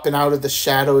him popping out of the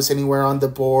shadows anywhere on the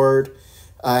board.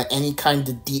 Any kind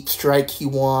of deep strike he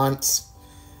wants.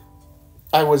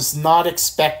 I was not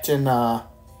expecting the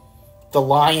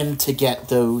Lion to get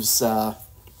those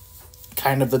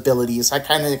kind of abilities. I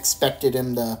kind of expected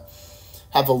him to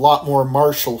have a lot more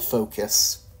martial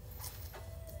focus.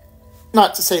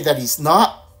 Not to say that he's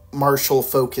not martial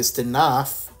focused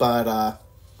enough, but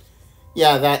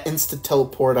yeah, that instant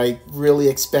teleport, I really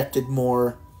expected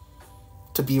more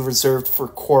to be reserved for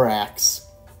Corax.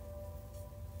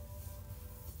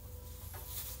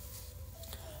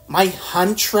 My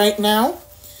hunch right now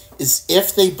is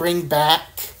if they bring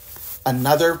back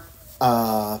another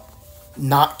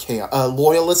not Chaos,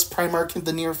 Loyalist Primarch in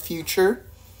the near future,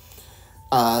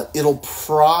 it'll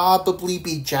probably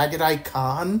be Jagged-Eye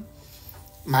Khan.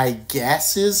 My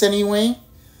guess is, anyway.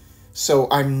 So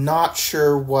I'm not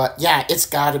sure what... Yeah, it's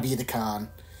gotta be the Khan.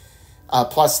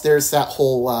 Plus, there's that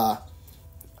whole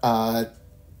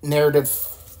narrative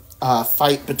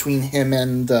fight between him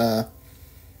and...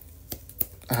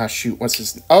 shoot, what's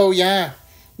his... Oh, yeah.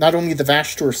 Not only the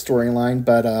Vashtor storyline,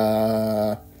 but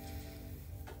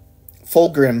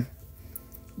Fulgrim.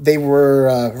 They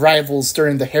were rivals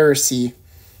during the Heresy,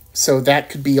 so that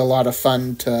could be a lot of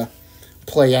fun to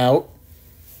play out.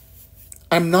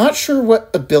 I'm not sure what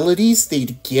abilities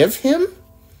they'd give him.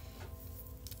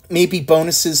 Maybe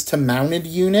bonuses to mounted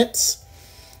units.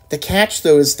 The catch,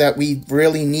 though, is that we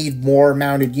really need more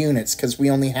mounted units, because we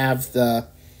only have the...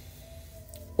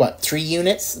 3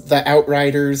 units? The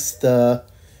Outriders, the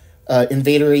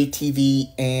Invader ATV,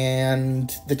 and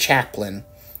the Chaplain.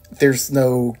 There's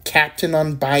no Captain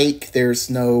on bike, there's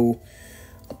no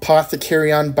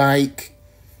Apothecary on bike,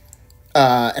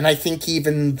 and I think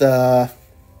even the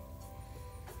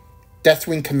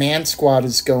Deathwing Command Squad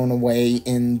is going away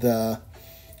in the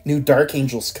new Dark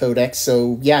Angels Codex,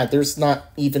 so yeah, there's not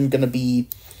even going to be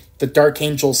the Dark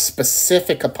Angels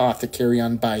specific Apothecary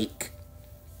on bike.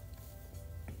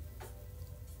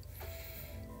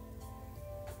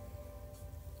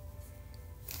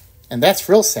 And that's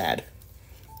real sad.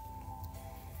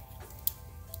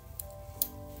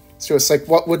 So it's like,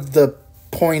 what would the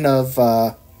point of...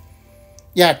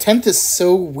 Yeah, 10th is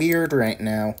so weird right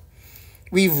now.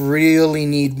 We really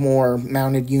need more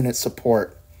mounted unit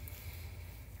support.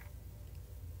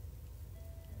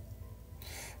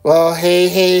 Well,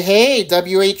 hey,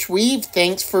 WH Weave,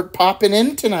 thanks for popping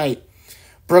in tonight.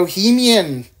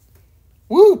 Brohemian,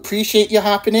 woo, appreciate you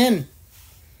hopping in.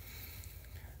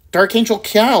 Dark Angel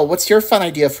Kial, what's your fun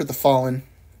idea for the Fallen?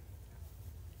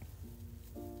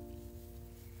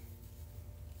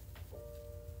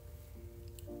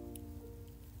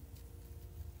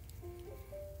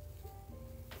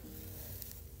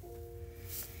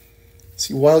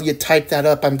 See, while you type that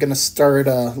up, I'm going to start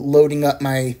loading up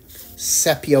my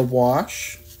sepia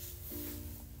wash.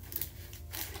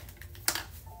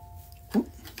 Going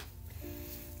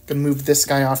to move this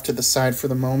guy off to the side for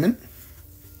the moment.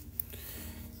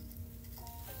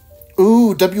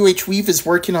 Ooh, WH Weave is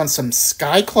working on some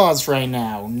Sky Claws right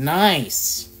now.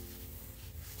 Nice.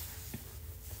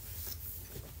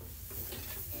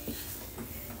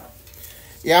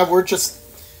 Yeah,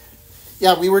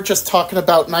 we were just talking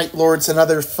about Night Lords and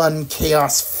other fun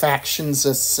Chaos factions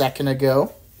a second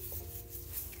ago.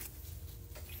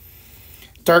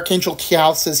 Dark Angel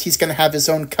Kial says he's going to have his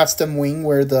own custom wing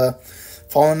where the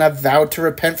Fallen have vowed to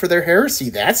repent for their heresy.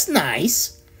 That's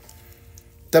nice.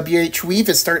 WH Weave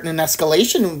is starting an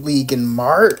escalation league in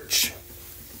March.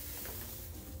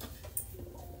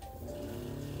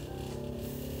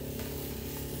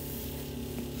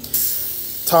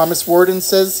 Thomas Warden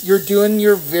says, you're doing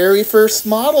your very first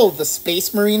model, the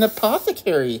Space Marine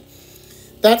Apothecary.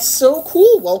 That's so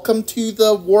cool. Welcome to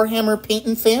the Warhammer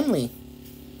painting family.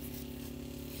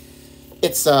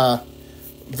 It's a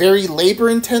very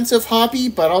labor-intensive hobby,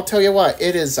 but I'll tell you what,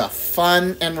 it is a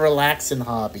fun and relaxing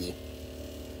hobby.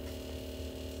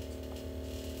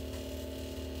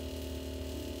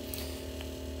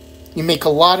 You make a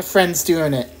lot of friends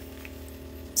doing it.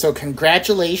 So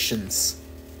congratulations.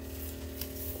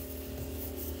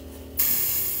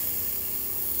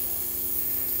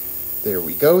 There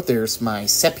we go. There's my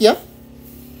sepia.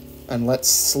 And let's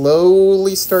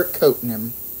slowly start coating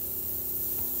him.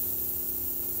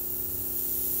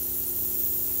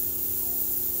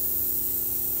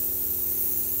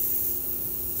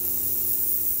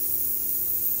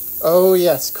 Oh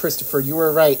yes, Christopher, you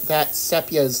were right. That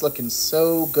sepia is looking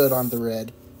so good on the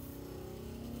red.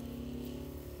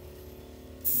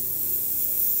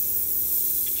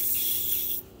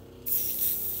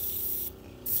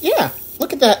 Yeah,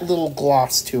 look at that little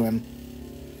gloss to him.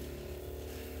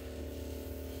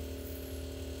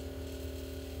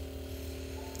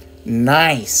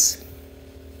 Nice.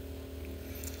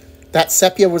 That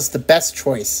sepia was the best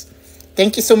choice.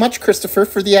 Thank you so much, Christopher,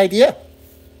 for the idea.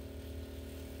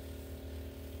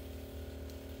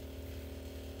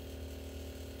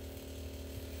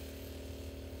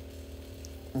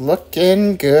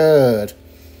 Looking good.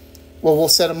 Well, we'll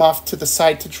set them off to the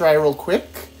side to dry real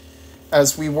quick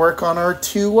as we work on our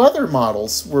two other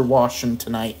models we're washing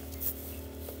tonight.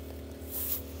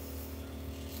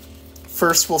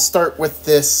 First, we'll start with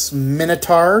this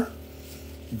Minotaur.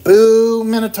 Boo,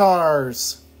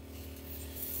 Minotaurs!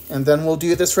 And then we'll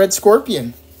do this Red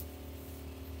Scorpion.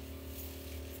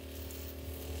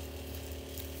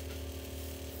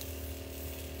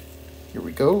 Here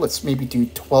we go. Let's maybe do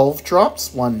 12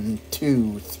 drops. 1,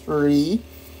 2, 3,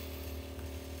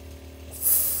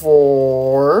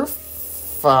 4,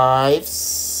 5,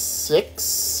 6,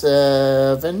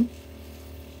 7,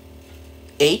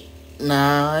 8,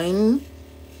 9,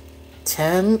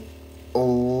 10,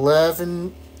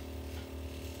 11,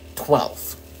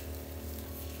 12.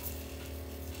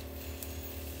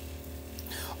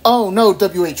 Oh, no,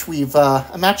 WH Weave.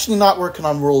 I'm actually not working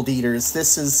on World Eaters.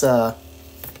 This is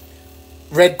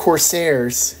Red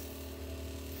Corsairs.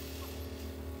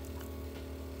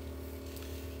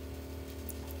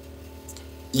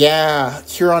 Yeah,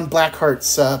 Huron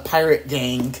Blackheart's pirate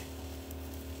gang.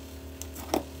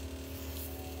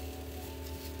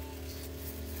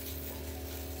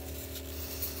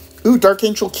 Ooh, Dark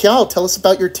Angel Kial, tell us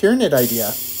about your Tyranid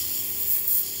idea.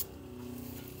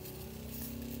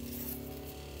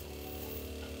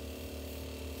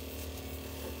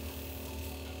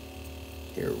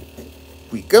 Here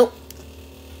we go.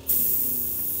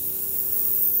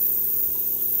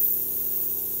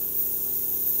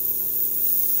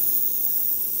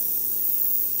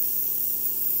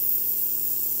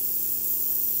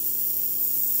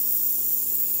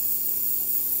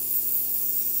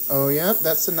 Oh yeah,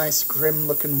 that's a nice grim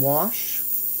looking wash.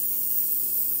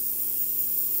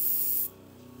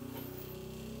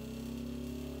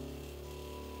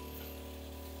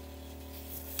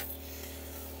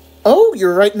 Oh,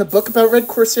 you're writing a book about Red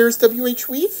Corsairs, WH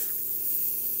Weave?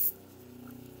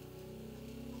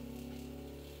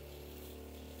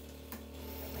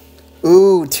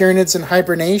 Ooh, Tyranids in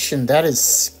hibernation. That is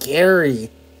scary.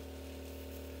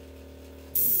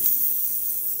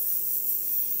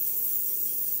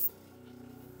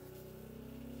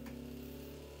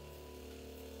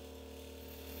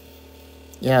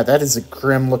 Yeah, that is a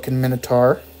grim-looking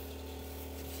Minotaur.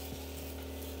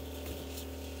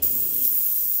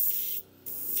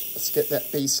 Let's get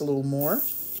that base a little more.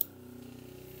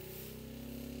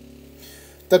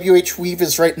 WH Weave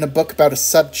is writing a book about a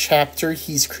sub-chapter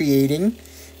he's creating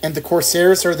And the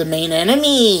Corsairs are the main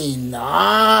enemy.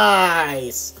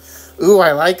 Nice. Ooh,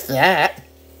 I like that.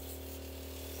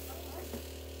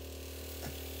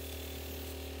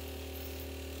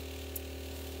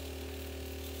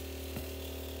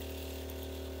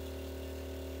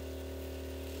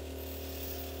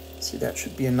 See, that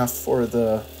should be enough for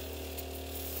the...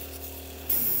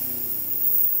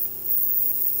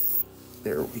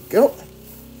 There we go.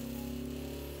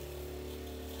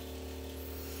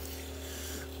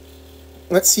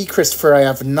 Let's see, Christopher. I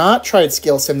have not tried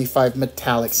Scale 75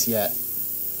 Metallics yet.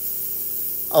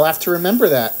 I'll have to remember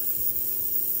that.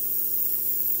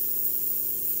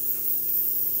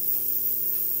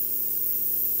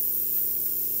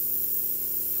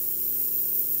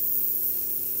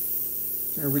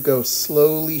 There we go.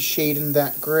 Slowly shading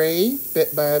that gray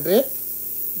bit by bit.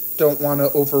 Don't want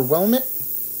to overwhelm it.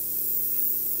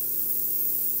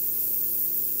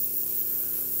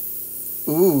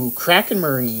 Ooh, Kraken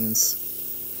Marines.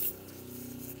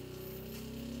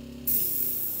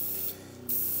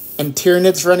 And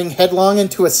Tyranids running headlong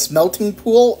into a smelting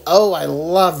pool. Oh, I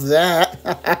love that.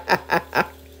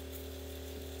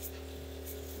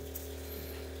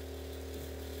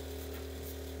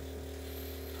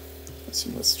 Let's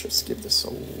see, let's just give this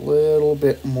a little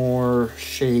bit more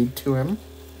shade to him.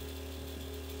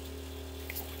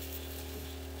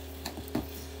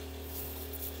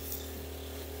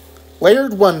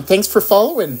 Layered One, thanks for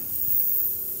following.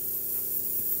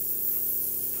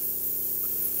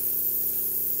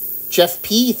 Jeff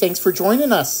P., thanks for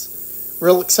joining us.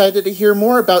 Real excited to hear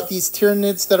more about these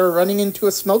Tyranids that are running into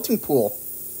a smelting pool.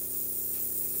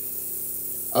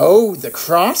 Oh, the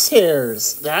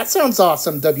crosshairs. That sounds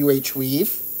awesome, W.H.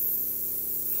 Weave.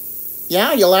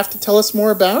 Yeah, you'll have to tell us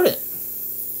more about it.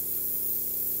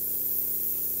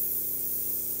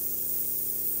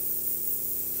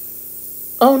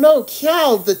 Oh no,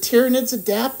 Cal, the Tyranids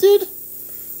adapted?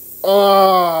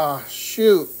 Oh,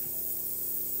 shoot.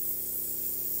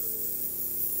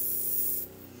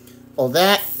 Well,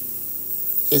 that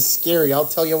is scary, I'll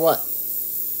tell you what.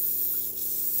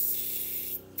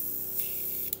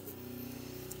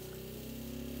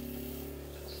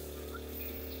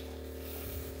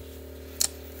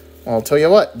 I'll tell you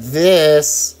what,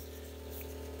 this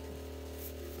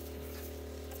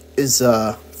is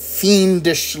a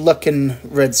fiendish looking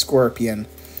red scorpion.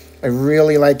 I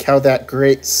really like how that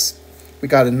grates. We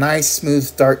got a nice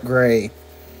smooth dark gray.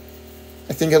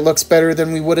 I think it looks better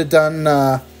than we would have done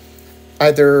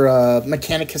either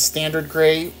Mechanica Standard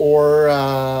Gray or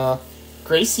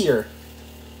Gracier.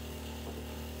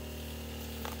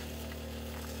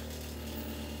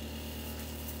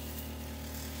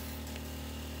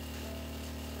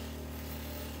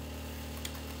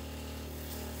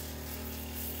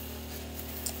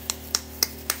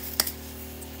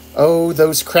 Oh,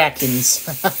 those Krakens.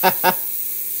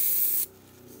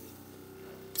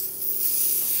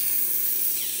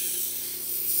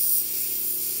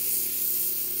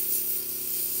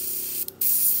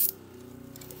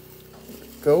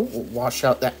 Go. We'll wash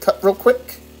out that cut real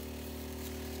quick.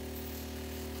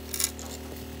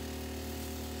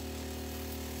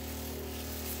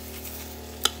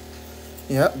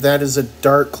 Yep, that is a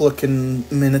dark-looking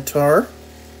Minotaur.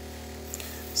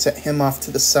 Set him off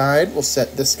to the side. We'll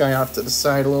set this guy off to the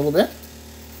side a little bit.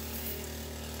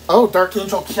 Oh, Dark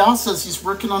Angel Kya says he's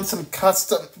working on some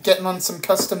getting on some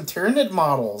custom Tyranid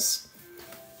models.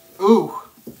 Ooh,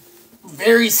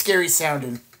 very scary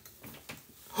sounding.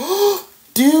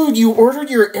 Dude, you ordered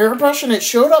your airbrush and it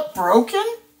showed up broken?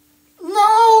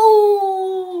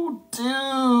 No,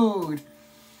 dude.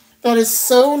 That is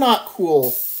so not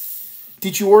cool.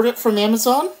 Did you order it from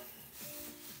Amazon?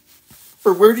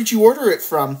 Or where did you order it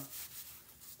from?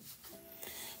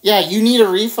 Yeah, you need a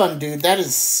refund, dude. That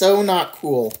is so not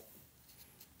cool.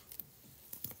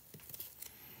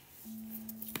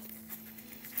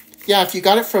 Yeah, if you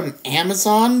got it from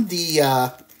Amazon, they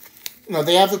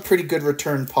have a pretty good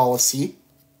return policy.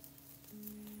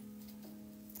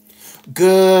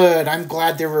 Good. I'm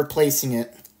glad they're replacing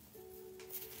it.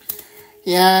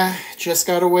 Yeah, just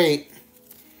gotta wait.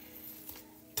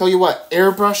 Tell you what,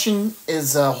 airbrushing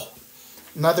is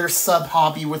another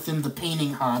sub-hobby within the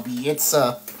painting hobby. It's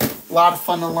a lot of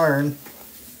fun to learn.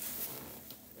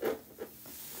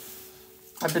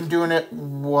 I've been doing it,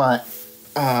 what,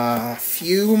 a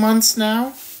few months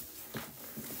now?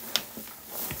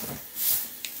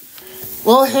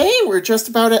 Well, hey, we're just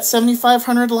about at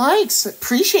 7,500 likes.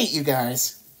 Appreciate you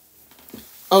guys.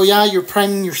 Oh yeah, you're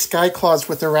priming your Skyclaws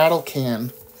with a rattle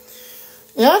can.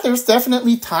 Yeah, there's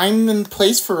definitely time and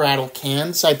place for rattle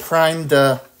cans. I primed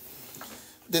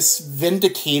this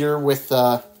Vindicator with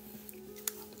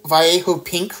Vallejo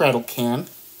Pink rattle can.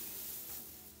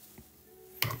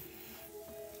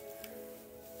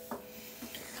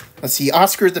 Let's see.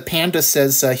 Oscar the Panda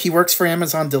says he works for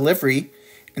Amazon Delivery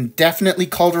and definitely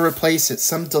call to replace it.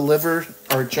 Some deliver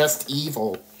are just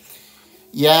evil.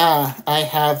 Yeah, I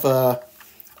have a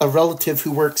relative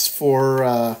who works for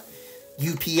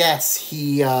UPS.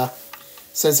 He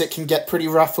says it can get pretty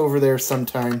rough over there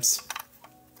sometimes.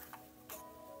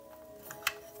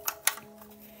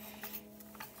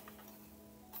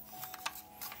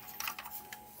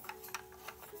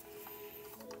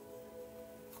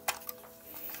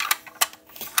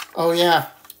 Oh yeah,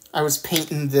 I was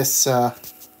painting this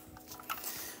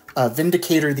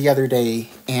Vindicator the other day,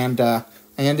 and I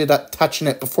ended up touching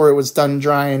it before it was done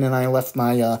drying, and I left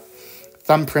my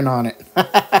thumbprint on it.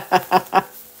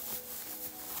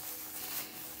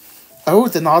 Oh,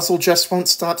 the nozzle just won't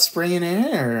stop spraying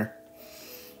air.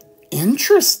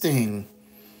 Interesting.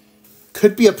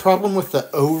 Could be a problem with the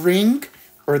O-ring,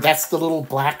 or that's the little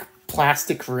black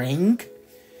plastic ring.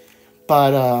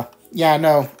 But, yeah,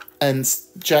 no. And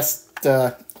just,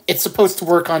 it's supposed to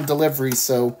work on delivery,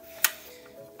 so,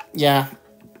 yeah,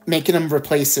 making them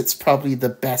replace it's probably the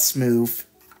best move.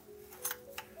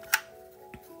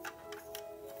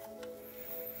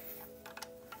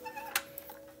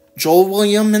 Joel,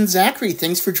 William, and Zachary,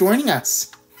 thanks for joining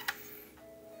us.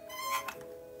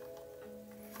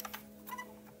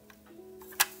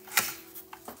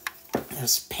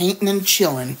 Just painting and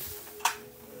chilling.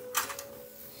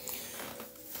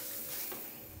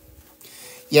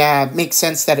 Yeah, it makes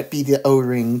sense that it be the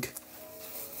O-ring.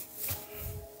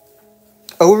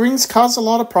 O-rings cause a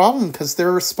lot of problem because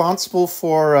they're responsible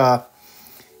for,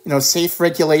 safe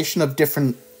regulation of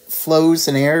different flows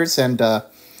and airs, and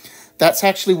that's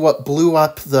actually what blew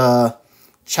up the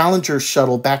Challenger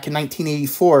shuttle back in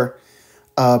 1984.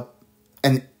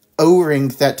 An O-ring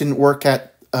that didn't work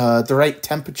at the right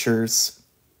temperatures.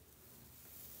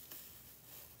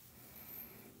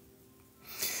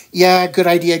 Yeah, good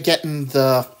idea getting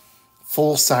the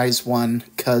full-size one,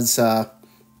 because, that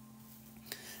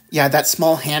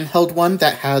small handheld one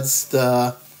that has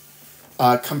the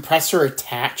compressor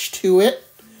attached to it,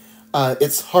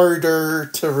 it's harder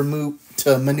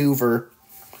to maneuver,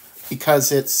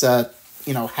 because it's,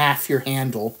 half your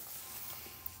handle.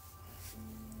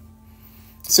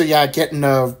 So yeah, getting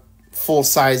a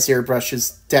full-size airbrush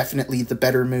is definitely the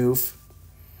better move.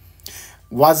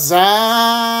 What's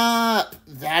up?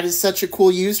 That is such a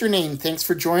cool username. Thanks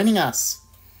for joining us.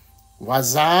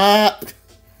 What's up?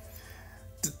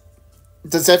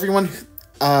 Does everyone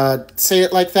say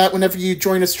it like that whenever you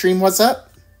join a stream? What's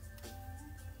up?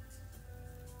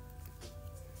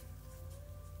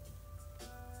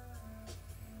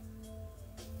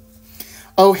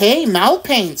 Oh, hey,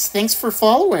 Malpaints. Thanks for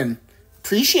following.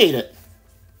 Appreciate it.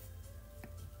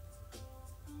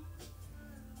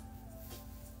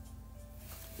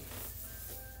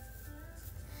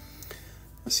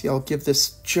 Let's see, I'll give this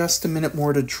just a minute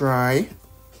more to dry.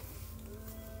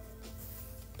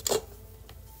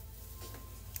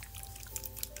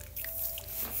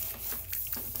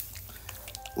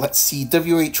 Let's see,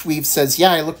 WH Weave says,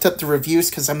 yeah, I looked up the reviews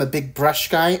because I'm a big brush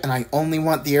guy and I only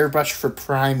want the airbrush for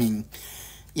priming.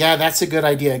 Yeah, that's a good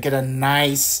idea. Get a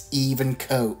nice, even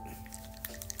coat.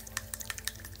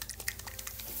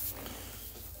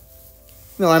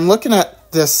 No, I'm looking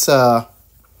at this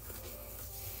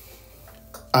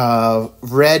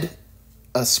red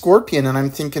Scorpion, and I'm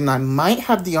thinking I might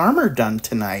have the armor done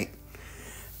tonight.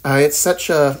 It's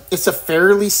a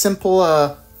fairly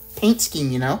simple paint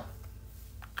scheme,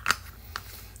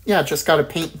 Yeah, just got to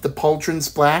paint the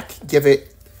pauldrons black, give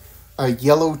it a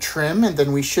yellow trim, and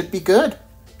then we should be good.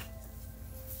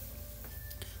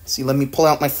 See, let me pull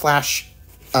out my flash.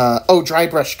 Dry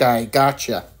brush guy,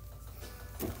 gotcha.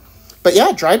 But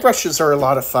yeah, dry brushes are a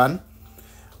lot of fun.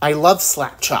 I love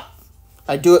slap chop.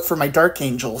 I do it for my Dark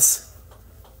Angels.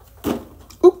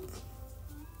 Oop.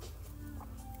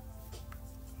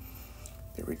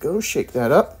 There we go, shake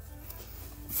that up.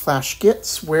 Flash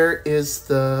gets, where is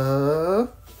the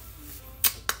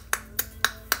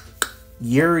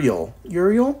Uriel?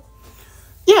 Uriel?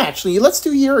 Yeah, actually, let's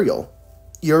do Uriel.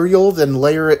 Uriel, then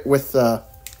layer it with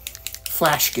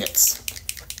flash gets.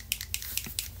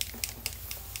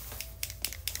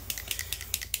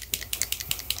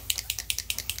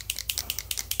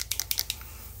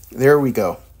 There we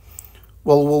go.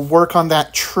 Well, we'll work on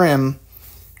that trim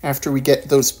after we get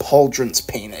those pauldrons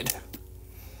painted.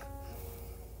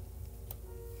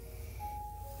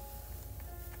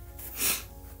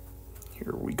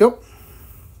 Here we go.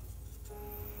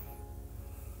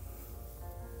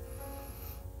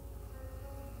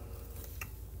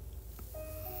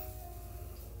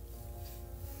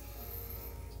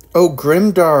 Oh,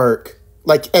 grimdark.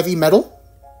 Like heavy metal?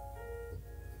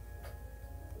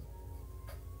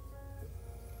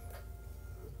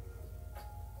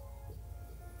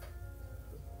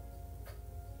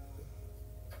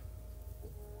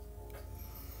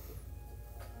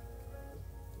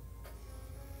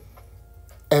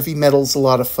 Heavy metal's a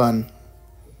lot of fun.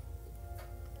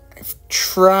 I've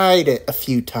tried it a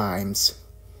few times.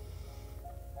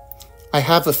 I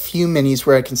have a few minis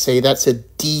where I can say that's a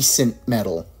decent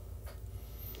metal.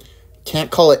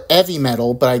 Can't call it heavy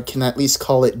metal, but I can at least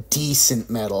call it decent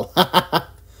metal.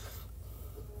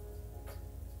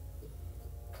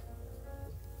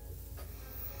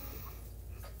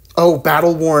 Oh,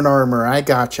 battle-worn armor. I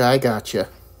gotcha.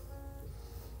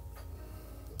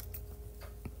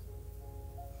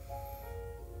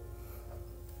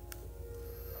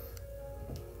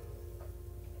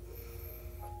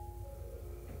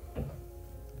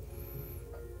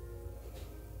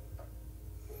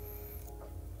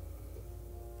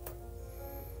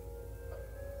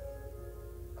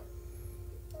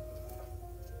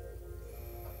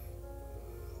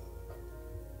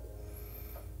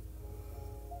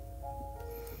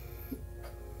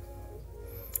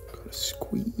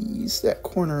 Squeeze that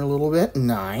corner a little bit.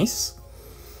 Nice.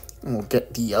 And we'll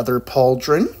get the other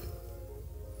pauldron.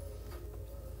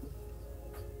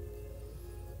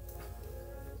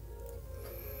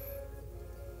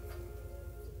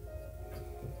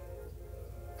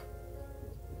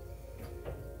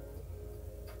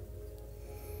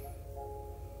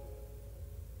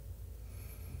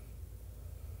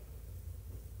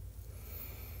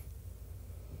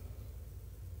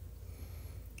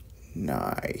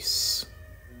 Nice.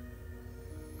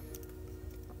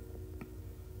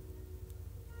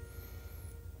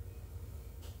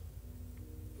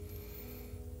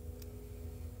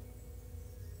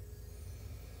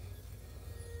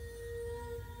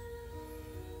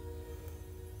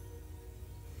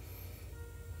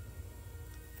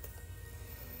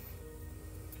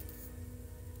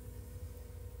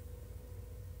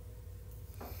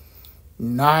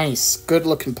 Nice. Good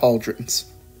looking pauldrons.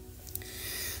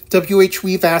 WH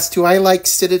Weave asked, do I like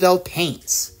Citadel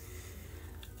paints?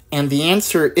 And the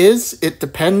answer is, it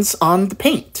depends on the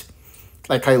paint.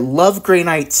 Like, I love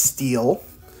Granite Steel.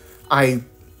 I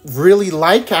really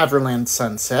like Averland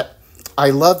Sunset. I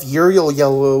love Uriel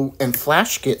Yellow and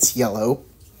Flashgitz Yellow.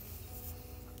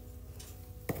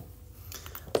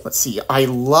 Let's see, I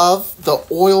love the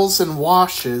oils and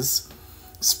washes,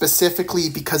 specifically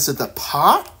because of the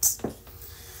pot.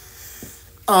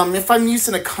 If I'm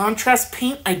using a contrast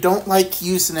paint, I don't like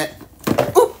using it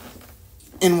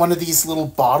in one of these little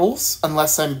bottles,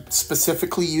 unless I'm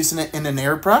specifically using it in an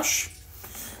airbrush.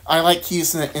 I like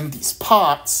using it in these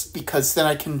pots, because then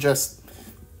I can just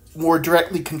more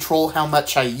directly control how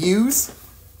much I use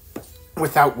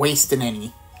without wasting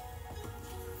any.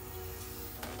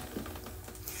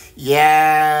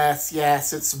 Yes,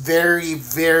 it's very,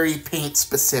 very paint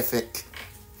specific.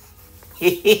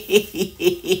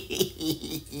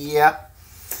 Yeah,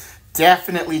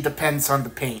 definitely depends on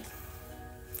the paint.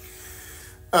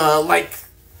 Like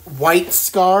White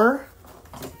Scar,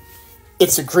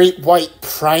 it's a great white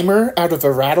primer out of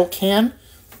a rattle can,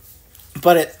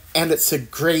 but it's a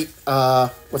great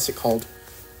what's it called?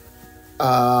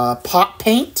 Pot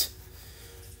paint.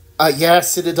 Yeah,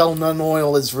 Citadel Nun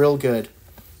Oil is real good,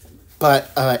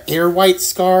 but Air White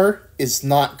Scar is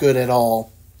not good at all.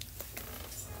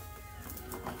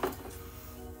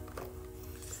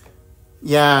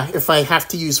 Yeah, if I have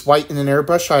to use white in an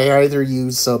airbrush, I either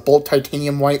use Bolt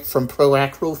Titanium White from Pro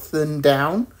Acryl Thin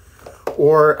Down,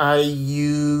 or I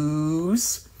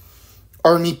use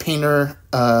Army Painter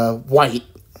White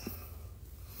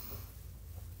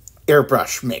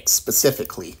airbrush mix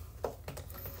specifically.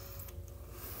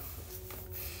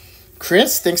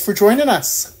 Chris, thanks for joining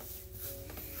us.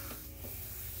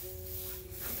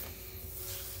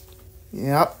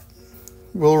 Yep.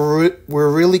 We're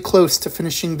really close to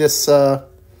finishing this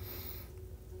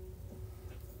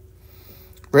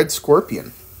Red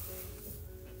Scorpion.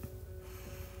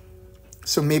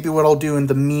 So maybe what I'll do in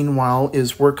the meanwhile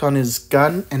is work on his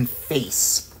gun and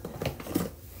face.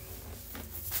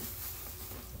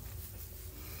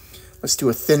 Let's do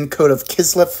a thin coat of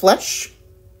Kislev Flesh.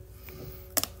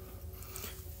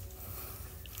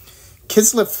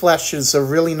 Kislev Flesh is a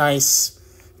really nice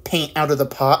paint out of the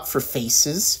pot for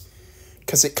faces,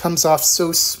 because it comes off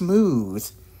so smooth.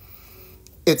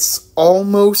 It's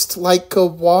almost like a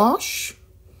wash,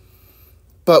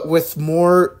 but with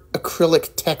more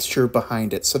acrylic texture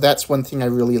behind it. So that's one thing I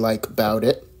really like about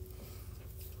it.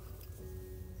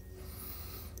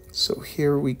 So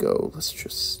here we go. Let's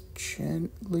just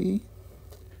gently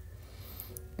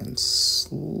and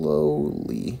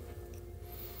slowly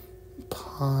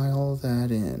pile that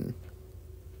in.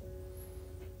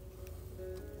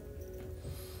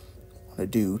 I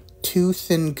do 2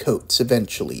 thin coats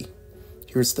eventually.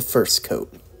 Here's the first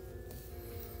coat.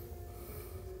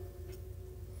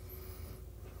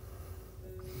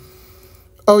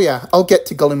 Oh yeah, I'll get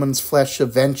to Gulliman's flesh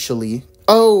eventually.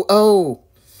 Oh.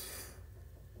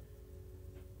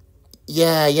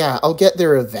 Yeah, I'll get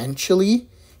there eventually. You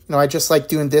know, I just like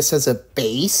doing this as a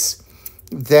base.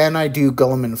 Then I do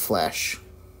Gulliman flesh.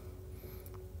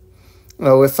 You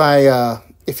know, if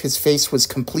his face was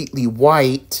completely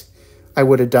white, I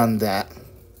would have done that.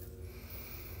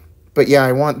 But yeah,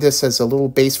 I want this as a little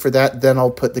base for that, then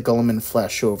I'll put the Gulliman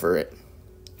flesh over it.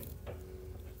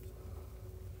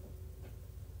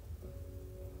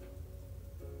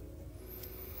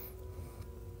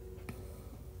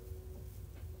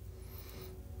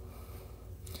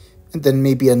 And then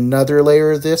maybe another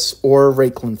layer of this, or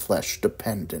Rakelin flesh,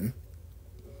 depending.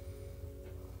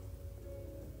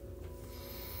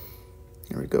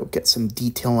 Here we go, get some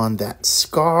detail on that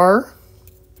scar.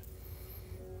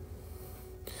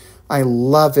 I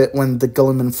love it when the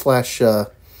Gulliman flesh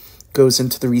goes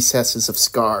into the recesses of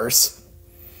scars.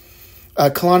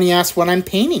 Kalani asks what I'm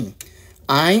painting.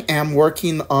 I am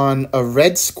working on a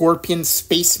Red Scorpion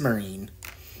Space Marine,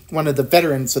 one of the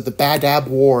veterans of the Badab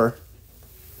War.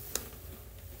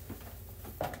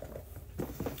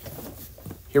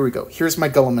 Here we go. Here's my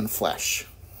Gulliman flesh.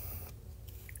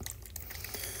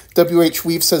 W.H.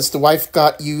 Weave says the wife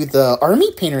got you the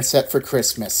Army Painter set for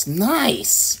Christmas.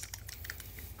 Nice!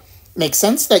 Makes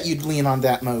sense that you'd lean on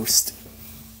that most.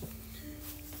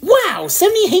 Wow!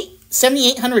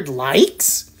 7,800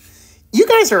 likes? You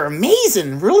guys are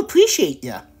amazing. Real appreciate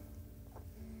ya.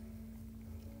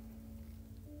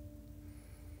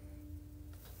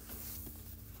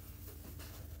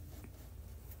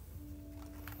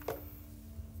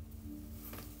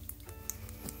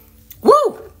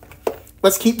 Woo!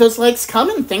 Let's keep those likes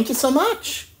coming. Thank you so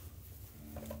much.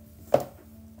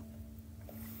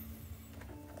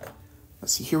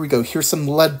 Let's see, here we go. Here's some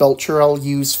lead belcher I'll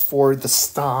use for the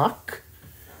stock.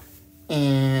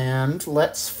 And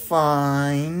let's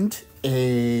find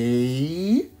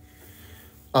a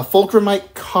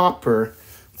fulgurite copper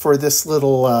for this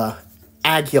little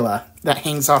agula that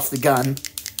hangs off the gun.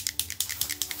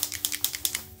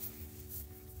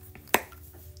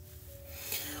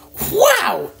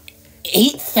 Wow!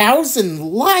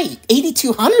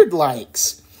 8,200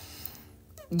 likes.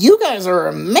 You guys are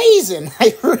amazing.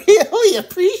 I really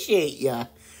appreciate ya.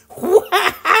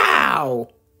 Wow!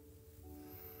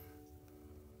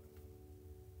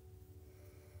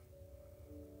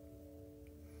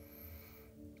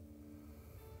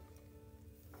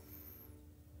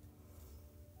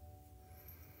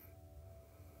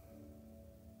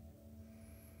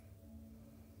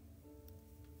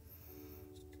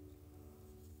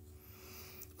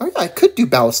 Oh yeah, I could do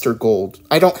baluster gold.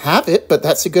 I don't have it, but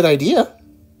that's a good idea.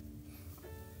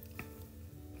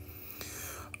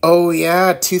 Oh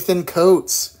yeah, Tooth and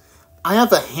Coats. I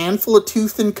have a handful of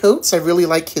Tooth and Coats. I really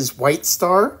like his White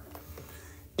Star.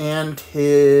 And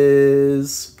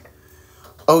his...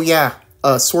 Oh yeah,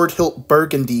 Sword Hilt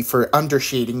Burgundy for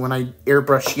undershading when I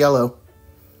airbrush yellow.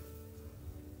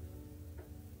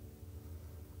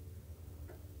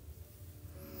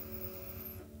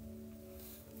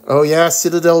 Oh yeah,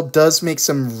 Citadel does make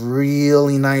some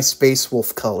really nice Space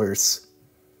Wolf colors.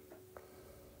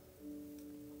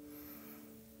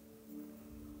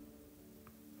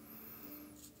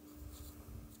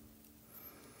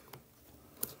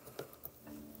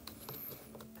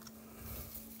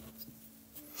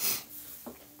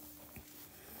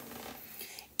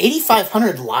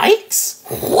 $8,500 likes?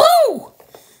 Woo!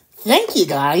 Thank you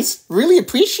guys. Really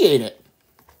appreciate it.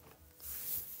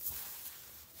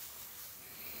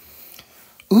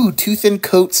 Ooh, Tooth and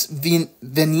Coat's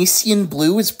Venetian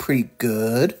Blue is pretty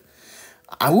good.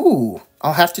 Ooh,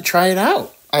 I'll have to try it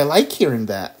out. I like hearing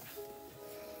that.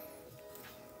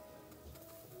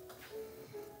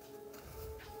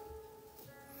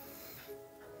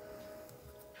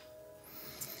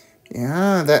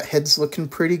 Yeah, that head's looking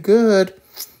pretty good.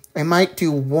 I might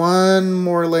do one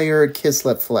more layer of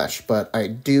Kislev flesh, but I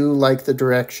do like the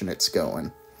direction it's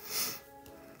going.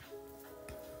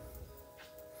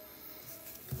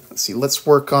 Let's see, let's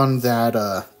work on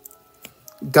that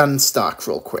gun stock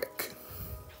real quick.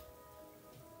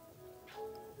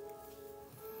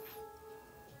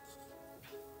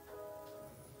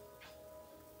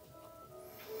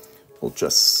 We'll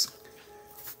just,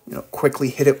 quickly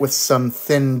hit it with some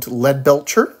thinned lead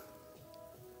belcher.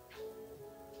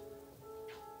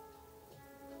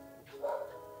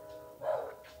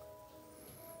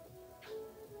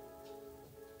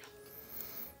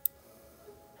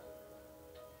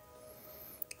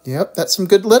 Yep, that's some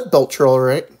good lead belcher, all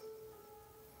right.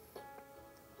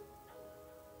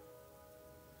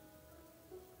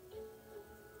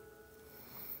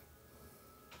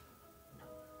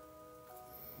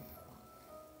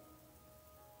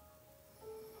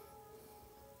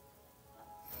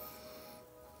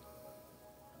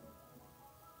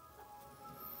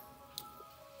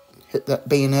 Hit that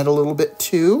bayonet a little bit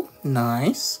too.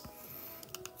 Nice.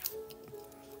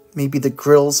 Maybe the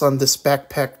grills on this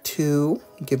backpack too.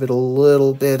 Give it a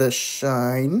little bit of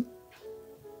shine.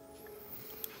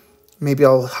 Maybe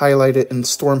I'll highlight it in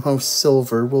Stormhost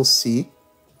Silver. We'll see.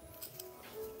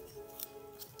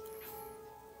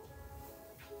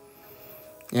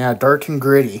 Yeah, dark and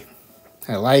gritty.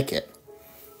 I like it.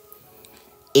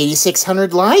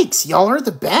 8,600 likes. Y'all are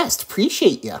the best.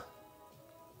 Appreciate ya.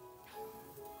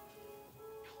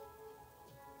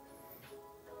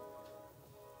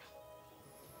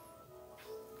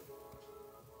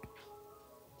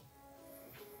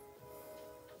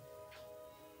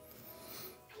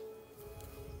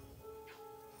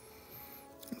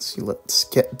 Let's see, let's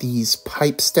get these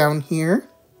pipes down here.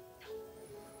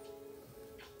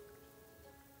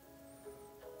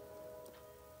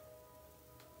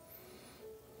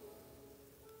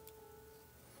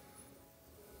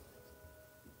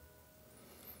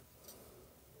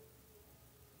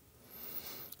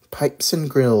 Pipes and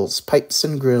grills, pipes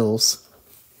and grills.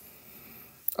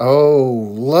 Oh,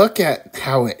 look at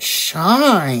how it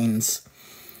shines.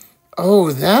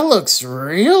 Oh, that looks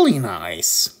really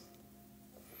nice.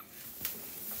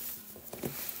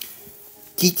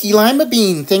 Geeky Lima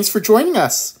Bean, thanks for joining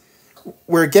us.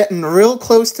 We're getting real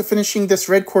close to finishing this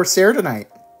Red Corsair tonight.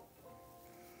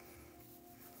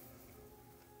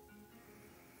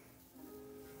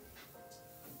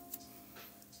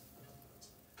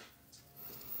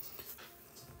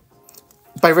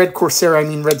 By Red Corsair, I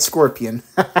mean Red Scorpion.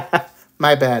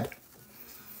 My bad.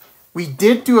 We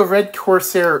did do a Red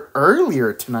Corsair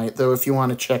earlier tonight, though, if you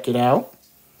want to check it out.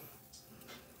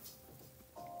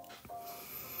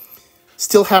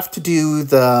 Still have to do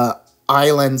the eye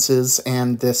lenses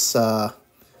and this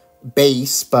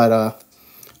base, but...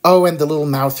 oh, and the little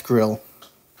mouth grill.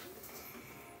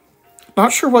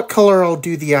 Not sure what color I'll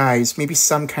do the eyes. Maybe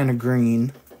some kind of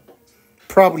green.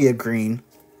 Probably a green.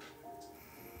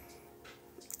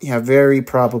 Yeah, very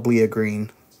probably a green.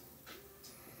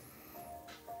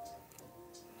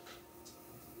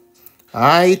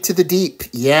 Eye to the deep,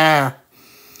 yeah.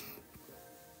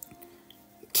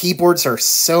 Keyboards are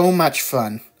so much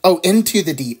fun. Oh, into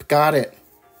the deep, got it.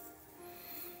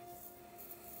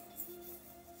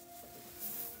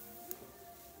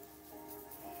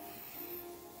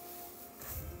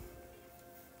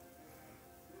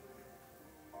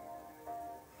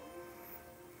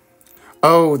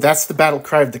 Oh, that's the battle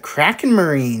cry of the Kraken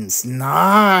Marines.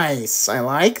 Nice, I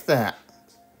like that.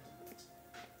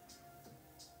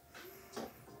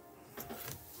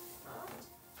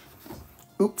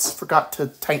 Oops, forgot to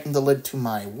tighten the lid to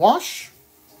my wash.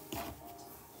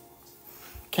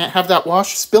 Can't have that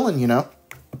wash spilling, you know.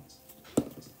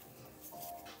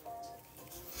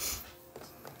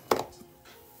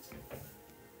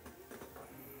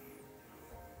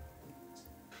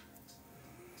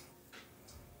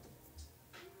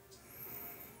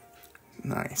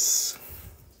 Nice.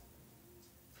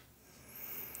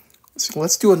 So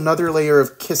let's do another layer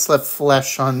of Kislev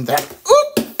flesh on that.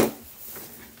 Oop!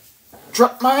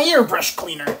 Drop my airbrush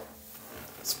cleaner.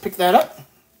 Let's pick that up.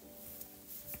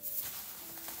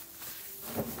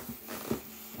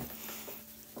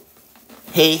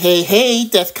 Hey, hey, hey,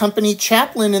 Death Company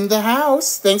Chaplain in the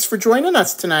house. Thanks for joining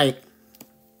us tonight.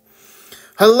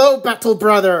 Hello, Battle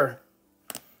Brother.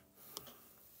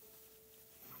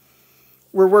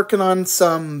 We're working on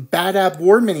some Bad Ab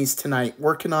War minis tonight.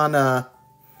 Working on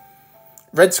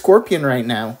Red Scorpion right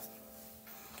now.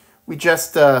 We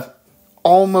just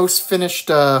almost finished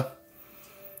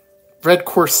Red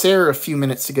Corsair a few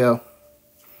minutes ago.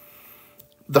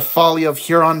 The Folly of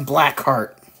Huron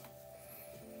Blackheart.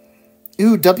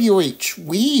 Ooh, WH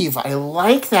Weave. I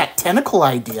like that tentacle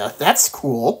idea. That's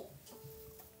cool.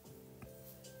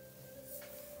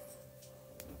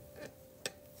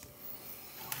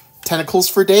 Tentacles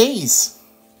for days.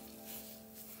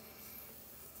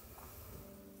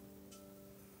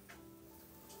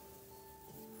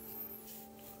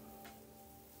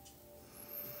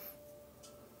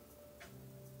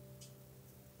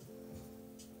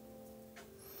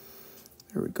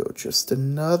 There we go. Just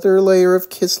another layer of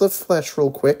Kislev flesh real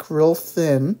quick, real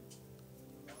thin.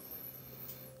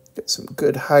 Get some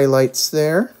good highlights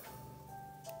there.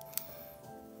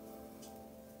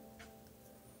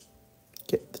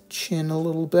 Get the chin a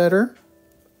little better.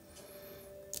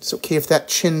 It's okay if that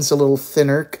chin's a little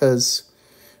thinner, because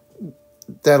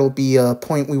that'll be a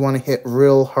point we want to hit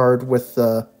real hard with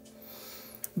the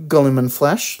Gulliman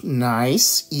flesh.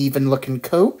 Nice, even looking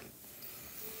coat.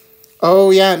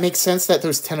 Oh yeah, it makes sense that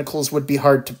those tentacles would be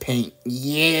hard to paint.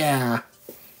 Yeah.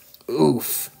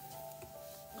 Oof.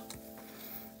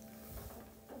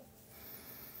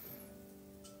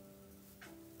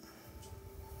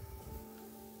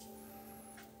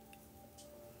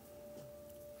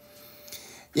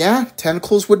 Yeah,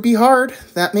 tentacles would be hard.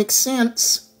 That makes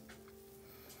sense.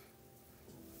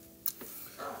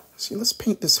 See, let's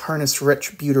paint this harness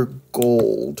Retributor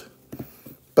gold.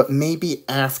 But maybe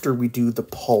after we do the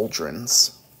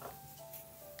pauldrons.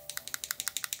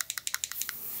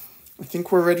 I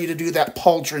think we're ready to do that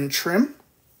pauldron trim.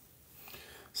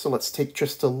 So let's take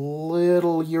just a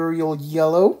little Uriel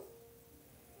yellow.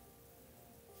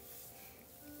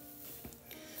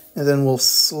 And then we'll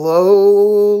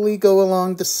slowly go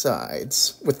along the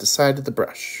sides with the side of the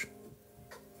brush.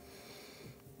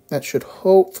 That should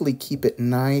hopefully keep it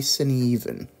nice and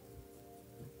even.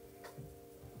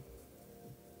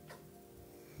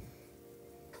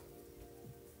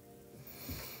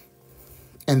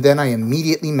 And then I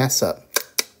immediately mess up.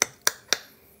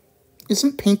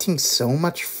 Isn't painting so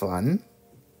much fun?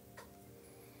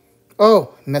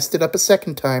 Oh, messed it up a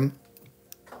second time.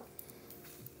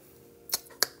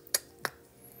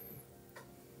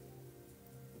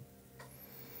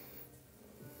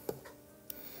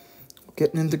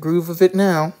 Getting in the groove of it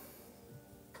now.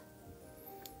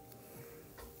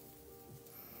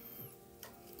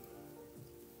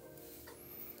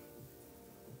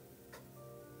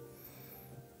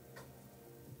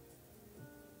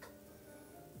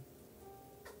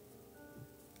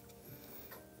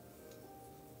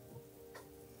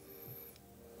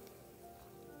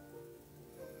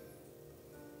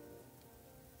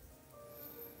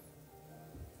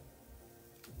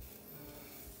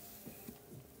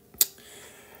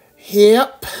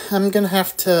 Yep, I'm gonna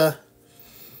have to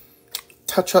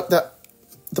touch up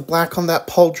the black on that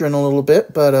pauldron a little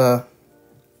bit, but I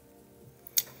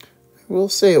will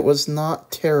say it was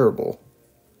not terrible.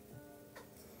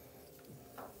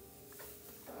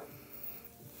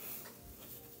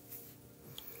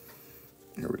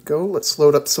 There we go. Let's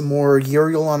load up some more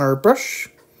Uriel on our brush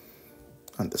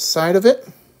on the side of it.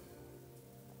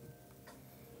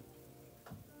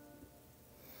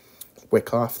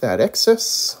 Wick off that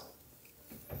excess.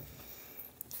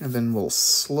 And then we'll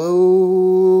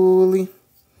slowly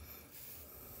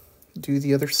do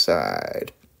the other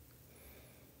side.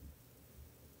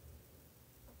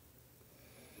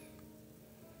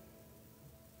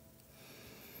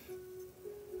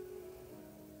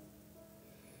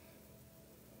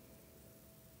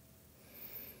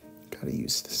 Gotta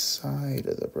use the side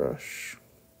of the brush.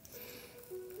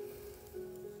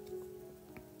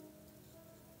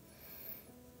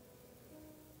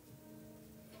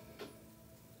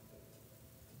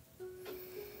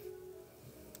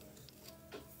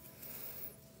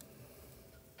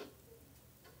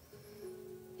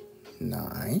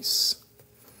 Nice.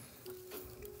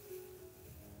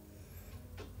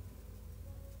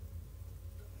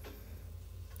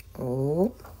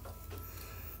 Oh,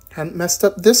 hadn't messed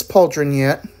up this pauldron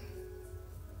yet.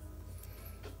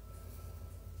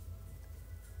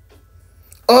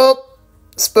 Oh,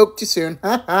 spoke too soon.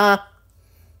 Oh,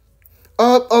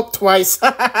 twice.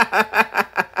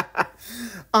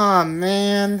 Aw,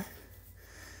 man.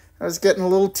 I was getting a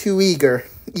little too eager.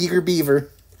 Eager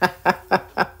beaver.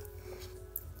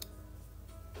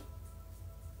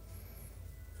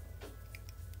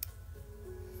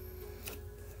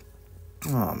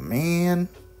 Oh, man.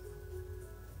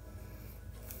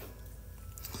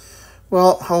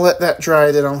 Well, I'll let that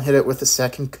dry, then I'll hit it with a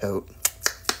second coat.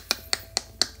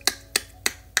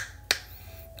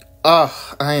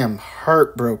 Ugh, I am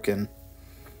heartbroken.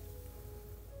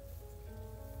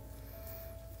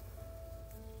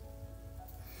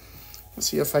 Let's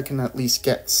see if I can at least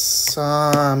get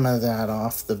some of that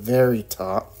off the very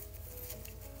top.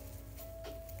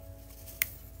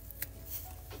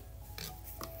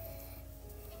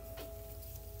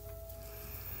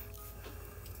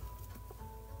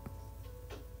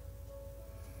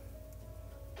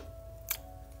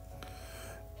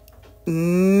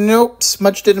 Nope,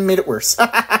 smudged it and made it worse.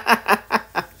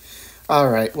 All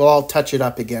right, well, I'll touch it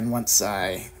up again once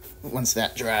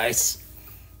that dries.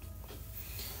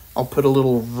 I'll put a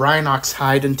little rhinox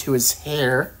hide into his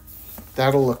hair.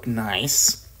 That'll look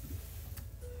nice.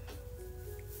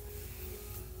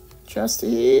 Just a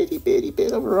itty bitty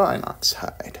bit of rhinox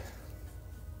hide.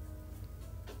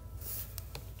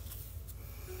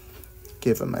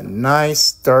 Give him a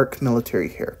nice dark military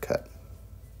haircut.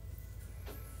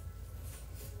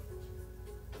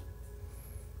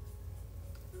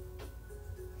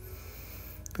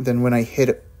 And then when I hit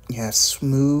it,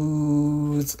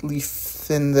 smoothly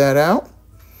thin that out.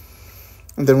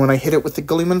 And then when I hit it with the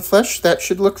Gleeman Flesh, that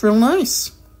should look real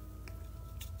nice.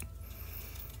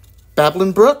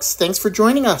 Babylon Brooks, thanks for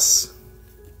joining us.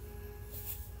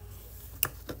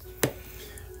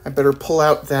 I better pull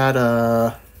out that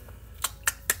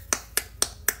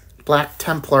Black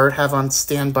Templar have on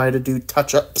standby to do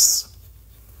touch-ups.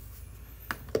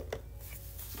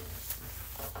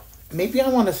 Maybe I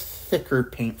want a thicker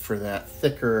paint for that,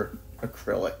 thicker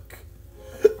acrylic.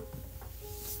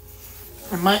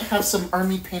 I might have some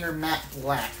Army Painter matte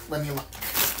black. Let me look.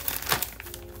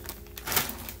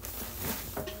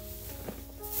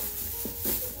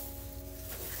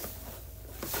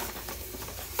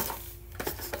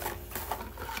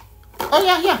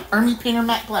 Oh, yeah, Army Painter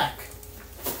matte black.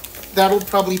 That'll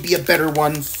probably be a better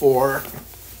one for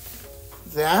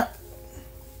that.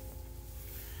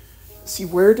 Let's see,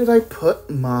 where did I put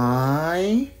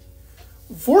my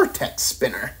vortex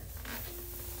spinner?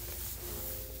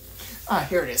 Ah,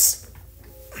 here it is.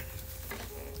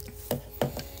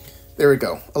 There we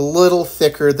go. A little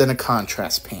thicker than a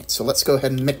contrast paint. So let's go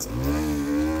ahead and mix it.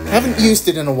 I haven't used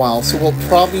it in a while, so we'll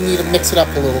probably need to mix it up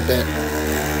a little bit.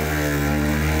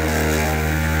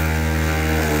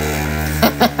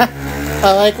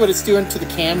 I like what it's doing to the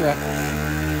camera.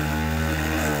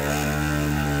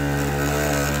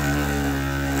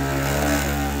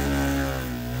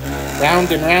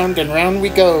 Round and round we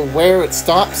go. Where it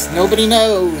stops, nobody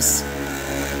knows.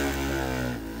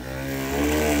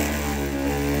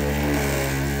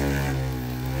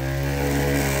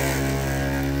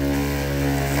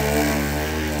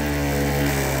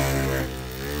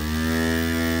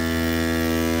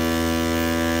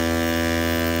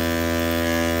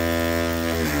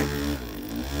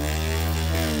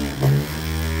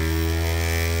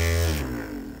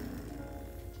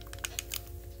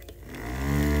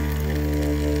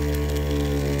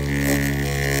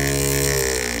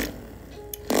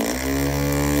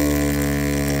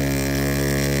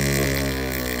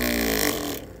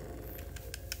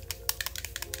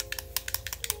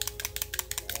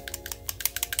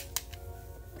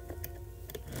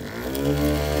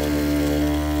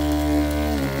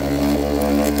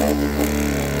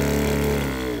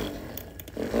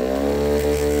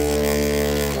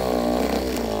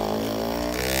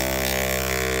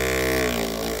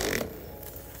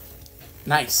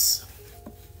 Nice.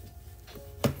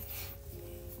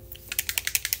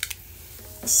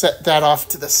 Set that off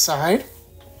to the side.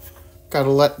 Gotta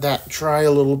let that dry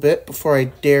a little bit before I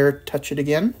dare touch it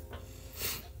again.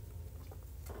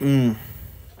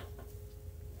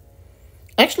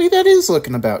 Actually, that is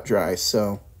looking about dry,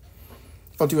 so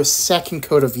I'll do a second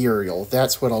coat of Uriel.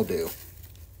 That's what I'll do.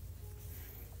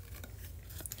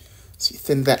 So you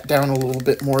thin that down a little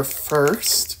bit more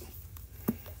first.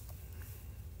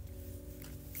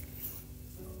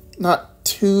 Not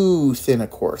too thin,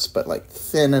 of course, but like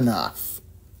thin enough.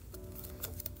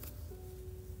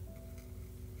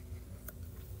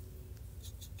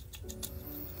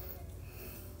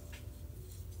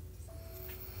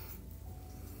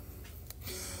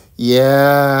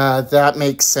 Yeah, that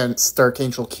makes sense, Dark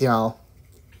Angel Kial.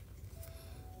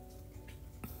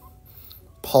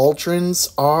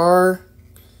 Pauldrons are...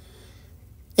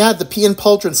 Yeah, the P in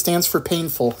pauldron stands for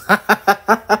painful.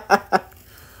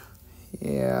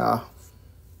 Yeah.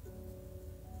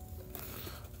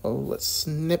 Oh, let's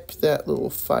snip that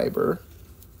little fiber.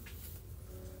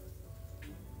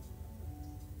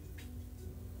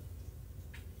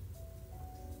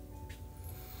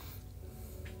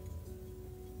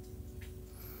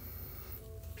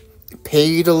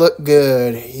 Pay to look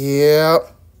good.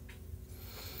 Yep.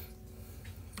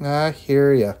 I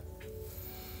hear ya.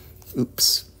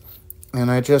 Oops. And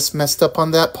I just messed up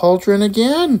on that pauldron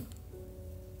again.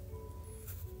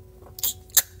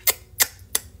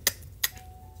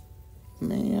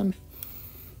 Man.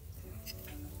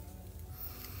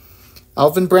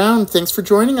 Alvin Brown, thanks for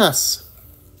joining us.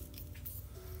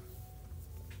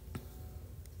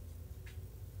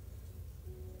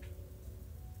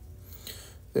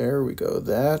 There we go.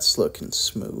 That's looking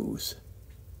smooth.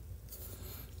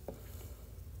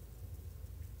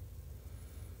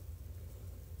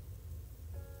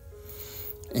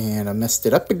 And I messed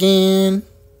it up again.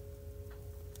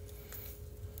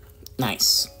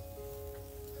 Nice.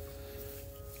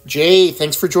 Jay,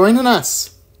 thanks for joining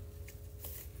us.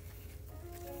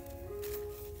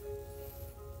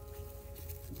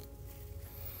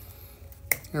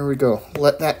 There we go.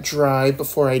 Let that dry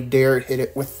before I dare hit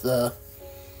it with the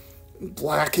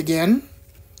black again.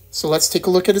 So let's take a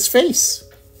look at his face.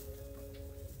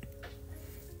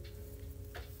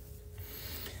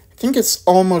 I think it's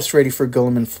almost ready for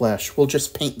Guilliman flesh. We'll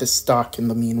just paint the stock in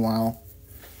the meanwhile.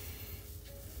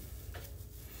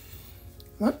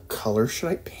 What color should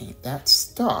I paint that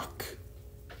stock?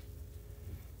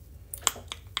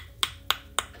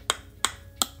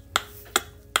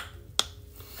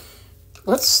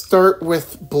 Let's start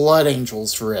with Blood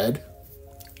Angels Red.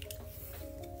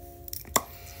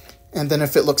 And then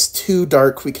if it looks too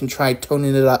dark, we can try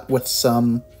toning it up with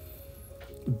some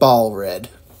ball red.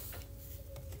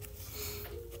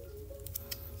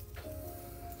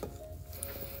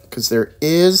 Because there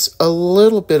is a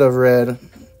little bit of red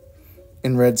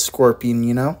in Red Scorpion,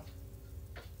 you know?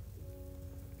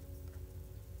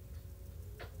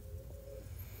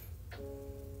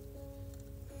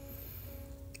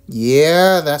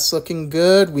 Yeah, that's looking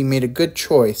good. We made a good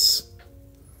choice.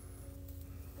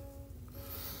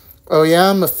 Oh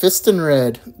yeah, Mephiston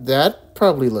red. That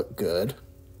probably looked good.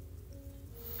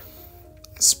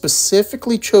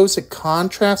 Specifically chose a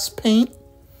contrast paint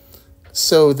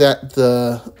so that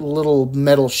the little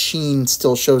metal sheen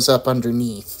still shows up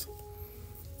underneath.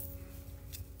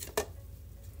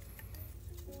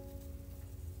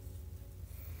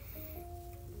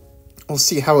 We'll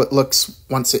see how it looks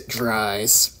once it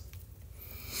dries.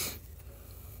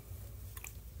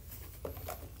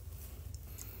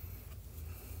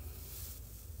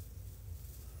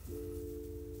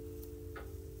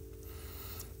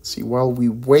 See, while we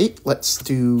wait, let's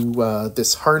do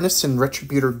this harness in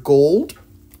Retributor Gold.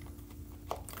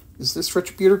 Is this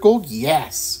Retributor Gold?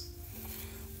 Yes.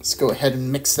 Let's go ahead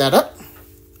and mix that up.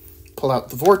 Pull out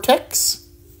the Vortex.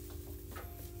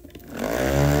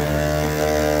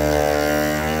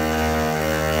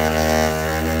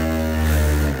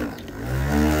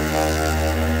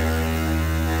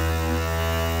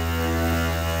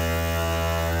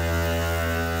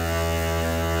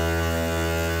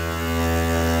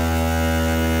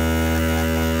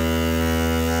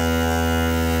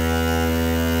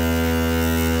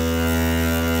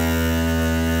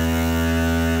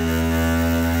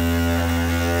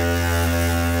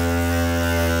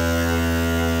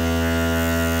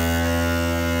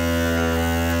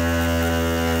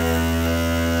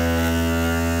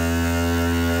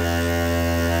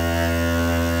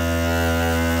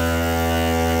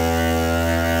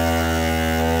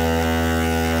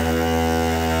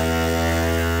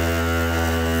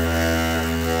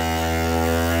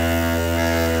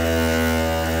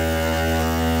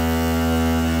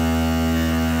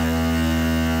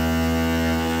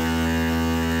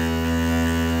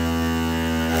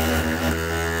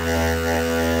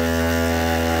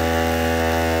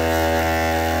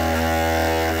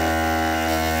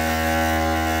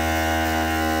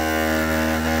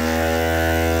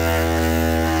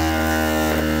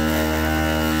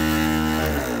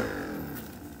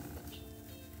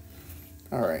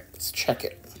 Let's check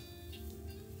it.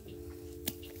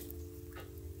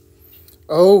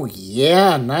 Oh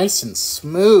yeah, nice and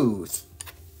smooth.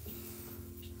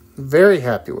 Very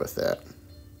happy with that.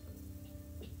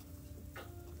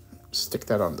 Stick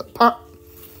that on the pot,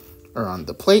 or on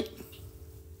the plate.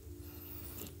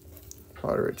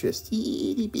 Water it just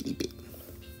itty bitty bit.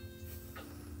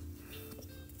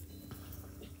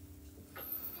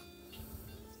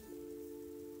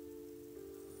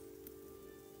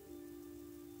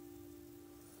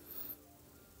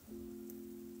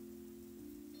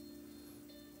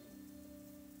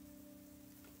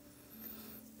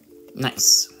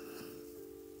 Nice.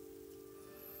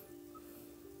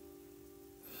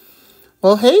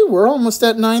 Well, hey, we're almost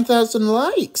at 9,000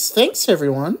 likes. Thanks,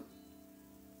 everyone.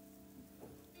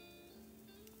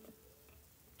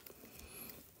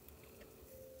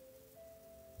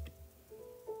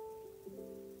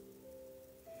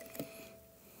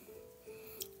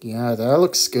 Yeah, that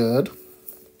looks good.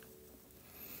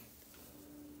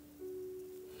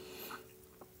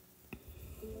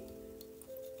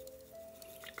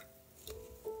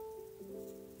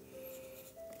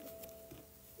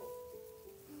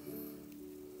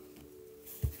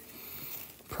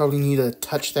 Probably need to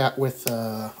touch that with,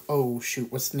 oh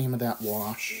shoot, what's the name of that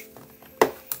wash?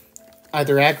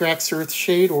 Either Agrax Earth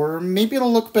Shade, or maybe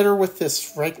it'll look better with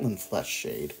this Reichland Flesh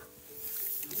Shade.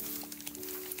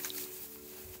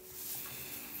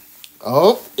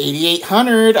 Oh,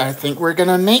 8,800. I think we're going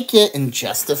to make it in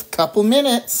just a couple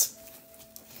minutes.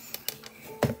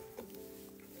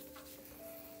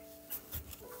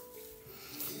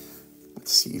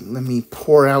 Let's see, let me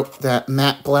pour out that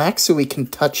matte black so we can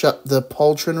touch up the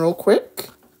pauldron real quick.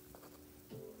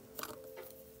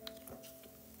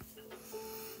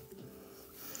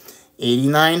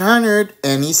 $8,900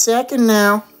 any second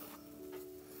now.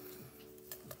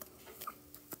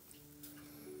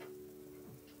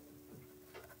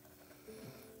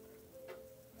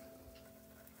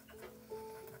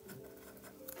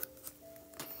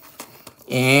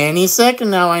 Any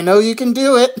second now. I know you can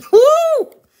do it.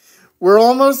 Woo! We're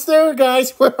almost there,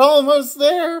 guys. We're almost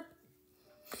there.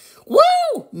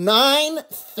 Woo!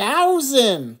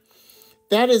 9,000.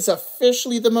 That is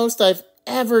officially the most I've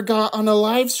ever got on a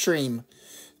live stream.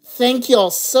 Thank you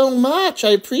all so much. I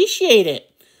appreciate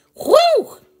it.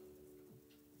 Woo!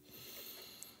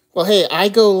 Well, hey, I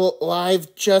go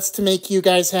live just to make you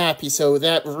guys happy, so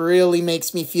that really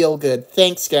makes me feel good.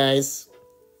 Thanks, guys.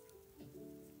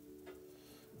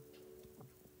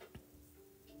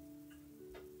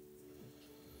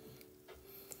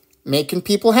 Making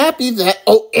people happy that...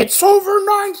 Oh, it's over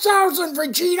 9,000,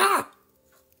 Vegeta!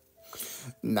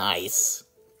 Nice.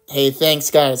 Hey,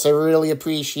 thanks, guys. I really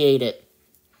appreciate it.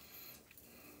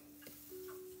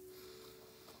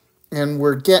 And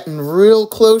we're getting real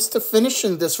close to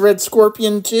finishing this Red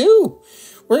Scorpion, too.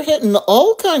 We're hitting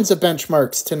all kinds of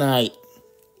benchmarks tonight.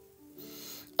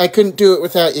 I couldn't do it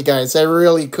without you guys. I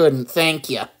really couldn't. Thank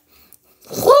you.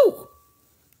 Woo!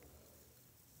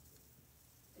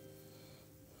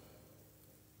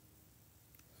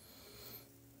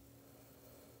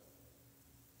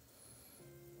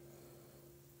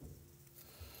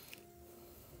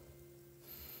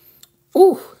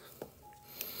 Ooh.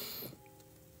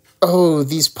 Oh,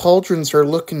 these pauldrons are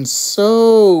looking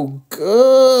so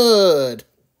good.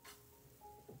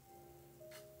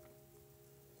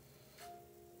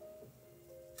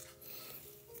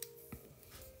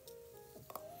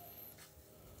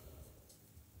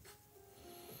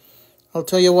 I'll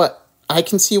tell you what, I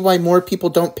can see why more people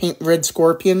don't paint red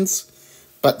scorpions,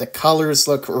 but the colors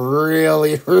look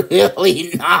really,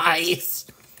 really nice.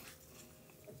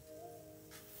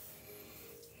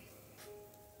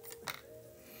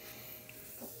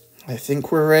 I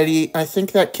think we're ready. I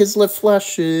think that Kislev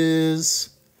flesh is...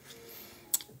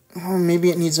 Oh,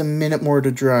 maybe it needs a minute more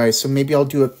to dry, so maybe I'll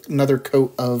do another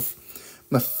coat of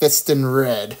Mephiston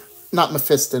red. Not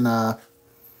Mephiston,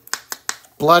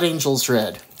 Blood Angels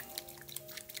red.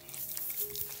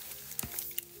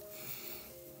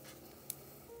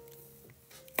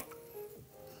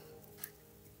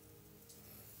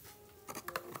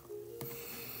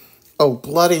 Oh,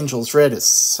 Blood Angels red is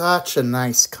such a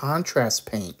nice contrast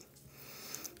paint.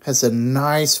 Has a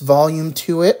nice volume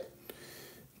to it,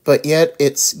 but yet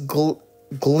it's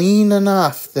clean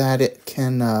enough that it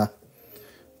can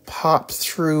pop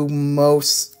through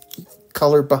most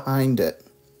color behind it.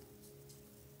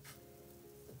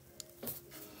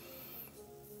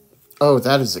 Oh,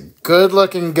 that is a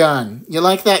good-looking gun. You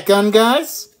like that gun,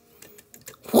 guys?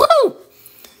 Woo!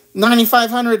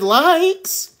 9,500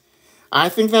 likes. I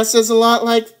think that says a lot.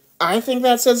 I think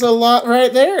that says a lot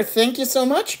right there. Thank you so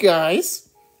much, guys.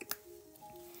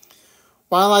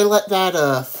 While I let that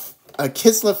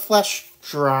Kislev flesh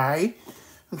dry,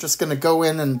 I'm just going to go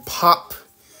in and pop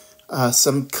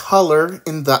some color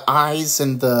in the eyes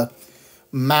and the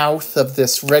mouth of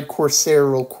this Red Corsair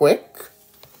real quick.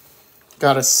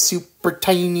 Got a super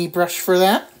tiny brush for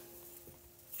that.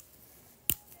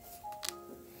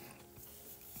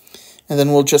 And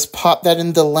then we'll just pop that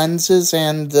in the lenses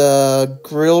and the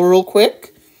grill real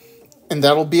quick. And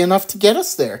that'll be enough to get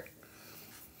us there.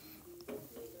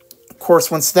 Of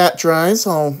course, once that dries,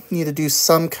 I'll need to do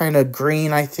some kind of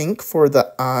green, I think, for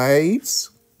the eyes.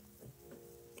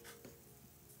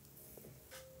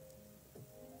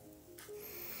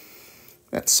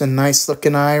 That's a nice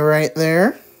looking eye right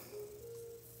there.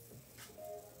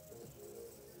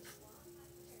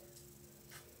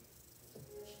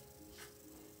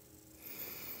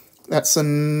 That's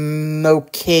an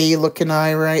okay looking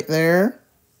eye right there.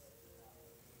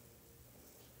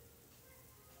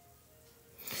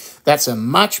 That's a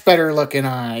much better looking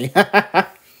eye.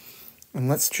 And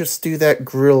let's just do that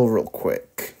grill real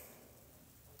quick.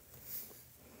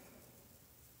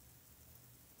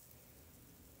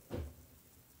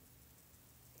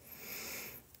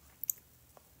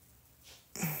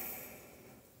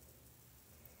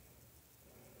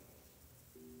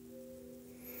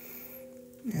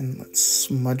 And let's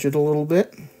smudge it a little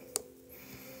bit.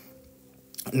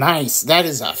 Nice. That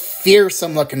is a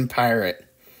fearsome looking pirate.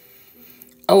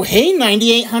 Oh, hey,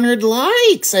 9,800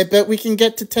 likes. I bet we can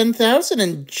get to 10,000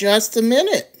 in just a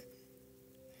minute.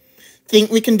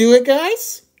 Think we can do it,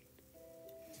 guys?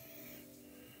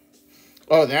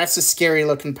 Oh, that's a scary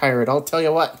looking pirate. I'll tell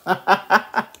you what.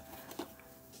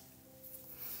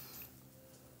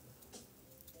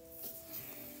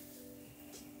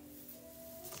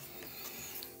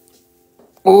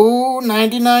 Oh,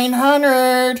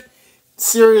 9,900.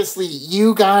 Seriously,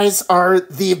 you guys are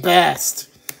the best.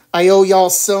 I owe y'all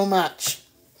so much.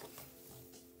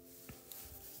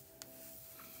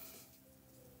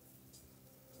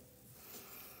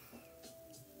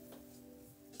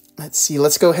 Let's see.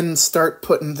 Let's go ahead and start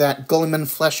putting that Gulliman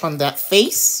flesh on that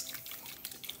face.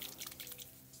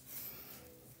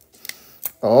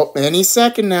 Oh, any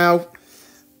second now.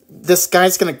 This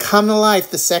guy's going to come to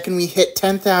life the second we hit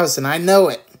 10,000. I know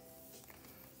it.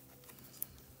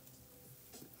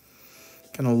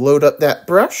 Gonna load up that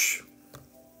brush.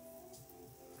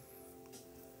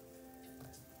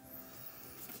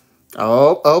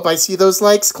 Oh, I see those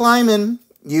likes climbing.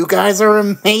 You guys are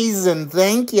amazing.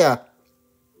 Thank ya.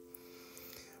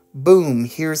 Boom,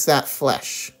 here's that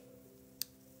flesh.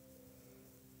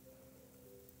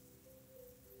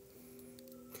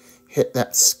 Hit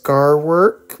that scar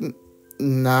work.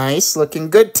 Nice,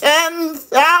 looking good.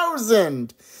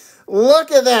 10,000!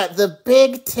 Look at that, the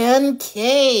big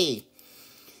 10K.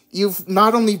 You've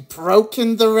not only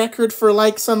broken the record for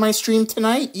likes on my stream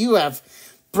tonight, you have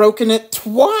broken it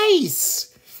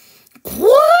twice. Woo!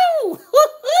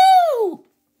 Woo-hoo!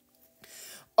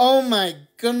 Oh my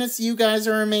goodness, you guys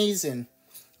are amazing.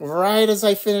 Right as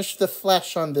I finish the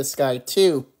flesh on this guy,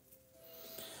 too.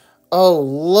 Oh,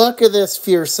 look at this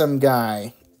fearsome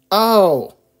guy.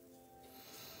 Oh.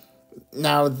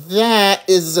 Now that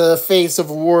is a face of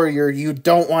a warrior you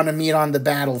don't want to meet on the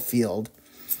battlefield.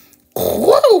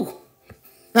 Woo!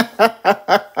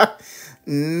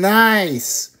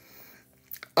 Nice.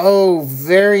 Oh,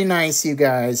 very nice, you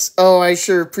guys. Oh, I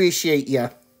sure appreciate ya.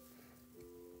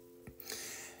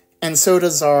 And so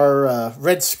does our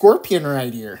red scorpion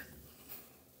right here.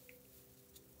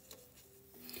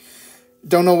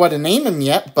 Don't know what to name him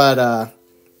yet, but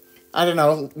I don't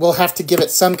know. We'll have to give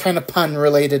it some kind of pun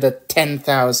related to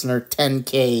 10,000 or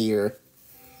 10K or...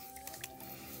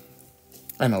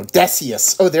 I don't know,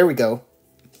 Decius. Oh, there we go.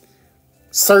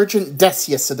 Sergeant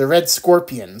Decius of the Red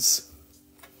Scorpions.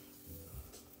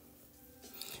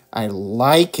 I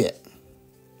like it.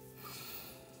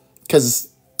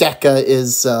 Because Deca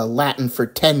is Latin for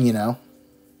 10, you know.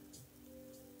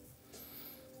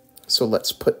 So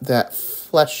let's put that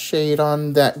flesh shade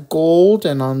on that gold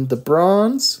and on the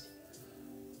bronze.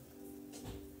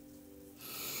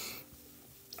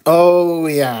 Oh,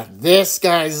 yeah. This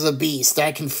guy's a beast.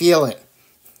 I can feel it.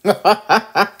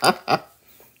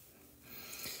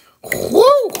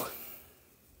 Woo!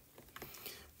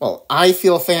 Well, I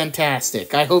feel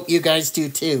fantastic. I hope you guys do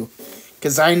too.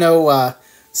 Because I know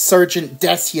Sergeant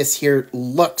Decius here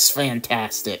looks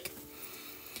fantastic.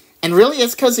 And really,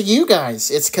 it's because of you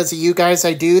guys. It's because of you guys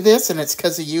I do this, and it's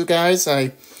because of you guys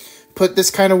I put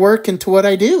this kind of work into what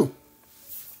I do.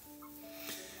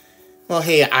 Well,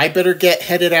 hey, I better get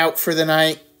headed out for the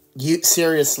night.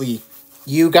 Seriously,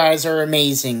 you guys are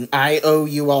amazing. I owe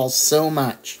you all so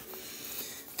much.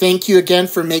 Thank you again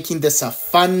for making this a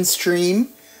fun stream.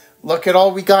 Look at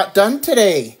all we got done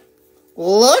today.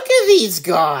 Look at these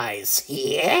guys.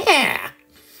 Yeah.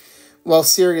 Well,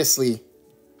 seriously,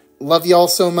 love you all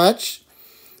so much.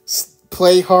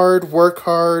 Play hard, work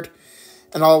hard,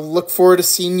 and I'll look forward to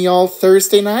seeing y'all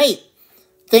Thursday night.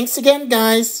 Thanks again,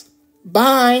 guys.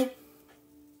 Bye.